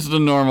He's just a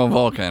normal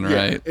Vulcan, Yeah,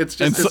 right? it's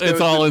just and Cisco's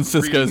it's all in just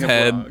Cisco's reading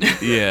head. him wrong.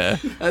 Yeah.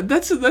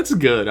 That's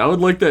good. I would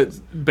like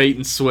that bait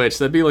and switch.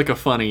 That'd be like a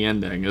funny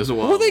ending as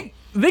well. Well,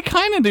 They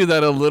kind of do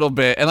that a little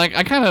bit, and like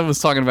I kind of was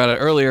talking about it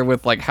earlier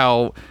with like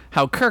how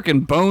Kirk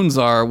and Bones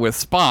are with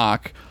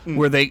Spock,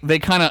 where they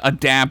kind of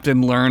adapt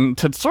and learn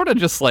to sort of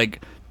just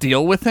like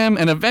deal with him,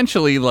 and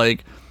eventually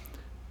like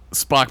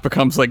Spock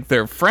becomes like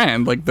their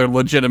friend, like their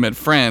legitimate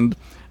friend.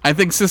 I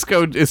think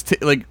Sisko is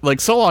like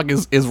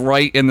Solok is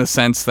right in the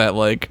sense that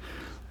like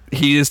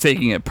he is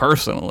taking it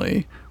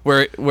personally,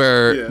 but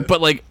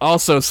like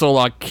also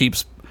Solok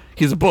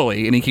he's a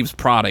bully and he keeps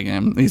prodding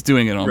him. He's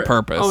doing it on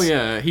purpose. Oh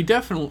yeah, he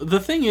definitely. The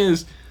thing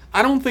is,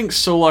 I don't think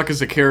Solok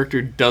as a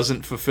character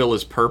doesn't fulfill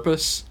his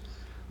purpose.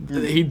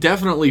 He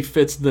definitely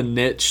fits the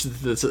niche that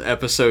this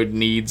episode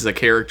needs a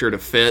character to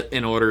fit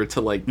in order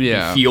to like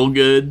feel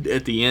good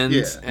at the end.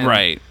 Yeah. And,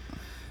 Right.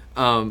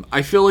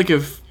 I feel like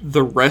if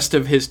the rest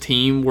of his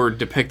team were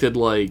depicted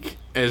like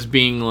as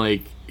being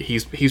like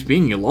he's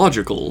being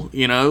illogical,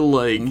 you know,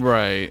 like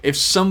Right. if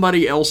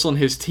somebody else on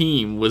his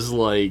team was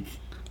like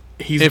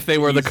If they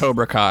were the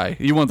Cobra Kai,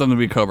 you want them to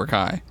be Cobra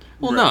Kai.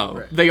 Well,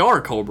 no, they are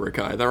Cobra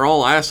Kai. They're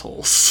all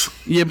assholes.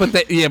 Yeah, but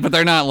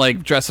they're not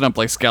like dressing up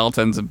like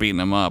skeletons and beating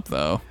them up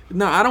though.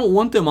 No, I don't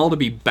want them all to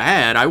be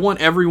bad. I want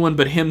everyone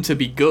but him to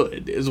be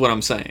good. Is what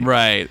I'm saying.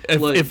 Right.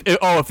 If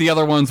the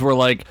other ones were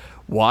like,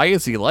 why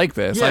is he like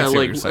this? Yeah, I see what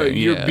like you're saying.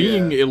 you're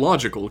being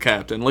illogical,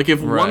 Captain. Like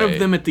if one of Right.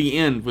 them at the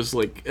end was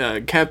like,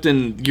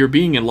 Captain, you're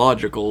being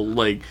illogical.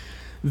 Like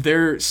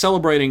they're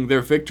celebrating their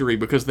victory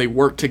because they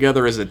work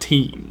together as a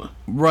team.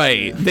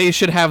 Right. They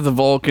should have the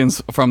Vulcans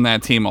from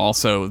that team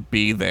also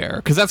be there,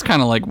 because that's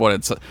kind of like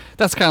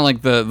that's kind of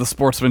like the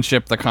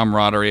sportsmanship, the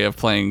camaraderie of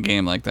playing a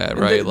game like that,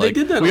 right? They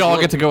did that we a all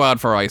little. get to go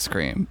out for ice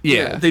cream.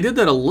 Yeah. They did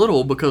that a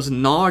little because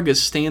Nog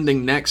is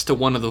standing next to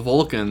one of the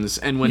Vulcans,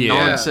 and when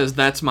Yeah. Nog says,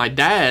 "That's my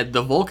dad,"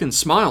 the Vulcan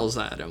smiles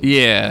at him.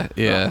 Yeah.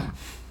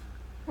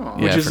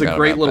 Which is a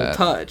great little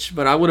touch,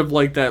 but I would have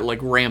liked that like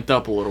ramped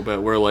up a little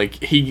bit, where like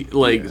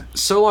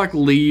Solok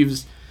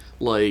leaves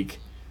like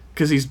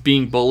because he's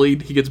being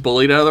bullied. He gets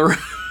bullied out of the room.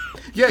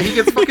 Yeah, he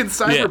gets fucking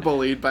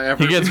cyberbullied by He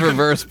everyone. gets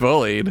reverse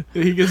bullied.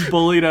 He gets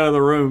bullied out of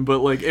the room, but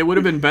like it would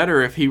have been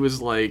better if he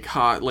was like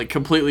hot, like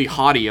completely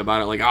haughty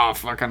about it, like oh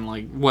fucking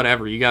like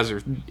whatever, you guys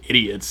are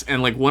idiots,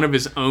 and like one of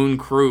his own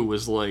crew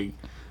was like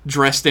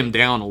dressed him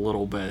down a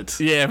little bit.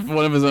 Yeah, if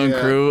one of his own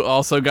crew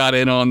also got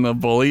in on the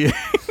bullying.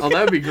 Oh,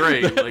 that'd be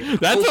great. Like,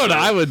 That's also- what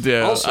I would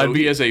do. Also,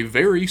 he has a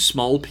very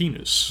small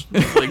penis.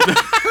 Like,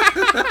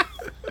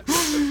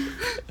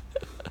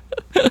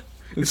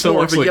 It's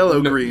more of a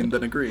yellow green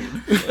than a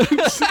green.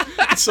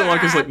 So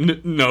like it's like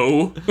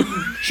no.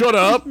 Shut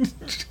up.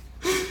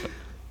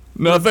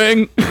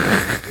 Nothing.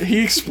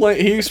 He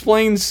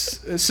explains.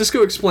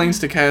 Sisko explains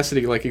to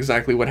Cassidy like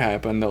exactly what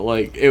happened. That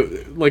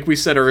like we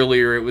said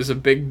earlier, it was a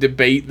big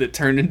debate that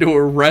turned into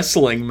a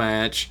wrestling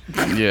match,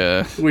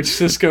 Yeah. which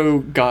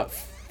Sisko got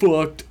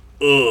fucked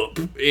up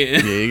in.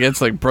 Yeah, he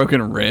gets like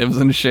broken ribs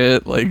and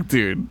shit. Like,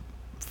 dude,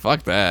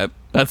 fuck that.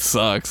 That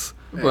sucks.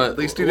 But At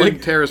least he like,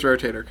 didn't tear his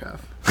rotator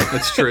cuff.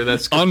 that's true.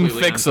 That's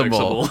completely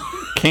Unfixable.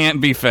 unfixable. Can't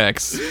be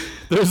fixed.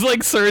 There's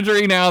like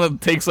surgery now that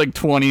takes like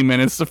 20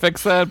 minutes to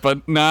fix that,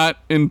 but not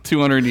in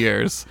 200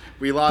 years.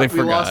 We They lost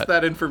forgot.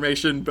 that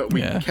information, but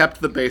we Yeah.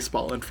 kept the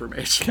baseball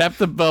information. Kept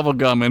the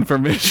bubblegum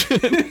information.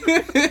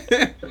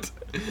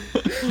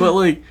 But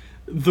like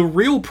the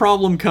real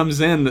problem comes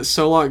in that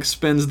Solok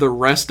spends the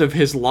rest of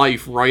his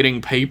life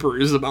writing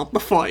papers about the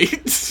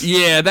fights.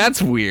 Yeah,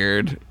 that's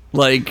weird.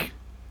 Like,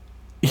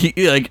 he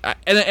like,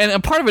 and a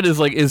part of it is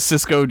like, is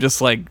Sisko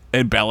just like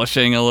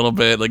embellishing a little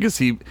bit? Like, is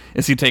he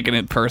taking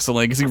it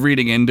personally? Is he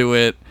reading into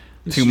it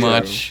too Sure.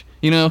 much?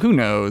 You know, who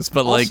knows?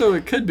 But like, Also,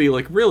 it could be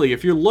like really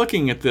if you're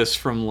looking at this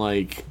from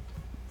like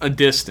a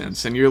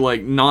distance and you're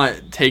like not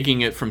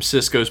taking it from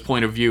Sisko's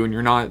point of view and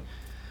you're not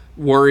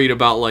worried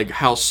about like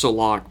how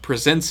Solok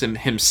presents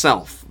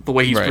himself, the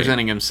way he's Right.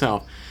 presenting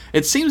himself.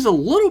 It seems a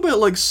little bit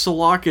like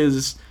Solok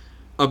is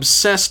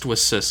obsessed with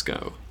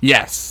Sisko.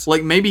 yes,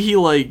 Like maybe he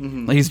like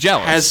he's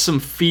jealous. has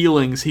some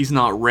feelings he's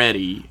not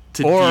ready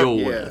to deal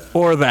with.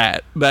 Or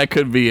that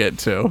could be it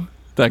too.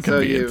 That could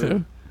So be it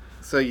too.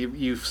 So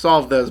you've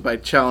solved those by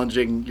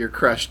challenging your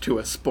crush to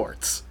a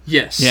sports.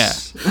 Yes.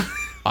 Yeah.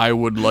 I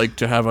would like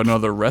to have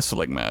another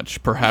wrestling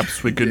match.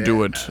 Perhaps we could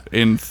do it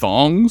in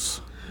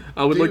thongs.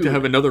 I would like to Dude.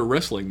 have another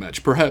wrestling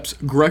match, perhaps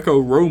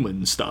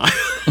Greco-Roman style.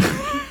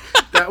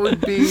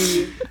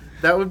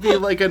 That would be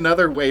like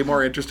another way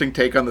more interesting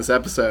take on this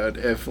episode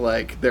if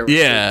like there was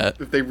Yeah.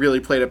 if they really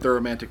played up the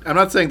romantic. I'm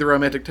not saying the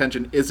romantic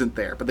tension isn't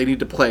there, but they need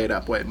to play it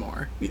up way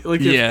more.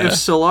 Like Yeah. if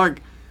Solok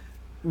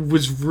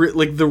was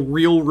like the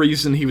real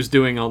reason he was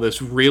doing all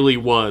this really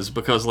was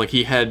because like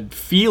he had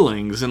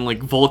feelings and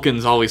like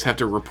Vulcans always have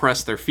to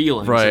repress their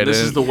feelings. Right, And this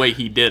and- is the way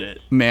he did it.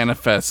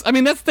 Manifests. I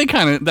mean, that's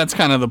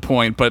kind of the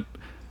point, but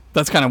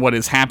that's kind of what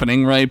is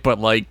happening, right? But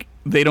like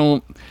they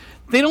don't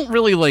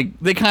really like,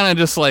 they kind of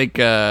just like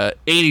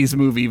 80s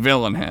movie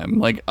villain him,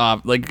 like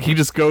he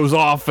just goes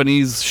off and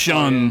he's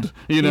shunned,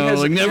 you know,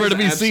 like never to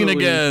be seen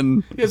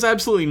again. He has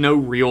absolutely no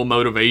real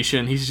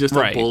motivation. He's just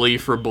Right. a bully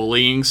for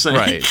bullying's sake.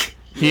 Right.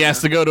 He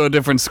has to go to a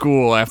different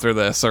school after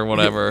this or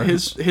whatever.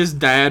 His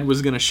dad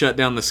was going to shut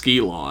down the ski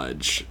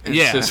lodge, and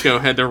Yeah. Cisco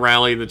had to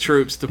rally the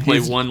troops to play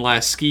one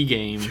last ski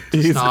game. To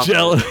He's stop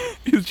jealous.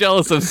 He's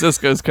jealous of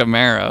Cisco's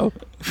Camaro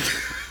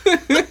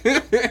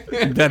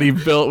that he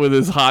built with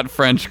his hot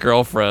French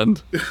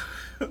girlfriend,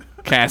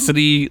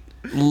 Cassidy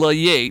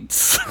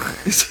LaYates.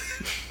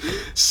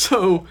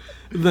 So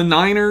the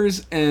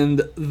Niners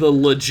and the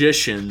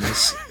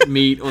Logicians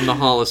meet on the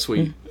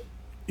holosuite.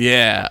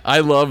 Yeah, I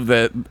love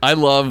that. I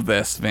love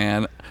this,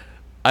 man.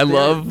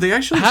 They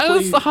actually how play,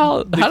 does the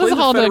they play the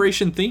holodeck?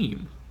 Federation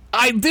theme.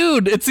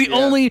 Dude, it's the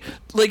only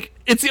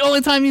it's the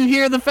only time you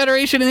hear the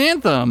Federation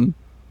anthem.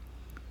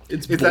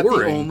 It's Is that the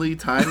boring. only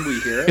time we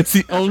hear it? It's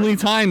the only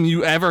time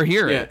you ever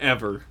hear Yeah, it.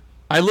 ever.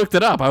 I looked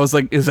it up. I was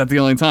like, is that the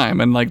only time?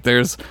 And like,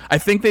 I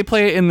think they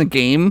play it in the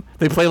game.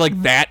 They play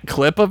like that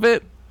clip of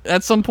it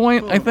at some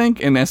point, I think,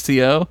 in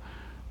STO.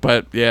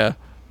 But yeah.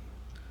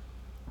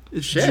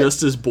 It's Shit.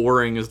 just as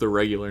boring as the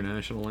regular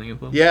national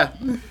anthem. Yeah.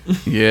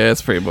 Yeah,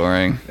 it's pretty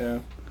boring. Yeah.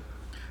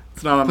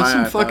 It's not on Put my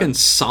some iPod. fucking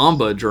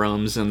samba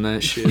drums in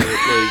that shit.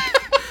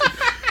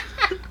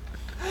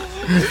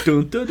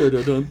 Dun, dun, dun,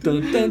 dun,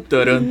 dun, dun,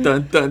 dun,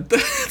 dun, dun.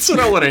 That's what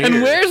I want to hear.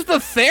 And where's the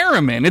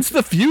theremin? It's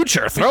the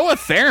future. Throw a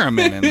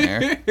theremin in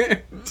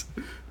there.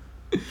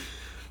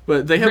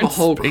 But they have We're a in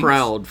whole space.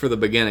 crowd for the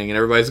beginning, and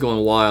everybody's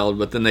going wild.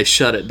 But then they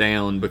shut it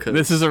down because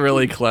This is a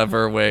really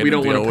clever way. we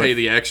don't want to pay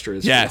the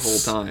extras Yes.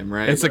 for the whole time,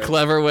 right? It's a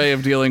clever way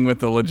of dealing with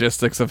the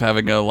logistics of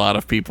having a lot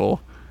of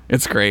people.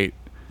 It's great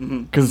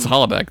because it's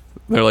holodeck.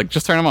 They're like,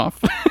 just turn them off.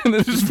 And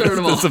they just turn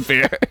 'em off.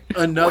 disappear.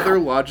 Another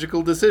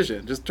logical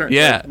decision. Just turn.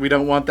 Yeah. Like, we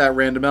don't want that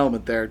random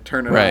element there.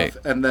 Turn it Right.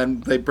 off, and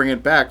then they bring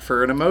it back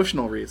for an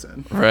emotional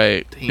reason.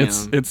 Right. Damn.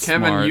 It's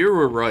Kevin, smart. you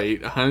were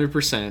right,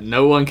 100%.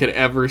 No one could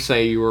ever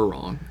say you were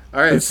wrong.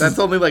 All right, This that's is-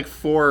 only like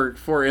four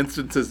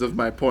instances of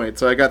my point,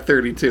 so I got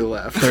 32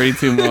 left.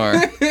 32 more.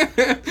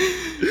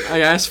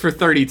 I asked for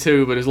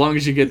 32, but as long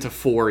as you get to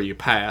 4, you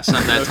pass.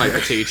 I'm that type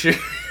of teacher.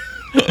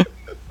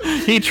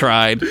 He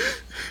tried.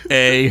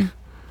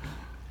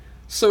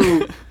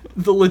 So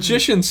the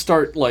Logicians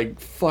start like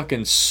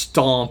fucking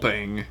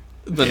stomping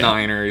the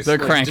Niners. They're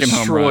like, cranking home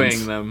destroying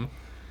runs. them.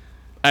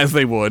 As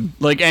they would.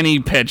 Like any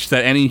pitch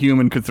that any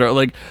human could throw.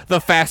 Like the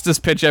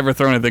fastest pitch ever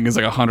thrown, I think, is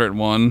like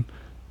 101.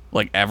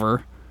 Like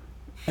ever.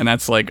 And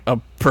that's like a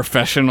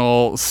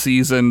professional,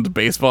 seasoned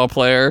baseball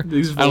player.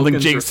 These I don't think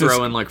Vulcans Jake are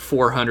throwing like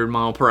 400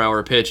 mile per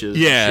hour pitches.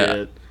 and Yeah.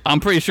 shit. I'm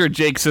pretty sure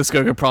Jake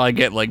Sisko could probably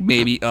get like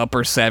maybe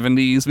upper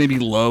 70s, maybe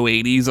low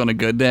 80s on a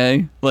good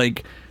day.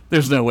 Like,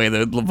 there's no way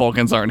the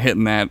Vulcans aren't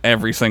hitting that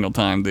every single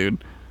time,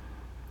 dude.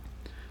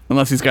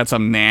 Unless he's got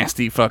some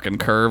nasty fucking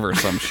curve or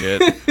some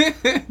shit.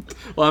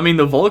 Well, I mean,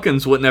 the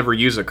Vulcans would never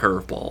use a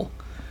curveball.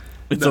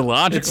 It's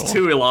illogical. It's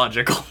too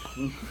illogical.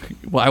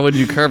 Why would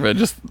you curve it?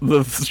 Just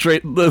the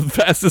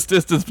fastest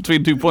distance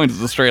between 2 points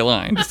is a straight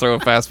line. Just throw a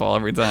fastball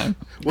every time.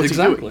 What's he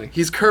Exactly. doing?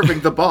 He's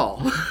curving the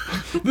ball.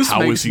 This How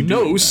makes is he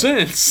no doing that?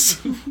 sense.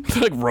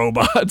 They're like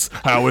robots.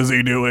 How is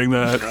he doing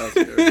that?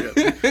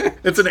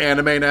 It's an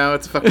anime now.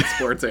 It's a fucking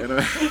sports anime.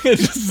 It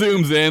just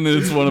zooms in and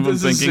it's one of them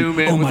Does it thinking, zoom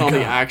in oh with my all the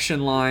God.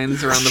 action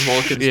lines around the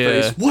Vulcan's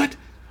Yeah. face? What?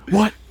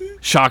 What?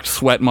 Shocked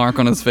sweat mark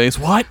on his face.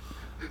 What?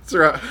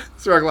 Sirach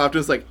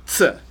Lofton's like,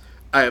 "Tsuh,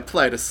 I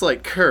applied a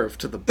slight curve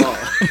to the ball."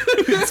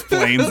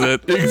 Explains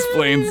it. He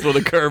explains what a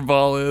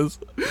curveball is.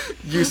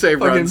 You say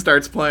run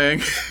starts playing.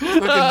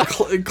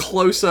 Fucking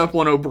close up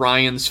on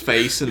O'Brien's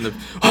face and the.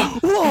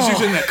 He's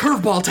using that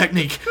curveball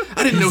technique.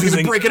 I didn't know he would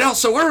using- break it out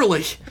so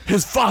early.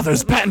 His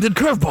father's patented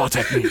curveball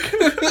technique.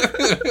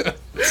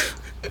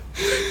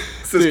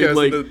 Cisco's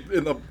like-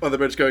 on the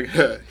bench going,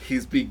 huh,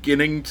 he's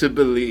beginning to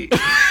believe.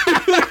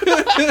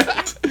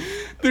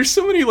 There's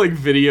so many like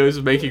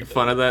videos making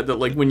fun of that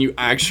like when you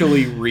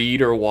actually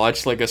read or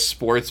watch like a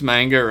sports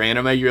manga or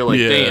anime, you're like,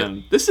 Yeah.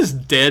 damn, this is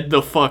dead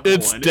the fuck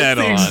It's on. dead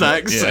it's the on.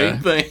 exact Yeah. same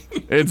thing.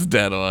 It's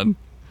dead on.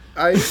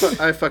 I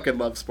fucking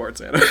love sports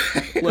anime.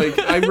 Like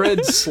I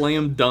read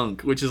Slam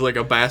Dunk, which is like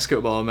a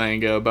basketball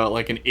manga about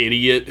like an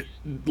idiot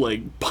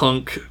like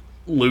punk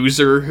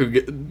loser who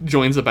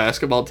joins a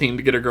basketball team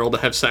to get a girl to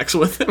have sex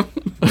with him.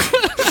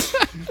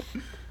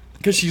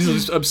 Because she's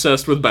just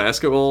obsessed with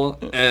basketball,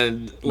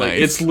 and like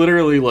Nice. it's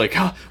literally like,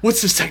 huh,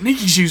 what's this technique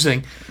he's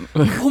using?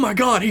 Oh my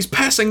god, he's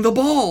passing the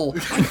ball!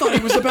 I thought he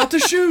was about to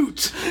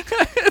shoot.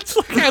 It's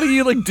like, how do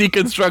you like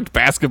deconstruct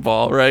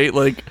basketball, right?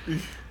 Like,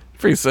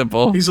 pretty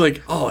simple. He's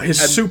like, oh,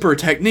 his super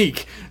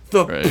technique,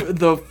 the Right.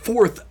 the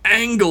fourth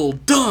angle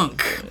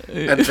dunk.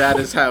 And that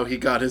is how he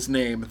got his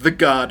name, the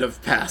God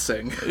of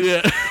Passing.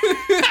 Yeah.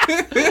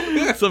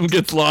 Something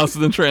gets lost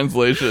in the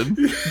translation.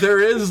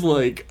 There is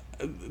like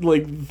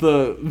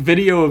the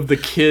video of the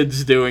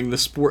kids doing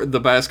the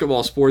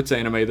basketball sports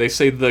anime. They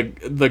say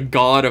the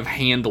god of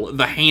handle,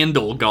 the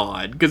handle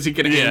god, because he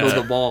can handle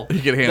the ball.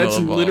 He can handle That's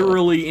the ball.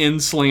 literally in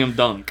Slam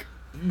Dunk.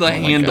 The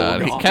handle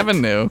God, god.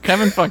 Kevin knew.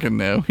 Kevin fucking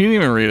knew. He didn't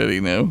even read it. He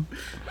knew.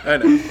 I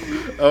know.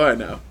 Oh, I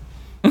know.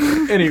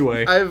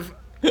 Anyway, I've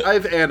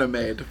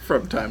animated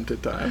from time to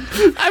time.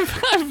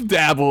 I've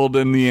dabbled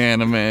in the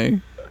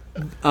anime.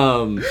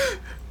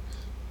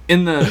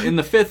 In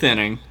the fifth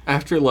inning,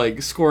 after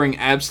like scoring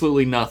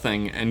absolutely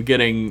nothing and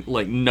getting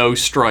like no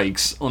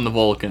strikes on the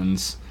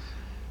Vulcans,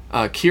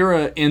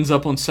 Kira ends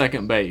up on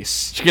second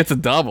base. She gets a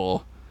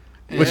double,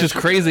 which is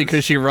crazy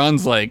because she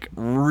runs like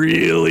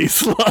really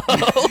slow.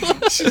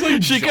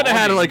 She could have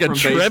had like a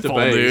triple,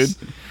 dude.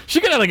 She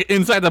could have like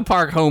inside the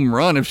park home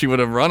run if she would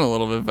have run a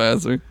little bit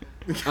faster.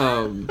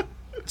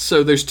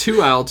 So there's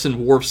 2 outs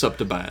and Worf's up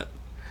to bat.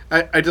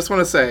 I just want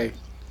to say,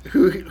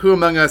 who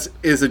among us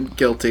isn't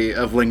guilty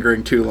of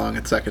lingering too long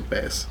at second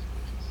base?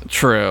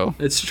 True.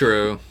 It's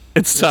true.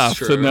 It's tough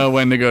to know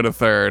when to go to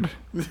third.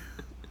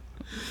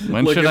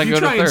 When Look, should I go to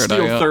if you try and third?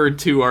 steal third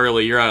too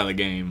early, you're out of the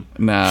game.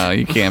 No,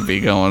 you can't be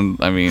going.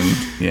 I mean,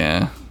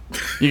 yeah.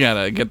 You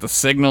gotta get the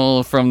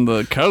signal from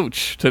the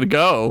coach to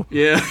go.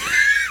 Yeah.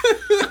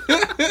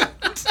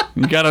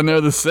 You gotta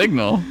know the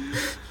signal.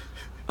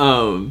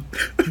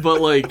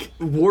 But like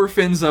Worf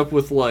ends up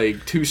with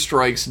like 2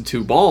 strikes and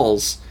 2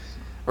 balls,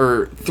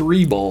 or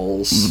 3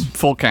 balls.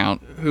 Full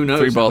count. Who knows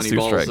 3 balls, how 2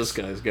 many balls strikes. this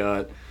guy's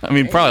got? I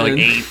mean, probably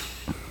like And-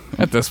 8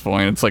 at this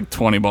point. It's like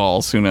 20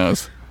 balls. Who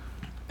knows?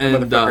 But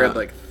And if I had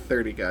like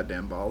 30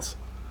 goddamn balls.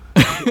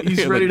 he's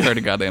Like ready to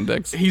 30 goddamn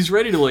dicks. he's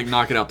ready to like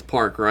knock it out the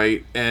park,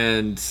 right?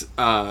 And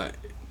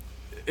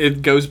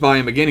it goes by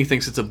him again. He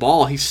thinks it's a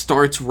ball. He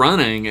starts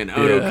running, and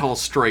Odo Yeah.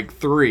 calls strike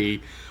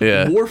 3.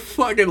 Yeah. Worf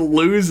fucking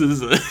loses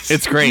this.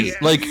 It's great.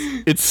 Like,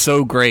 it's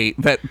so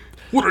great that.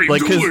 What are you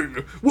like, 'cause-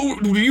 doing?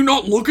 Were you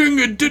not looking?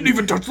 It didn't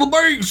even touch the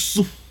base.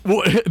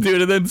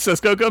 Dude, and then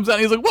Cisco comes out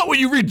and he's like, "What, were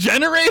you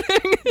regenerating?"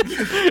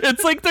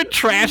 It's like they're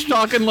trash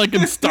talking like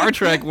in Star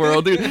Trek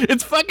world, dude.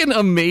 It's fucking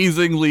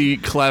amazingly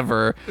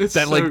clever It's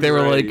that so like they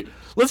were great. like,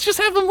 let's just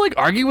have them like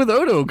argue with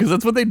Odo because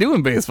that's what they do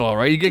in baseball,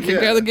 right? You get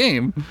kicked out of the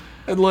game.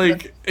 And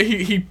like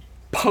he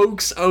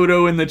pokes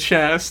Odo in the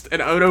chest,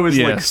 and Odo is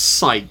Yeah. like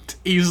psyched.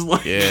 He's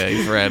like, Yeah,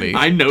 he's ready.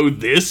 I know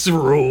this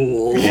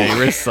rule. Yeah, he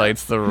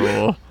recites the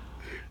rule.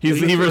 He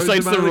throws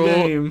recites him the out of the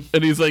rule, game.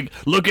 and he's like,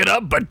 "Look it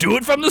up, but do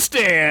it from the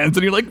stands."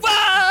 And you're like,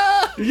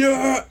 "Ah,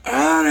 You're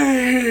out of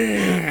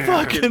here.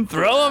 fucking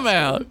throw him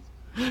out."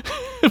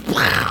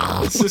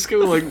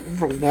 Cisco like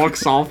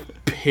walks off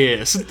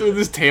pissed with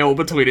his tail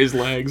between his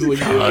legs. Like,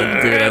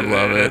 Oh, dude, I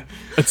love it.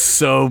 It's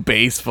so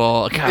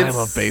baseball. God, I It's-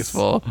 love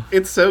baseball.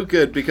 It's so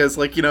good because,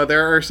 like, you know,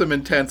 there are some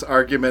intense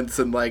arguments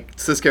and, like,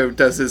 Cisco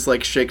does his,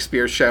 like,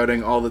 Shakespeare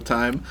shouting all the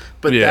time.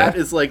 But Yeah. that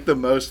is, like, the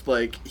most,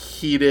 like,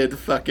 heated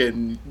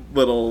fucking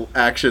little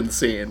action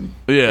scene.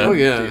 Yeah. Oh,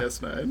 yeah.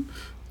 DS9.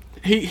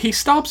 he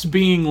stops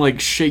being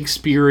like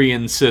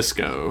Shakespearean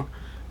Cisco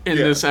in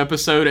Yeah. this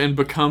episode and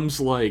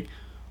becomes like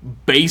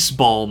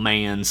baseball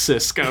man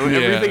Cisco. Yeah.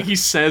 Everything he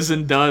says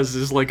and does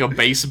is like a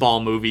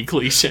baseball movie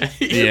cliche.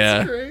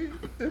 Yeah. Great.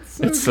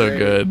 It's so great.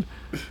 good.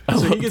 So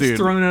he gets Dude.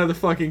 thrown out of the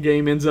fucking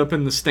game, ends up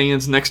in the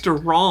stands next to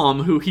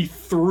Rom, who he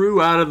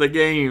threw out of the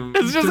game.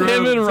 It's just Threw out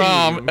him of and the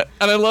Rom, team.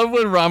 and I love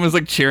when Rom is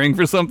like cheering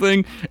for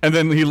something, and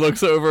then he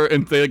looks over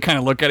and they kind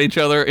of look at each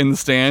other in the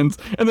stands,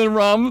 and then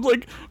Rom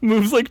like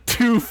moves like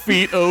 2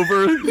 feet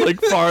over,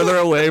 like farther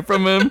away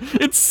from him.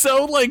 It's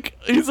so like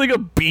he's like a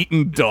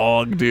beaten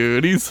dog,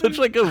 dude. He's such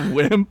like a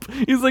wimp.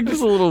 He's like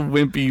just a little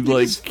wimpy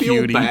like Just feel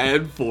cutie.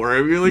 bad for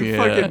him. You're like Yeah.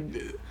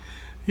 fucking.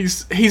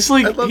 He's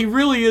like love- he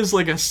really is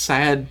like a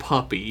sad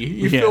puppy.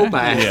 You Yeah, feel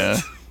bad. Yeah.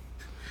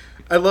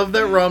 I love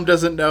that Rom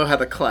doesn't know how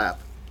to clap.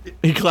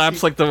 He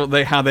claps like how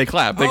they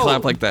clap. They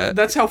clap like that.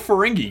 That's how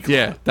Ferengi clap.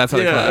 Yeah, that's how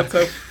they clap.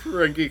 That's how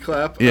Ferengi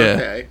clap? Yeah.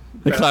 Okay.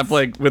 They clap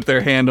like with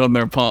their hand on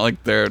their palm,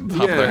 like their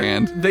top of their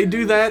hand. They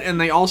do that, and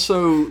they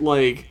also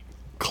like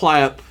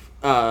clap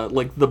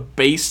like the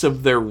base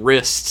of their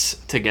wrists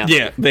together.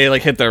 Yeah, they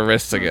like hit their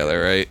wrists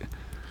together, right?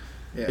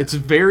 It's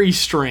very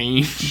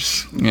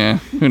strange. Yeah,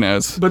 who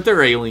knows? But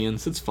they're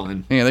aliens. It's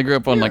fun. Yeah, they grew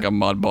up on like a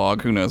mud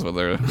bog. Who knows why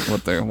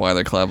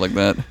they're clapped like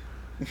that?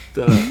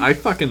 I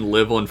fucking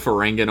live on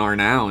Ferenginar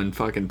now in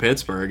fucking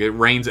Pittsburgh. It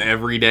rains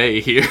every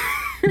day here.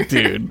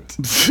 Dude.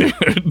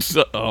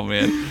 Oh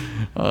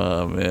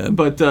man.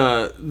 But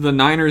the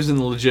Niners and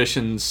the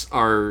Logicians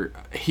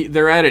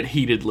they're at it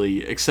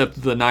heatedly,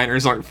 except the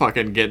Niners aren't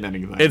fucking getting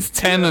anything. It's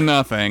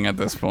 10-0 at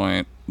this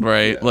point,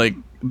 right? Yeah. Like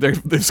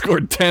they've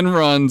scored 10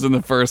 runs in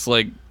the first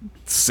like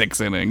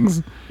 6 innings,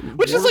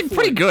 which is like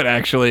pretty good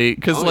actually.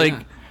 Because Oh, like,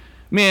 yeah.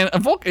 man,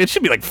 it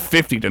should be like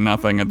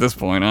 50-0 at this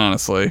point,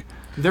 honestly.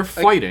 They're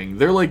fighting.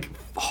 They're like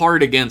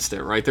hard against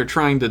it, right? They're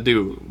trying to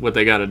do what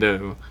they got to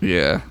do.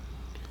 Yeah.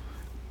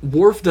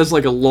 Worf does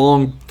like a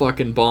long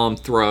fucking bomb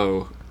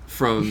throw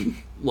from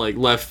like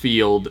left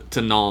field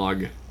to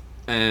Nog,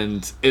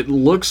 and it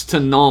looks to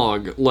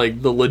Nog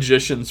like the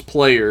Logician's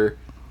player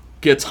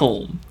gets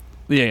home.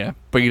 Yeah,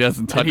 but he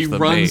doesn't touch And he the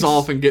runs base.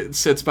 off and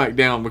sits back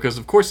down because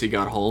of course he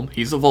got home.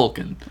 He's a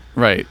Vulcan.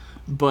 Right.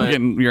 But You're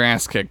getting your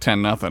ass kicked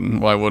 10-0.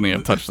 Why wouldn't he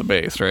have touched the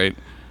base, right?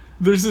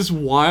 there's this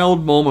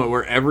wild moment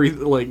where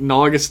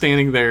Nog is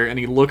standing there and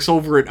he looks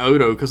over at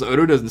Odo because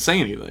Odo doesn't say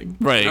anything.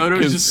 Right,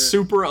 Odo's 'cause- just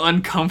super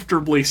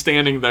uncomfortably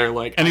standing there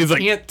like, And he's I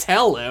like, can't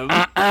tell him.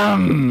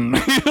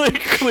 He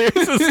like clears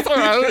his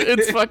throat.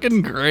 It's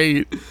fucking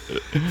great.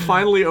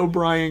 Finally,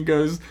 O'Brien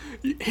goes,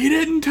 he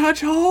didn't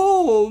touch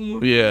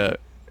home. Yeah.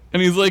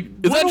 And he's like,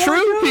 is that do I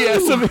true? He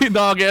asks him,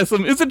 Nog asks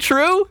him, is it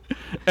true?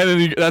 And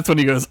then that's when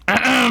he goes,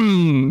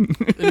 And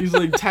he's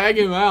like, tag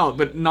him out.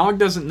 But Nog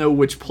doesn't know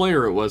which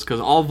player it was because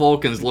all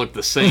Vulcans look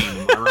the same,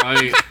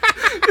 alright?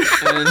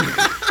 And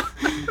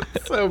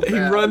So he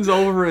bad. runs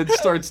over and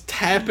starts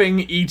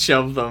tapping each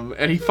of them.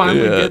 And he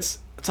finally gets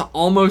to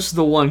almost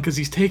the one because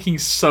he's taking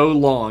so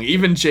long.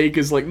 Even Jake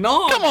is like,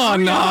 Nog! come on,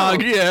 hurry up."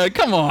 Nog. Yeah,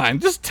 come on.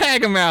 Just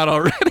tag him out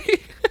already.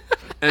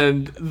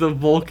 And the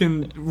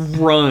Vulcan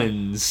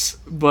runs,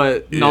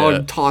 but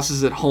Nog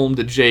tosses it home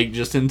to Jake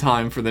just in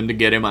time for them to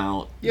get him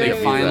out. Yay.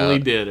 They finally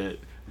Out. did it.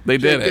 They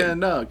did Jake it. and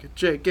Nog.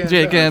 Jake and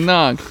Jake Nog. and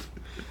Nog.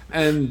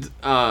 And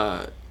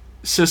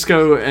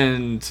Cisco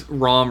and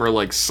Rom are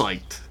like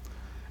psyched.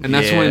 And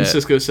that's when Yeah.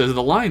 Cisco says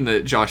the line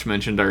that Josh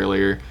mentioned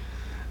earlier.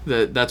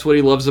 That's what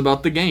he loves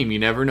about the game. You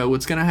never know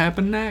what's going to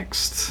happen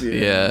next.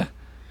 Yeah.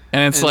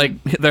 And it's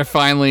like they're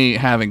finally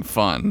having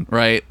fun,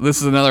 right? This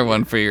is another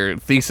one for your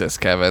thesis,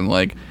 Kevin.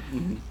 Like,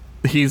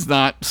 he's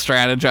not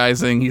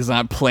strategizing, he's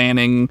not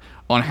planning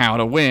on how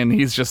to win.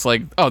 He's just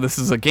like, oh, this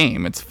is a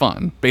game. It's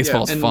fun.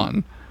 Baseball's and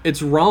fun.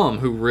 It's Rom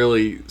who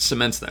really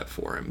cements that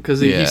for him. Because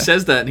he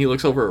says that and he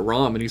looks over at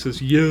Rom and he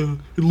says, yeah,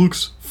 it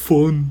looks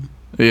fun.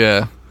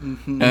 Yeah.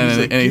 Mm-hmm.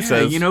 And he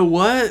says, you know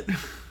what?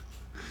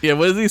 yeah,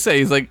 what does he say?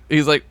 He's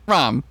like,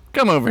 Rom,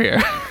 come over here.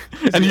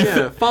 And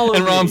Yeah, follow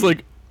and me. Rom's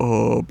like,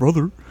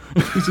 brother.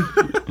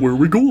 Where are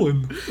we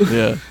going?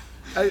 Yeah.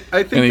 I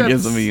think And he that's,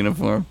 gives him a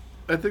uniform.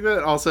 I think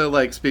that also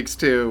like speaks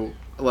to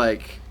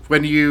like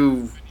when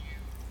you,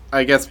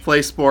 I guess,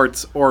 play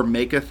sports or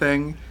make a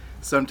thing.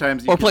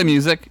 Sometimes you Or can- play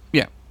music.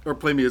 Yeah. or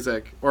play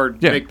music or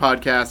Yeah. make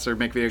podcasts or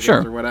make video games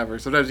Sure. or whatever.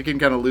 Sometimes you can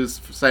kind of lose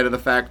sight of the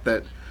fact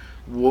that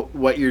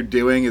what you're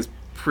doing is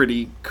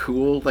pretty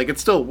cool. Like, it's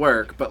still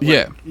work, but like,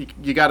 Yeah.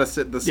 you got to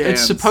sit in the Yeah,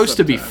 stands. it's supposed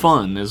to be sometimes.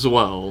 fun as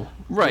well.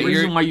 Right, The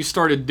reason you're- why you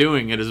started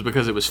doing it is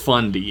because it was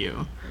fun to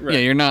you. Yeah,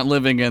 you're not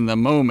living in the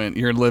moment.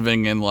 You're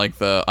living in like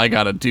the I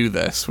gotta do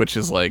this, which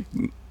is like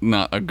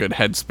not a good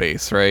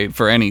headspace, right?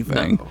 For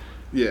anything.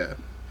 Yeah.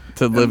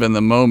 To live in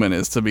the moment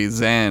is to be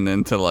zen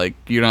and to like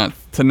you're not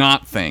to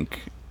not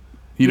think.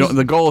 You don't.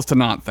 The goal is to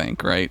not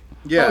think, right?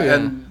 Yeah, Oh, yeah.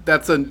 and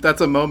that's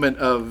a moment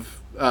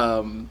of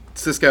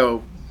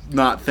Cisco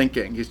not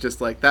thinking. He's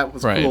just like, that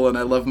was Right. cool, and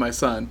I love my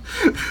son.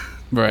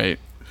 Right.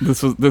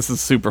 This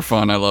is super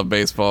fun. I love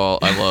baseball.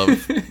 I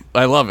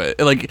love it.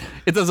 Like,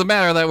 it doesn't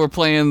matter that we're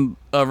playing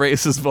a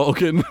racist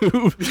Vulcan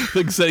who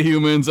thinks that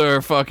humans are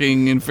a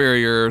fucking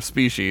inferior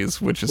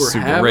species, which is We're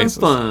super having racist.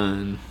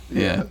 fun.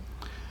 Yeah.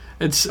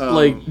 It's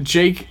like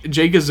Jake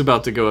is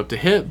about to go up to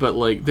hit, but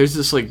like there's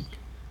this like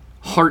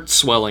heart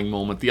swelling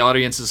moment. The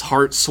audience's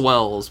heart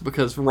swells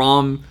because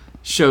Rom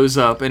shows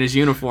up in his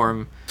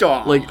uniform.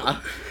 Aw. Like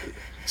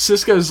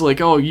Cisco's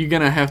like, "Oh, you're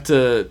gonna have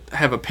to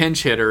have a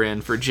pinch hitter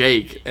in for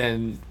Jake,"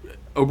 and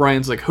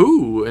O'Brien's like,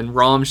 "Who?" And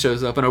Rom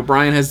shows up, and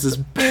O'Brien has this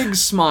big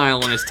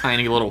smile on his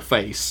tiny little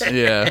face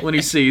Yeah. when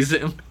he sees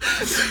him.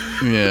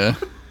 Yeah.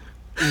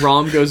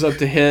 Rom goes up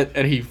to hit,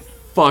 and he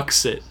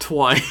fucks it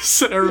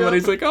twice. And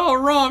everybody's like, "Oh,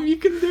 Rom, you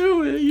can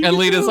do it." You And can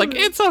Lita's do like, it."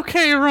 "It's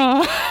okay,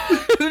 Ron."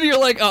 And you're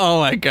like, "Oh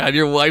my god,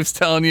 your wife's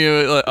telling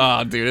you, like,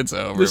 oh, dude, it's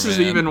over." This is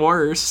man." even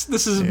worse.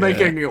 This is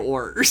making it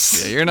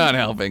worse." Yeah, you're not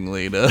helping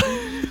Lita.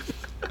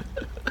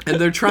 And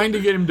they're trying to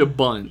get him to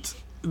bunt.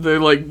 They're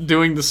like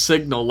doing the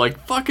signal.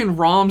 Like, fucking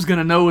Rom's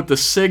gonna know what the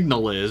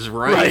signal is,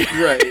 right?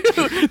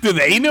 Right. Do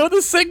they know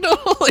the signal?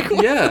 Like,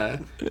 what? Yeah.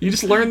 You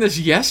just learned this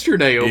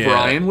yesterday,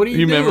 O'Brien. What do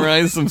you do?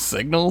 memorized some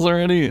signals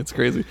already? It's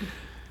crazy.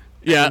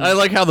 Yeah, I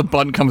like how the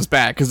bunt comes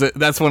back because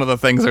that's one of the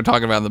things they're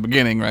talking about in the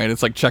beginning, right?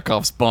 It's like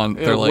Chekhov's bunt.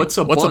 Yeah, They're like, what's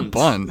a bunt?"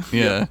 bunt?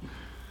 Yeah.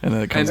 And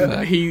then it comes And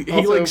back. he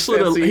Also like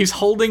sort of fancy- he's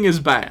holding his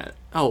bat.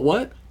 Oh,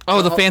 what?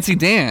 Oh, the Fancy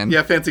Dan.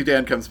 Yeah, Fancy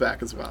Dan comes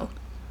back as well.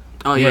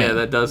 Oh yeah, Right.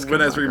 that does come When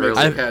back Ezra makes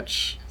early. the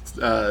catch,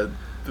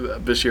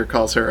 Bashir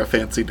calls her a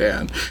Fancy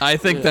Dan. I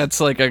think that's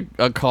like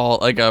a call,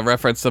 like a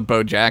reference to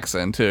Bo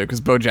Jackson too, because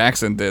Bo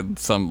Jackson did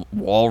some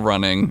wall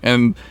running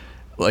and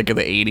like in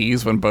the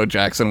 '80s when Bo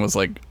Jackson was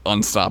like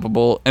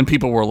unstoppable, and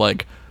people were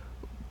like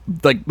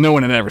no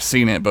one had ever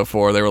seen it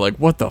before. They were like,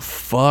 "What the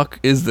fuck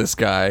is this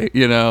guy?"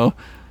 You know.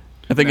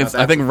 I think Now it's. I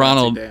that's think a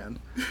Ronald. Fancy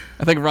Dan.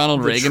 I think Ronald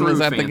The Reagan was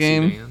true at the Fancy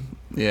game. Dan.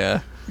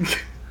 Yeah.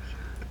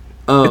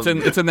 Um,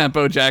 It's in that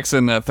Bo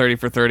Jackson 30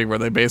 for 30 where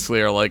they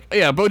basically are like,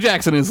 yeah, Bo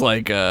Jackson is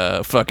like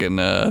fucking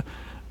a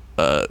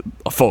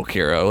folk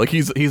hero. Like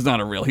he's not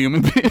a real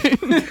human being.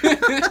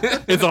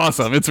 It's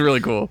awesome. It's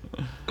really cool.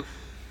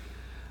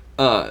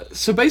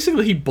 So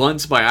basically, he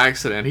bunts by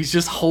accident. He's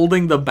just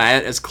holding the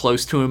bat as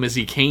close to him as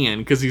he can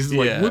because he's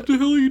like, Yeah. "What the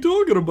hell are you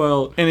talking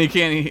about?" And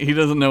he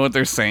doesn't know what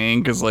they're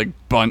saying because like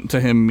bunt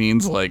to him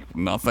means like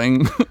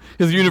nothing.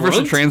 His universal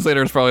Brunt?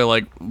 translator is probably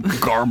like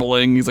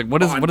garbling. He's like,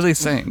 what are they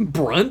saying?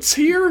 Brunt's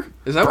here?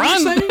 Is that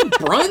Brunt. what you're saying?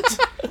 Brunt?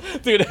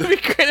 Dude, it'd be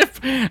great if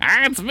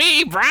it's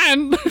me,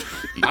 Brunt.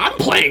 I'm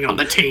playing on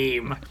the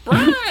team.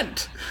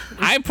 Brunt.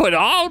 I put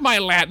all my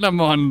latinum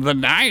on the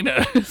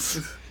Niners.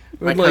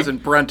 My Like- cousin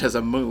Brunt has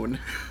a moon.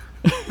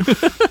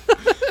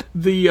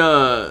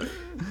 The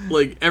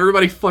Like,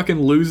 everybody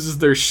fucking loses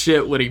their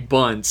shit when he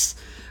bunts.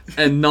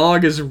 And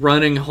Nog is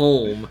running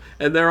home,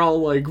 and they're all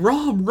like,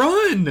 Rom,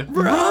 run!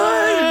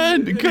 Run!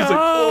 And he's Go! like,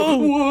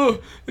 oh,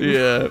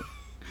 whoa.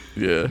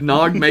 Yeah.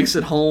 Nog makes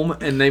it home,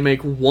 and they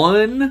make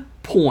 1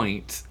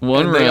 point.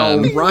 One and they all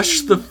run.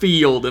 rush the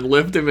field and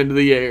lift him into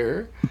the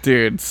air.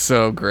 Dude,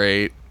 so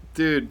great.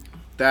 Dude,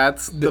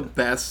 that's the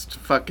best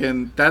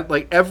fucking... That,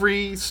 like,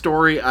 every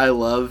story I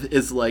love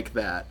is like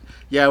that.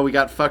 Yeah, we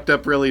got fucked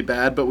up really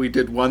bad, but we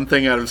did one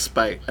thing out of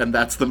spite, and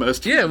that's the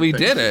most... Yeah, we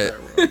human did thing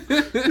it. in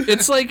the world.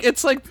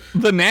 It's like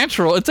The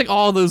Natural. It's like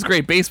all those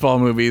great baseball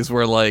movies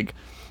where, like,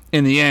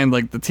 in the end,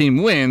 like, the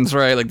team wins,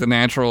 right? Like, The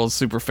Natural is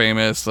super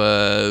famous,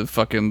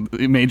 fucking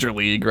Major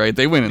League, right?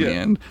 They win in the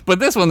end. But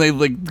this one, they,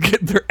 like,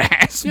 get their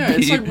ass Yeah,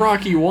 beat. it's like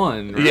Rocky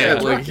 1, right? Yeah.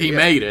 Like, Rocky, he yeah.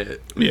 made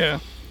it. Yeah.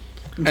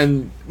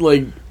 And,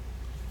 like,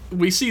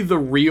 we see the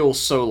real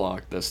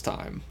Solak this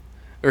time.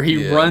 Or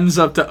he Yeah. runs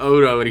up to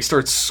Odo and he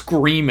starts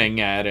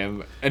screaming at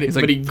him. And He's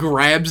but like- he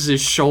grabs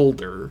his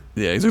shoulder.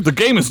 Yeah, he's like, the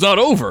game is not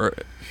over.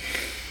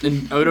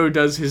 And Odo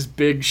does his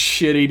big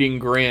shit-eating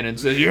grin and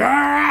says, "You're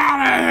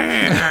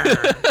out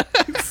of here!"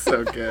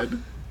 So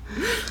good.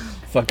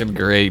 Fucking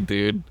great,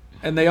 dude.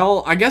 And they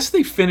all, I guess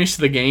they finish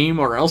the game,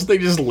 or else they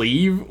just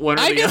leave. One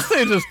or I the guess other.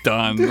 they're just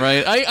done,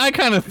 right? I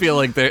kind of feel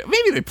like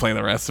maybe they play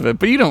the rest of it,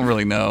 but you don't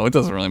really know. It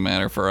doesn't really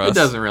matter for us. It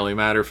doesn't really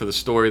matter for the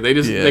story. They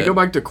just Yeah. they go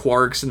back to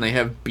Quark's and they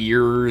have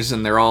beers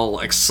and they're all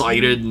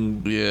excited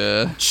and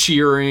Yeah.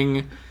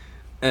 cheering.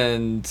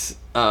 And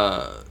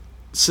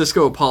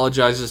Cisco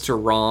apologizes to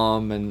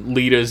Rom, and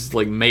Lita's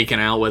like making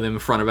out with him in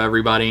front of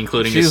everybody,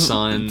 including his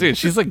son. Dude,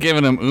 she's like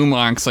giving him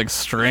umonks like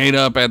straight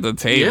up at the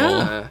table.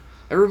 Yeah.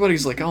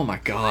 Everybody's like, "Oh my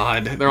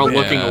god!" They're all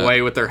looking Yeah.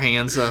 away with their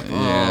hands up.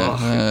 Yeah.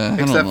 Oh. I don't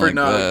Except for like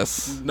Nog.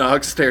 this.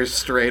 Nog stares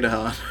straight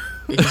on.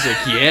 He's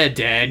like, "Yeah,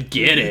 Dad,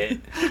 get it."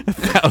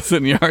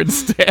 1,000-yard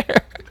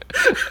stare.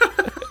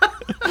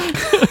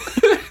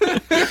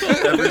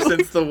 Ever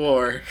since the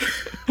war.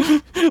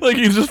 Like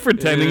he's just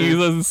pretending he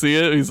doesn't see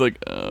it. He's like,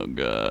 oh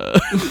god.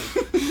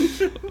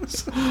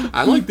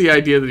 I like the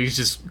idea that he's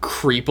just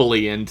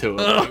creepily into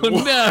it. Oh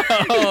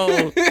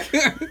no!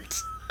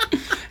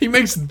 He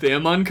makes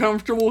them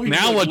uncomfortable. He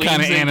Now like, what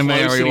kind of leans in anime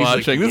close are and we he's like,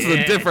 watching? This is a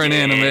 "Yeah, different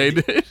Dad." anime,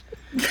 dude.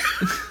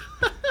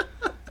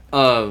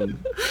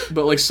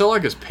 But like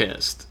Solak is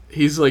pissed.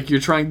 He's like, "You're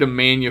trying to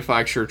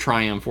manufacture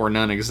triumph where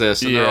none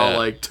exists," and they're all Yeah.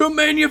 like, "To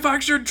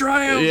manufacture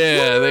triumph!"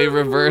 Yeah, they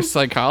reverse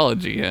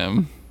psychology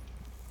him.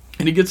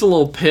 And he gets a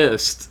little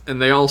pissed,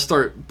 and they all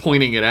start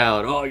pointing it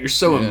out. "Oh, you're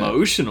so Yeah.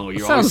 emotional.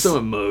 You're always Sounds- so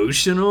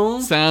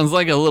emotional." Sounds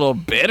like a little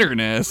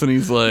bitterness, and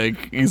he's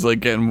like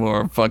getting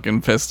more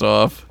fucking pissed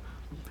off.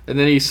 And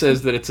then he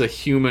says that it's a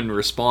human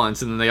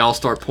response, and then they all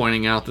start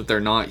pointing out that they're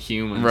not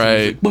human.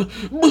 Right. Yeah.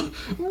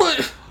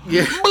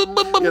 Yeah,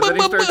 then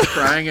he starts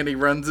crying and he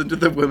runs into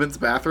the women's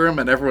bathroom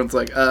and everyone's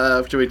like,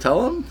 should we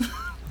tell him?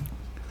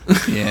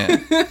 Yeah. real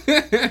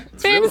Man,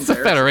 it's the embarrassing.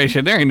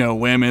 Federation. There ain't no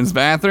women's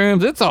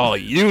bathrooms. It's all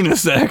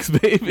unisex,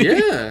 baby.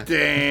 Yeah.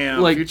 Damn.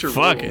 Like, future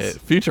Fuck rules.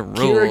 it. Future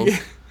Kira rules. gi-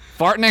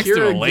 Fart next to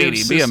Kira a lady.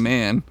 gives Be a us-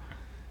 man.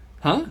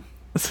 Huh?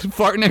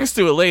 Fart next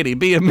to a lady.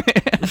 Be a man.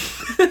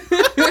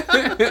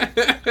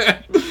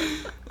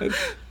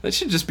 That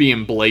should just be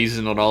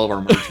emblazoned on all of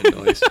our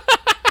merchandise.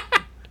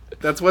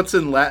 That's what's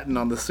in Latin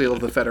on the seal of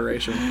the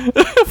Federation.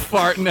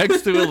 Fart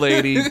next to a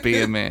lady.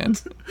 Be a man.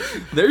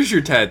 There's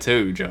your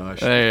tattoo,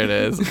 Josh. There it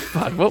is.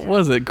 Fuck, what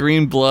was it?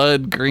 Green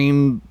blood,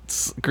 green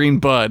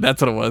bud.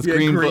 That's what it was. Yeah,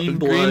 green green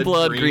blood,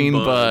 blood, green green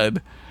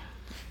bud.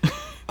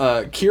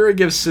 Kira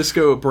gives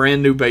Cisco a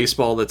brand new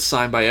baseball that's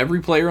signed by every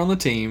player on the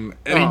team,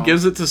 and Aw. he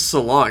gives it to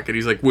Solak, and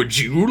he's like, "Would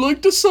you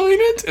like to sign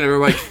it?" And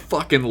everybody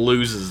fucking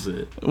loses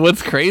it.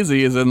 What's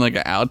crazy is in like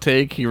an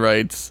outtake, he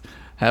writes,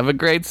 "Have a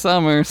great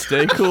summer.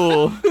 Stay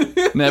cool.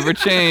 Never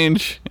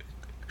change."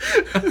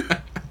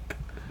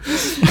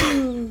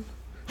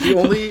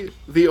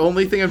 The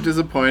only thing I'm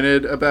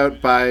disappointed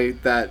about by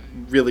that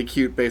really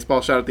cute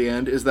baseball shot at the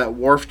end is that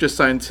Worf just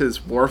signs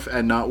his Worf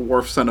and not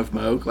Worf, son of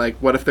Moog. Like,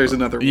 what if there's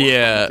another Worf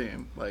Yeah. on the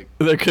team? Like,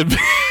 There could be.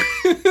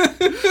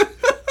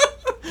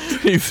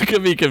 He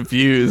could be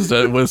confused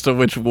as to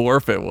which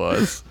Worf it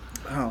was.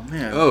 oh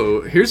man.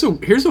 Oh, here's a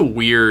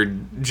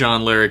weird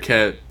John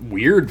Larroquette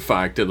weird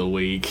fact of the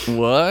week.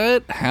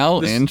 What?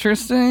 How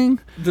interesting.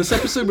 This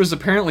episode was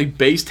apparently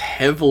based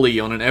heavily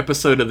on an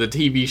episode of the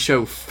TV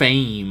show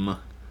Fame.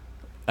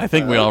 I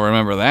think we all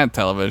remember that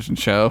television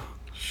show.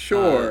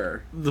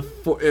 Sure. The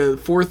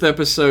fourth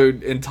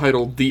episode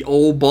entitled "The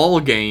Old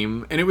Ball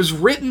Game," and it was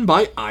written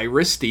by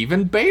Ira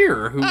Stephen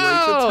Bear, who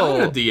writes a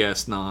ton Oh. of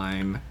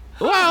DS9.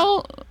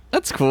 Well,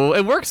 that's cool.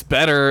 It works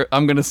better,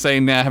 I'm going to say,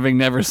 now having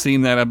never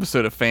seen that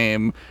episode of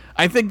Fame.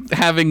 I think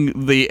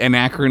having the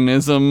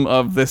anachronism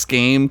of this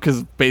game,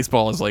 because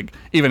baseball is like,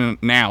 even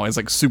now, is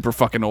like super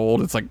fucking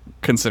old. It's like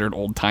considered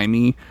old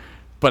timey.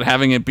 But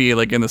having it be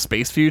like in the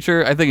space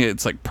future, I think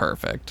it's like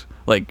perfect.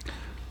 Like,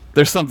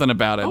 there's something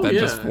about it Oh, that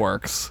yeah. just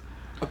works.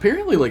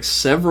 Apparently, like,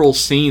 several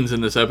scenes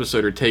in this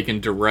episode are taken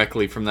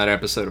directly from that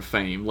episode of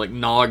Fame. Like,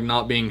 Nog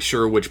not being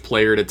sure which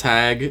player to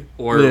tag,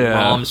 or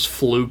Rom's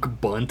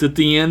fluke bunt at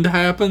the end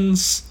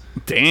happens.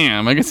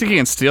 Damn, I guess you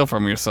can't steal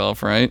from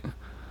yourself, right?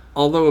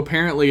 Although,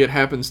 apparently, it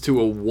happens to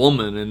a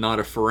woman and not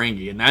a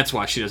Ferengi, and that's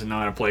why she doesn't know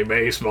how to play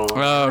baseball.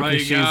 Oh, right,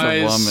 because she's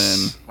a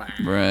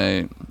woman.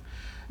 Right.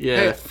 Yeah,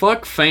 Hey.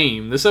 fuck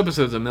Fame. This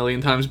episode's a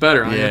million times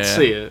better. I didn't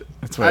see it.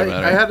 It's way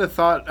better. I had a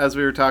thought as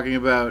we were talking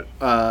about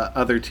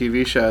other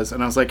TV shows,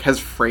 and I was like, has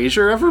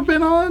Frasier ever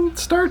been on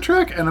Star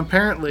Trek? And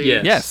apparently,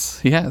 Yes. Yes,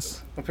 he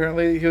has.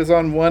 apparently he was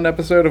on one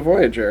episode of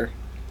Voyager.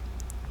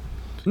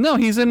 No,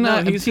 he's in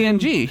he's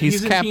TNG.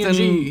 He's in Captain.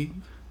 TNG.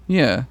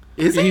 Yeah.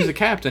 Is he? He's a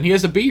captain. He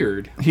has a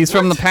beard. He's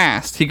from the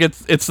past.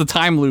 It's the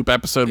time loop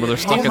episode where they're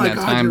stuck Oh in my that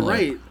god, time you're loop.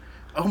 right.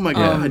 Oh my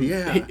god,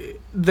 yeah.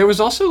 There was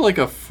also like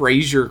a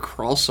Frasier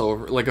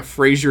crossover, like a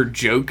Frasier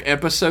joke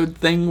episode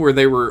thing where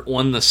they were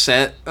on the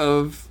set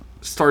of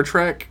Star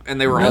Trek and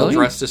they were all Really?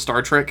 dressed as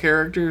Star Trek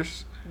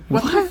characters.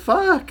 What the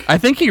fuck? I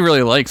think he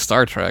really likes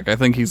Star Trek. I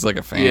think he's like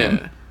a fan.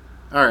 Yeah.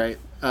 All right,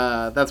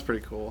 that's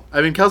pretty cool.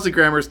 I mean, Kelsey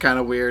Grammer's kind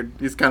of weird.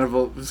 He's kind of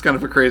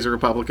a crazy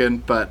Republican,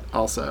 but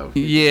also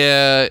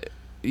Yeah,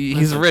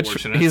 he's That's rich.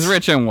 unfortunate. He's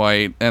rich and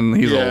white, and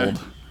he's Yeah. old.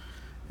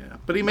 yeah.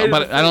 But he made it.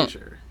 But with I don't-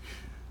 Frasier.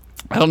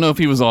 I don't know if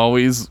he was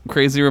always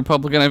crazy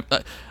Republican.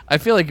 I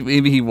feel like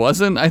maybe he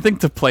wasn't. I think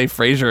to play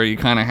Frasier, you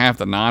kind of have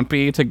to not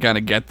be to kind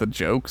of get the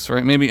jokes,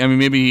 right? Maybe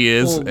he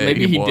is. Well,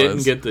 maybe he was.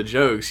 didn't get the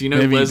jokes. You know,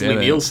 Maybe he Leslie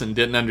didn't. Nielsen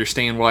didn't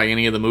understand why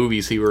any of the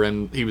movies he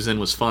was in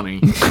was funny.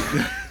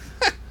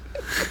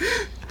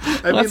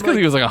 I Well, that's because mean,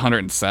 he was like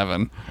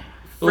 107.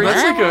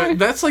 Well,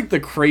 that's like the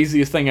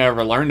craziest thing I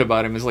ever learned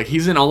about him is like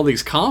he's in all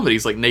these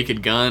comedies like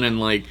Naked Gun and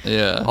like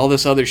Yeah. all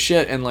this other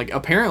shit and like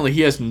apparently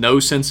he has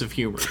no sense of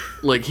humor.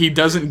 Like he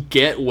doesn't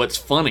get what's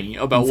funny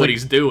about what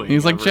he's doing.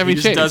 he's like ever. Chevy He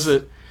just Chase. does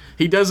it.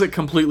 He does it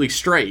completely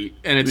straight,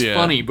 and it's Yeah.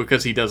 funny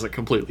because he does it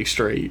completely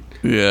straight.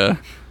 Yeah,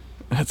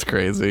 that's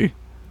crazy.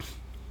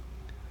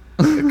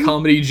 A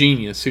comedy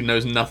genius who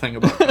knows nothing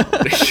about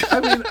comedy. I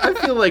mean, I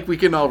feel like we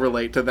can all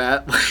relate to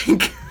that.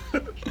 Like,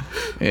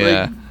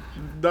 Yeah.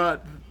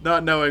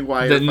 not knowing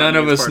why. That you're none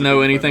funny of is us part know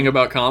being anything funny.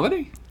 about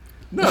comedy.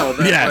 No.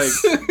 That,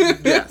 Yes. Like,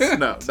 yes.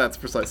 No. That's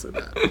precisely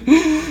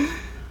that.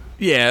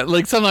 Yeah,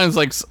 like sometimes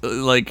I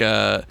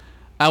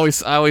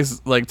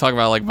always like talk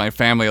about like my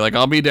family. Like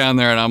I'll be down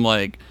there and I'm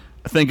like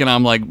thinking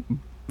I'm like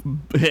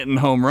hitting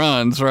home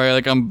runs, right?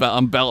 Like I'm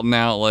belting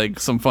out like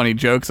some funny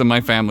jokes, and my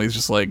family's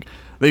just like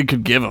they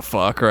could give a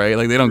fuck, right?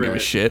 Like they don't give a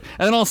Right. shit.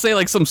 And then I'll say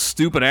like some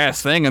stupid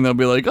ass thing, and they'll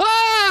be like,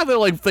 ah, they'll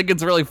like think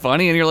it's really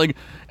funny, and you're like,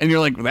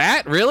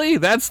 that really?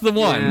 That's the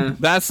one. Yeah.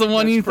 That's the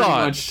one you Pretty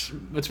thought. much,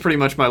 that's pretty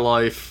much my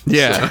life.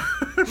 Yeah.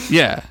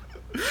 Yeah.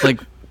 Like,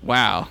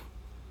 wow.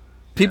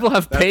 People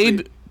have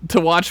paid to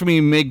watch me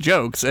make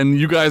jokes, and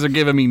you guys are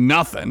giving me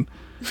nothing.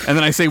 And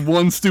then I say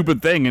one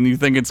stupid thing, and you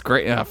think it's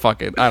great. Ah,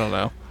 fuck it. I don't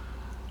know.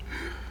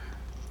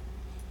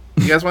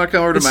 You guys want to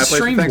come over to It's my a place for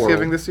strange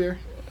Thanksgiving world. this year?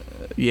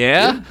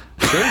 Yeah?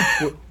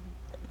 Sure.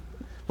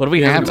 What do we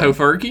You have? have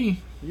tofurkey?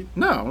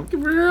 No,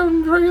 we're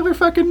on regular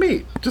fucking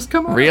meat. Just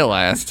come on. Real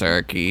ass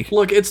turkey.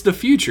 Look, it's the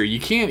future. You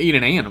can't eat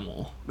an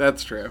animal.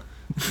 That's true.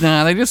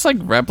 Nah, they just like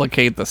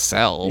replicate the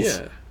cells.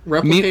 Yeah.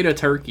 Replicate a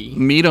turkey.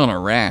 Meat on a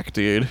rack,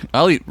 dude.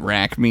 I'll eat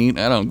rack meat.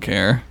 I don't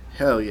care.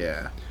 Hell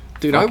yeah.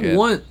 Dude, Fuck I it.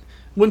 want...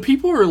 When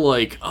people are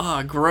like,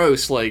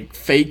 gross, like,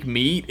 fake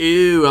meat,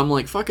 ew, I'm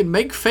like, fucking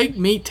make fake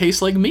meat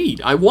taste like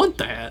meat. I want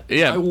that.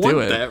 Yeah, I want do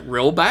it. that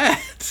real bad.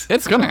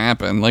 It's gonna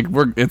happen. Like,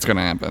 it's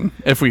gonna happen.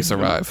 If we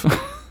survive.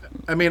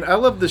 I mean, I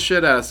love the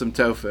shit out of some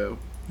tofu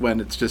when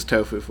it's just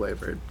tofu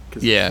flavored.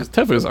 'Cause Yeah, it's just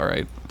tofu's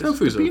alright.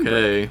 Tofu's bean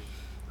okay.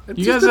 It's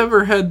You just guys a-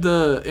 ever had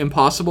the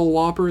Impossible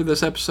Whopper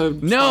this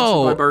episode? No.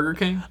 Sponsored by Burger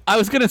King? I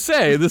was gonna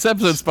say this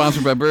episode's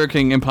sponsored by Burger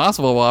King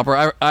Impossible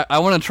Whopper. I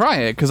want to try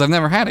it because I've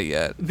never had it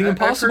yet. The I've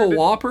Impossible heard it-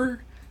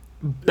 Whopper,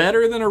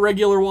 better than a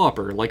regular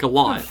Whopper, like a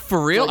lot.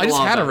 For real? Like I just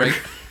lot had a better.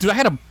 dude. I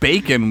had a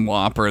bacon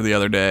Whopper the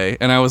other day,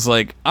 and I was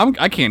like,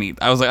 I can't eat.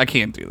 I was like, I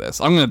can't do this.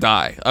 I'm gonna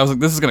die. I was like,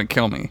 this is gonna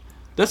kill me.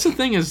 That's the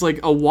thing is like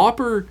a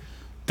Whopper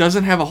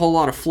doesn't have a whole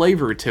lot of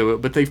flavor to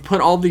it, but they've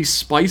put all these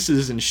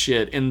spices and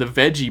shit in the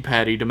veggie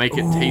patty to make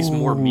it taste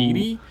more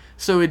meaty,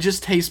 so it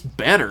just tastes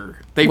better.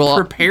 They Well,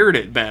 prepared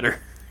it better.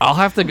 I'll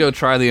have to go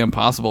try the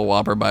Impossible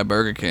Whopper by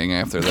Burger King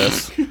after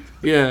this.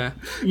 Yeah.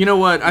 You know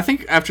what? I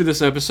think after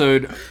this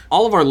episode,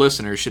 all of our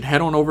listeners should head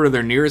on over to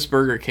their nearest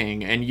Burger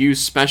King and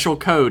use special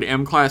code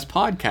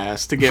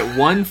MClassPodcast to get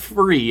one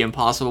free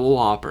Impossible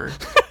Whopper.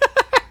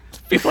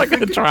 Feel like I'm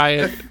gonna try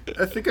it.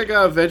 I think I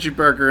got a veggie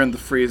burger in the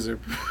freezer.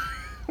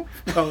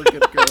 Probably gonna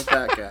go with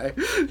that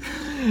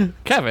guy.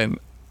 Kevin,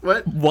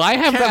 What? why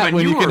have that Kevin,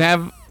 when you you can are-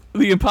 have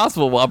the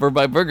Impossible Whopper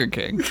by Burger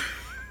King?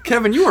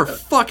 Kevin, you are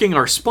fucking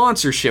our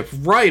sponsorship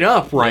right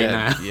up right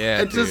now.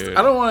 Yeah, It just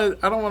I don't want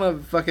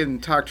to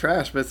fucking talk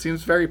trash, but it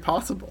seems very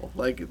possible.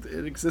 Like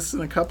it exists in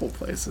a couple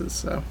places.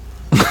 So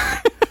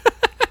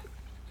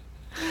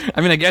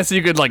I mean, I guess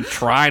you could like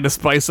try to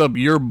spice up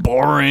your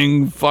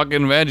boring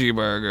fucking veggie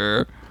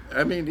burger.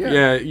 I mean, yeah.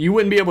 Yeah, you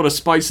wouldn't be able to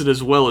spice it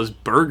as well as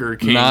Burger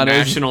King, Not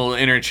as- National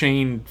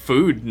Interchain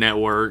Food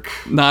Network.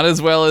 Not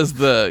as well as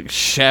the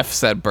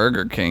chefs at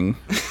Burger King.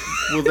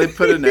 Will they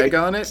put an egg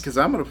on it? Because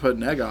I'm gonna put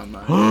an egg on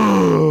mine.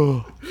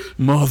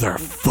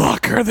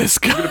 Motherfucker, this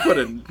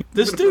guy.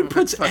 This dude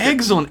puts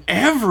eggs on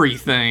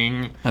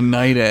everything. A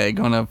night egg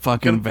on a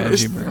fucking Put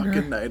this veggie burger.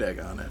 fucking night egg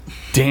on it.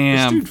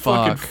 Damn, This dude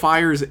fucking fuck.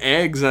 fires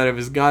eggs out of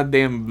his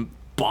goddamn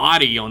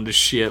body onto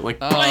shit. Like,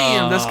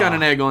 bam, that's got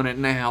an egg on it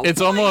now.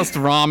 It's almost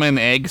ramen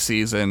egg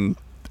season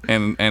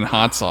and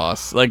hot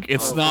sauce. Like,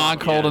 it's not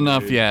cold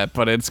enough yet,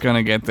 but it's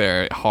gonna get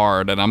there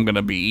hard, and I'm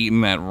gonna be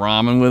eating that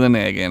ramen with an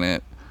egg in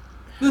it.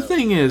 The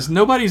thing is,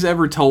 nobody's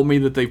ever told me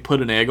that they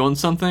put an egg on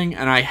something,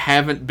 and I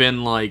haven't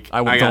been like,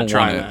 I gotta don't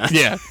try want that. it.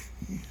 Yeah.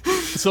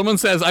 Someone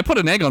says, I put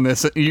an egg on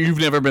this. You've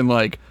never been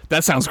like,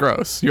 that sounds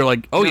gross. You're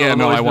like, oh, yeah, I've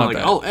no, always I been want like,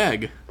 that. oh,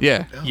 egg.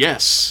 Yeah.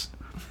 Yes.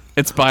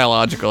 It's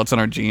biological. It's in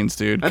our genes,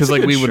 dude. That's Because a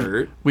like good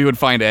shirt. we would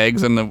find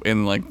eggs in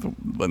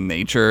the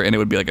nature, and it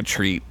would be like a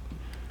treat.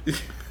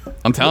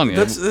 I'm telling you.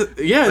 That's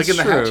yeah, Like it's in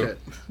the true. Hatchet.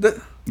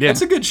 Yeah.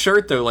 That's a good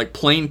shirt though, like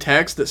plain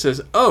text that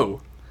says,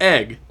 "Oh,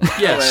 egg."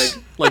 Yes.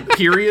 Like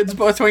periods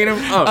between them.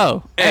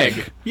 Oh, egg.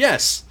 egg.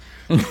 Yes.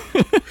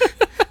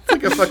 It's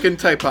like a fucking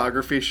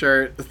typography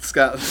shirt. It's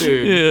got.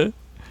 Dude, yeah.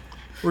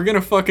 we're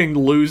gonna fucking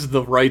lose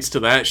the rights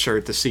to that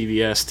shirt to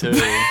CVS too.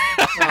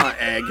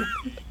 Egg.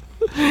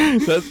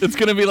 It's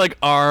gonna be like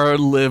our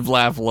live,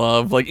 laugh,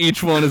 love. Like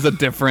each one is a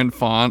different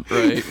font,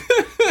 right?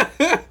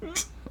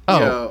 Oh,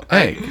 Yo,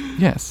 egg.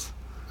 Yes.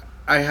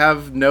 I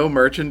have no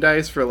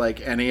merchandise for like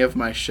any of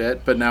my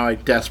shit, but now I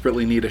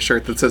desperately need a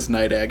shirt that says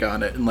night egg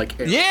on it and like.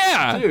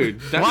 Yeah, Dude,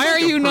 that's why like are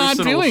a you not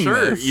personal doing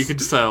shirt this? You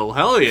could sell.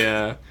 Hell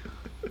yeah.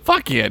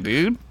 Fuck yeah,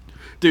 dude.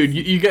 Dude,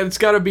 you got it's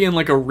got to be in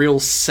like a real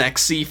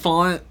sexy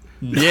font.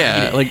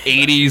 Yeah, like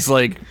 80s,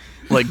 like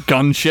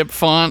gunship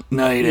font.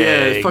 Night Yeah,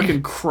 egg.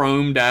 fucking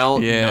chromed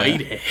out. Yeah.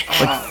 Night egg.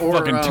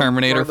 fucking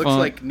Terminator or it looks font.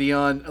 like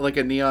neon, like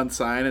a neon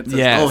sign. It says,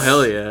 Yes. Oh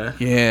hell yeah.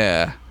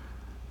 Yeah.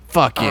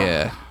 Fuck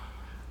yeah.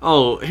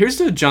 Oh, here's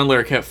the John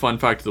Larroquette fun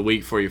fact of the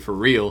week for you, for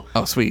real.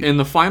 Oh, sweet. In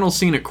the final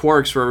scene at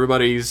Quarks, where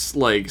everybody's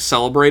like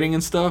celebrating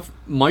and stuff,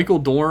 Michael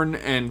Dorn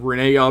and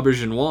Rene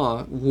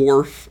Aubergenois,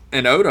 Worf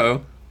and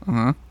Odo,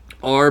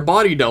 are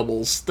body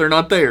doubles. They're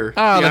not there.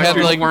 Oh, The they had,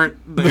 actors like-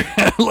 weren't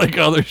there. like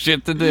other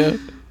shit to do.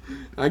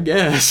 I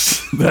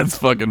guess. That's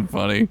fucking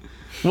funny.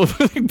 What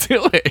are they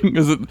doing?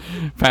 Is it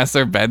past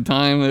their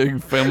bedtime? They're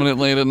filming it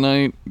late at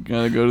night?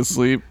 Gotta go to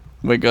sleep,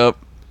 wake up.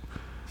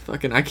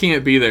 Fucking, I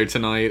can't be there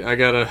tonight. I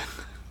gotta.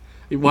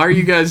 Why are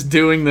you guys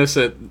doing this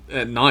at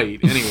night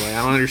anyway?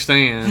 I don't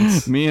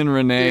understand. Me and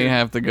Renee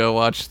have to go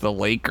watch the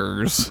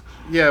Lakers.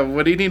 Yeah,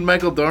 what do you need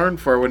Michael Dorn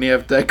for when you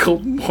have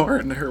Dykel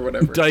Morn or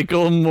whatever?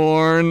 Dykel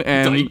Morn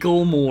and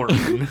Dykel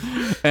Morn.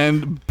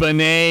 and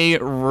Benet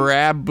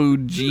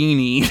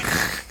Rabugini.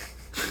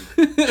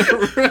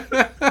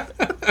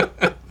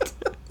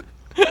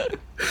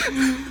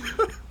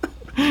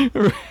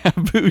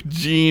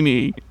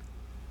 Rabugini.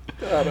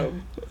 Got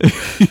him.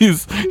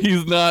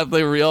 He's not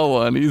the real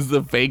one. He's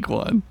the fake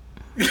one.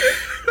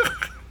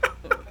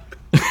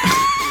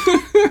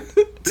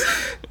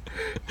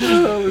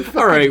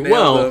 All right,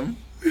 well,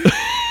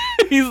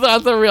 He's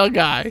not the real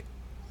guy.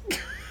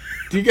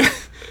 do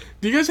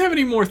you guys have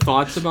any more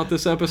thoughts about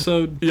this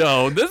episode?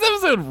 Yo, this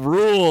episode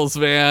rules,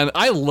 man.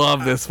 I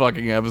love this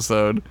fucking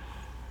episode.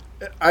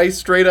 I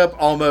straight up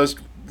almost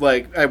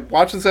like I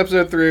watched this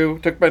episode through,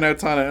 took my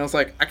notes on it, and I was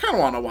like, I kind of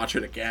want to watch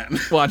it again.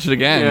 Watch it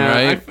again,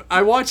 right?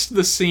 I watched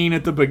the scene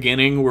at the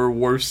beginning where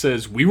Worf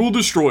says, "We will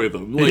destroy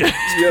them," like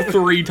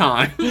 3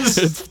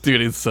 times.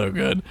 Dude, it's so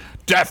good.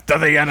 Death to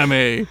the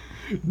enemy.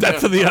 Death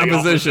to the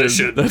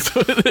opposition. That's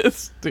what it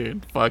is.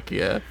 Dude, fuck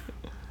yeah.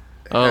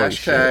 Holy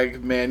shit.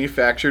 Hashtag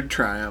manufactured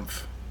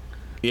triumph.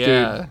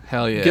 Yeah,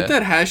 hell yeah. Get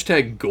that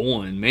hashtag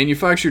going.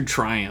 Manufactured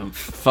triumph.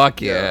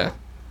 Fuck yeah.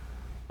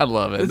 I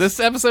love it.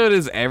 This episode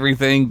is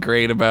everything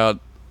great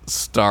about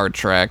Star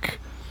Trek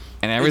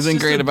and everything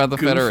It's just great a about the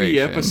goofy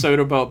Federation. episode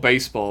about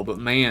baseball, but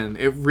man,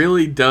 it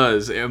really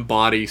does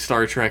embody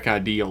Star Trek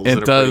ideals It in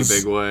a does.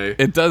 pretty big way.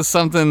 It does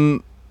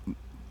something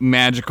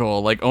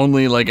magical, like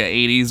only like a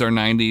 80s or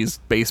 90s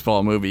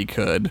baseball movie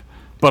could.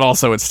 But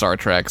also it's Star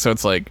Trek, so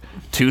it's like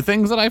 2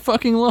 things that I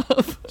fucking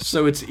love.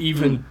 So it's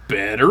even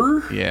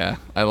better? Yeah,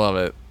 I love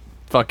it.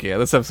 Fuck yeah,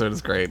 this episode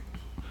is great.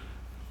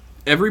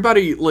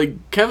 Everybody,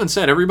 like Kevin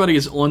said, everybody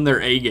is on their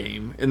A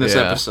game in this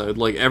Yeah. episode.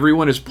 Like,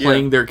 everyone is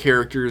playing their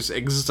characters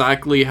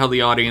exactly how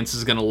the audience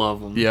is going to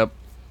love them.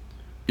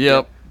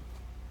 Yep.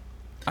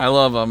 I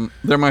love them.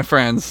 They're my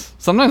friends.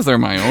 Sometimes they're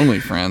my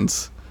only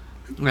friends.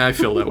 I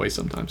feel that way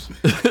sometimes.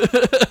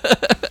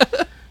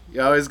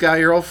 You always got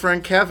your old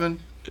friend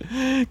Kevin.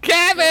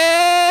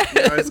 Kevin!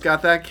 You always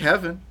got that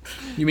Kevin.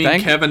 You mean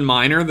Thank- Kevin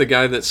Miner, the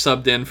guy that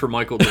subbed in for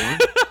Michael Dorn?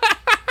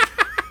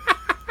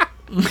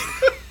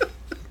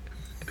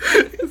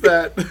 Is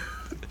that?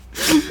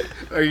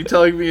 Are you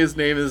telling me his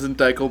name isn't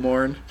Dykel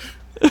Morn?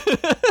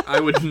 I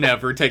would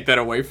never take that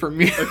away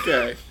from you.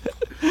 Okay.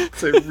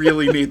 So I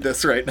really need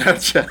this right now,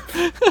 Jeff.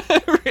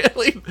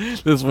 Really?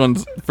 This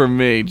one's for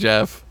me,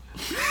 Jeff.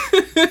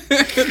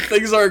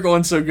 Things aren't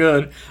going so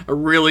good. I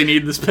really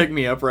need this pick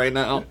me up right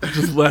now.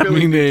 Just let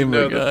me name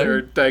know the that there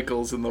are guy.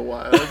 Dykels in the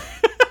wild.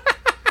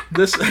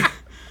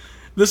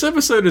 This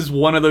episode is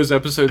one of those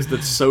episodes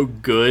that's so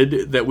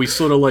good that we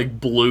sort of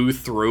like blew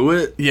through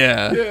it.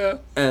 Yeah. Yeah.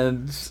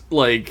 And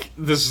like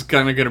this is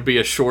kind of going to be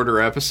a shorter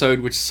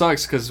episode, which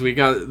sucks because we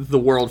got the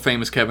world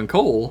famous Kevin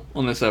Cole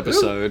on this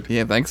episode.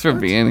 Yeah, thanks for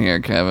being here,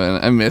 Kevin.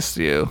 I missed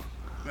you.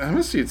 I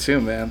miss you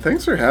too, man.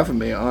 Thanks for having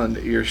me on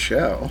your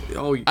show.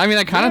 Oh, I mean,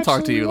 I kind of you're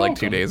talked to you absolutely like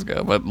 2 welcome. days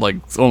ago, but like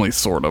only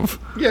sort of.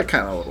 Yeah,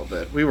 kind of a little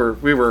bit. We were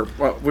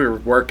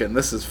working.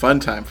 This is fun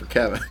time for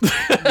Kevin.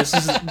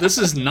 This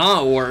is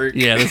not work.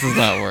 Yeah, this does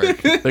not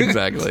work.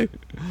 Exactly.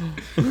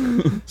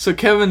 So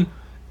Kevin,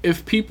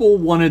 if people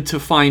wanted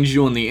to find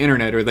you on the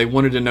internet or they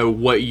wanted to know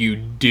what you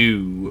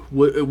do,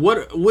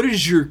 what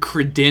is your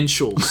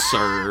credentials,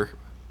 sir?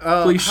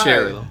 Please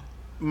share hi. them.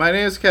 My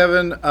name is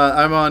Kevin.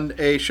 I'm on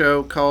a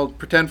show called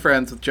Pretend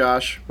Friends with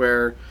Josh,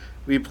 where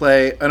we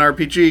play an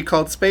RPG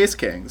called Space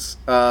Kings.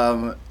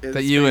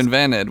 That you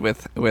invented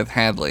with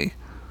Hadley.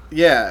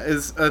 Yeah,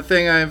 is a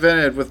thing I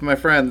invented with my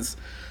friends.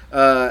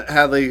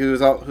 Hadley,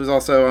 who's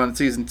also on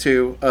season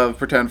 2 of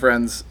Pretend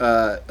Friends,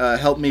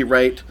 helped me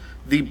write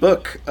the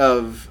book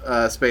of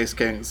Space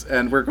Kings,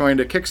 and we're going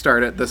to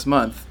kickstart it this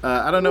month.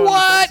 I don't know when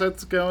this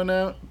episode's going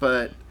out,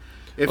 but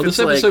if Well, it's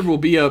this episode like, will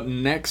be up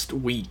next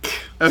week.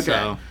 Okay.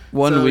 So.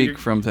 1 So week you're-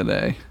 from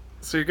today.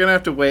 so you're gonna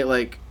have to wait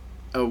like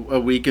a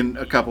week and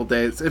a couple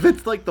days. If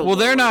it's like the Well,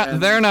 they're lower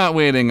end- not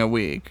waiting a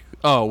week.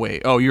 Oh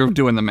wait. Oh, you're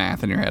doing the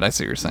math in your head. I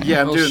see what you're saying. Yeah,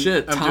 I'm Oh, doing.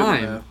 shit, I'm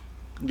time. Doing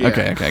the, yeah.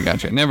 Okay, I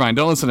got you. Never mind.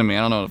 Don't listen to me.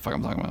 I don't know what the fuck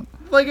I'm talking about.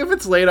 Like if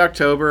it's late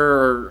October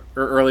or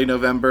early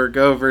November,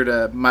 go over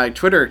to my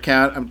Twitter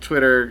account. I'm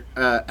Twitter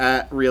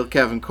at Real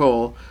Kevin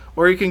Cole,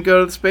 or you can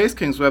go to the Space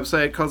Kings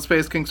website called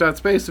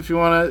SpaceKings.space if you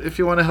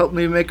wanna help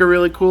me make a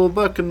really cool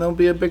book, and there'll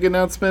be a big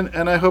announcement.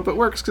 And I hope it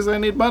works because I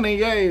need money.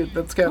 Yay!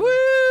 That's Kevin. Woo!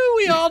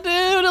 We all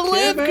do to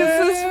live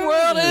because this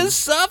world is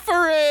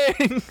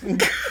suffering.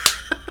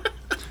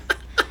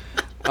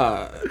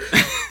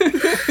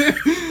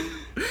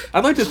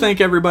 I'd like to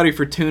thank everybody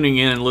for tuning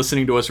in and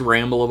listening to us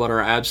ramble about our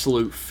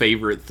absolute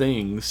favorite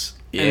things.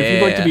 And if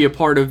you'd like to Yeah. be a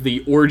part of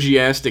the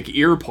orgiastic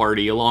ear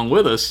party along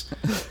with us,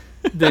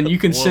 then you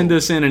can send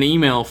us in an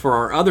email for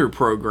our other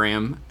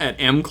program at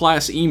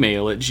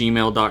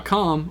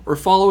mclassemail@gmail.com or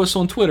follow us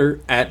on Twitter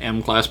at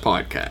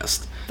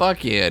mclasspodcast.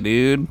 Fuck yeah,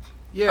 dude.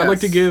 Yes. I'd like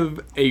to give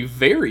a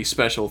very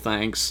special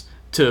thanks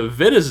to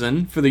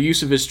Vitizen for the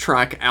use of his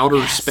track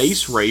Outer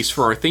Space Race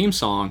for our theme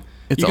song.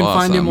 It's you can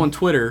find him awesome. on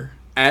Twitter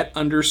at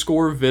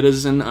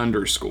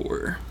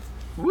 @Vitizen_.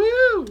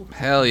 Woo!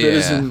 Hell yeah.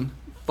 Vitizen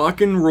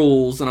fucking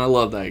rules, and I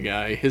love that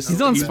guy.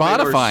 He's on made our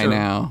Spotify show.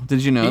 now.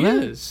 Did you know He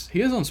that? is. He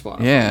is on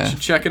Spotify. Yeah. You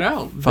should check it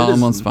out. Follow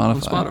him on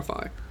Vitizen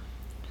Spotify.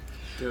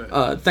 Do it.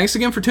 Thanks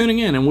again for tuning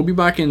in, and we'll be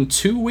back in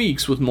 2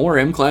 weeks with more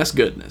M-Class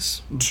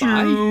goodness.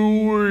 Bye.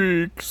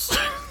 2 weeks.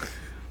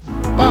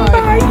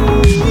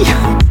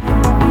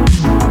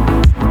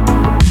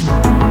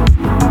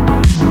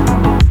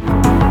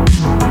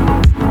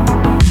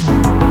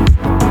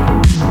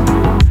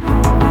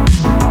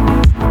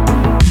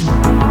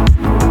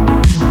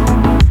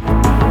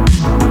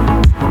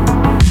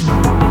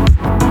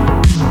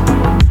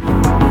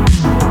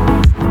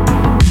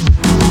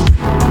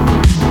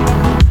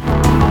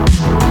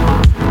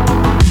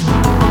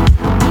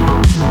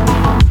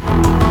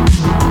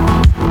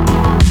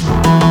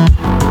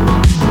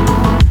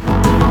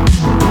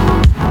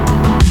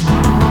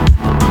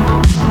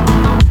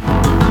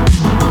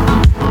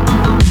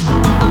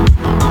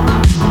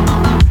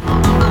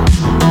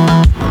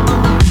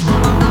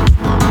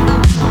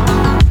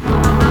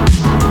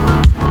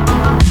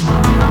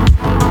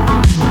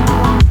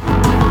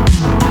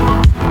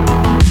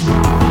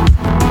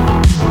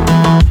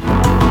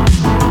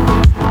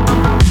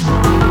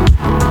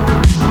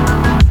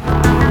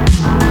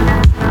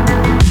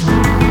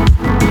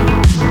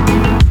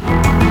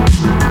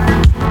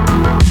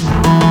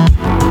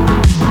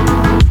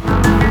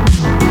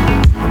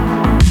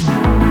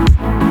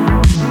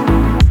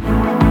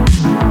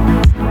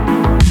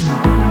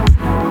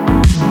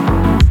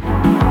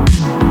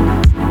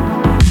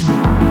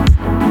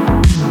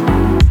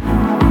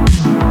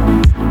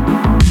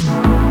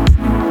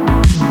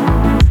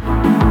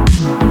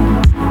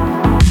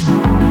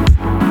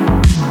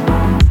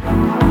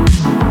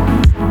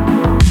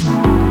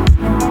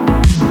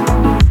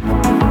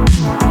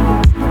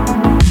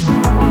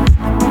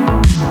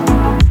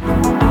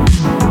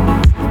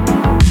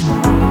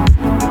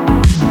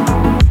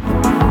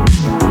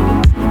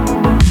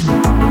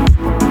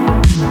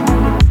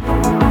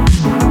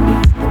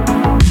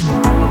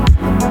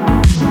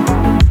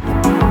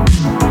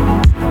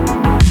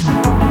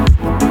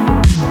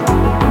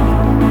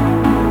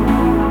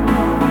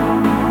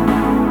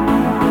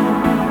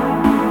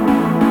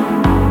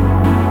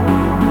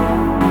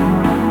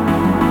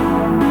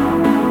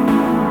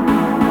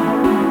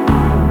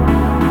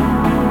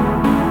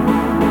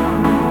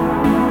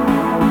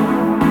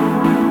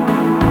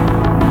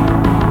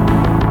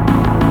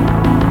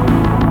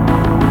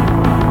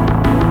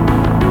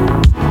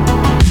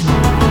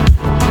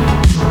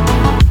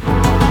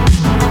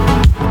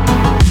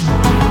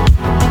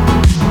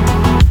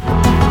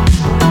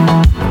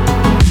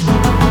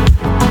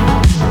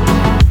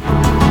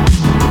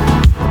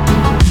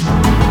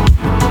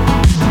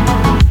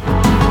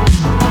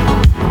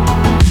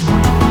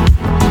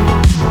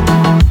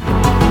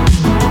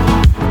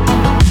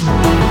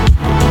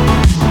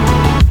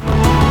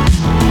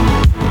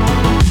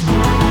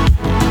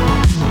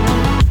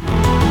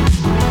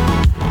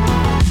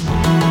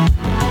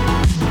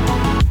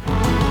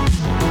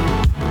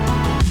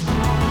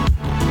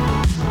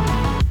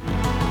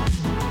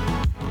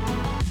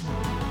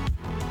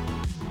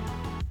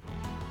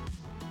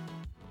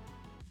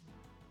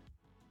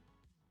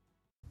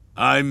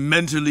 I'm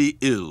mentally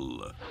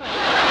ill.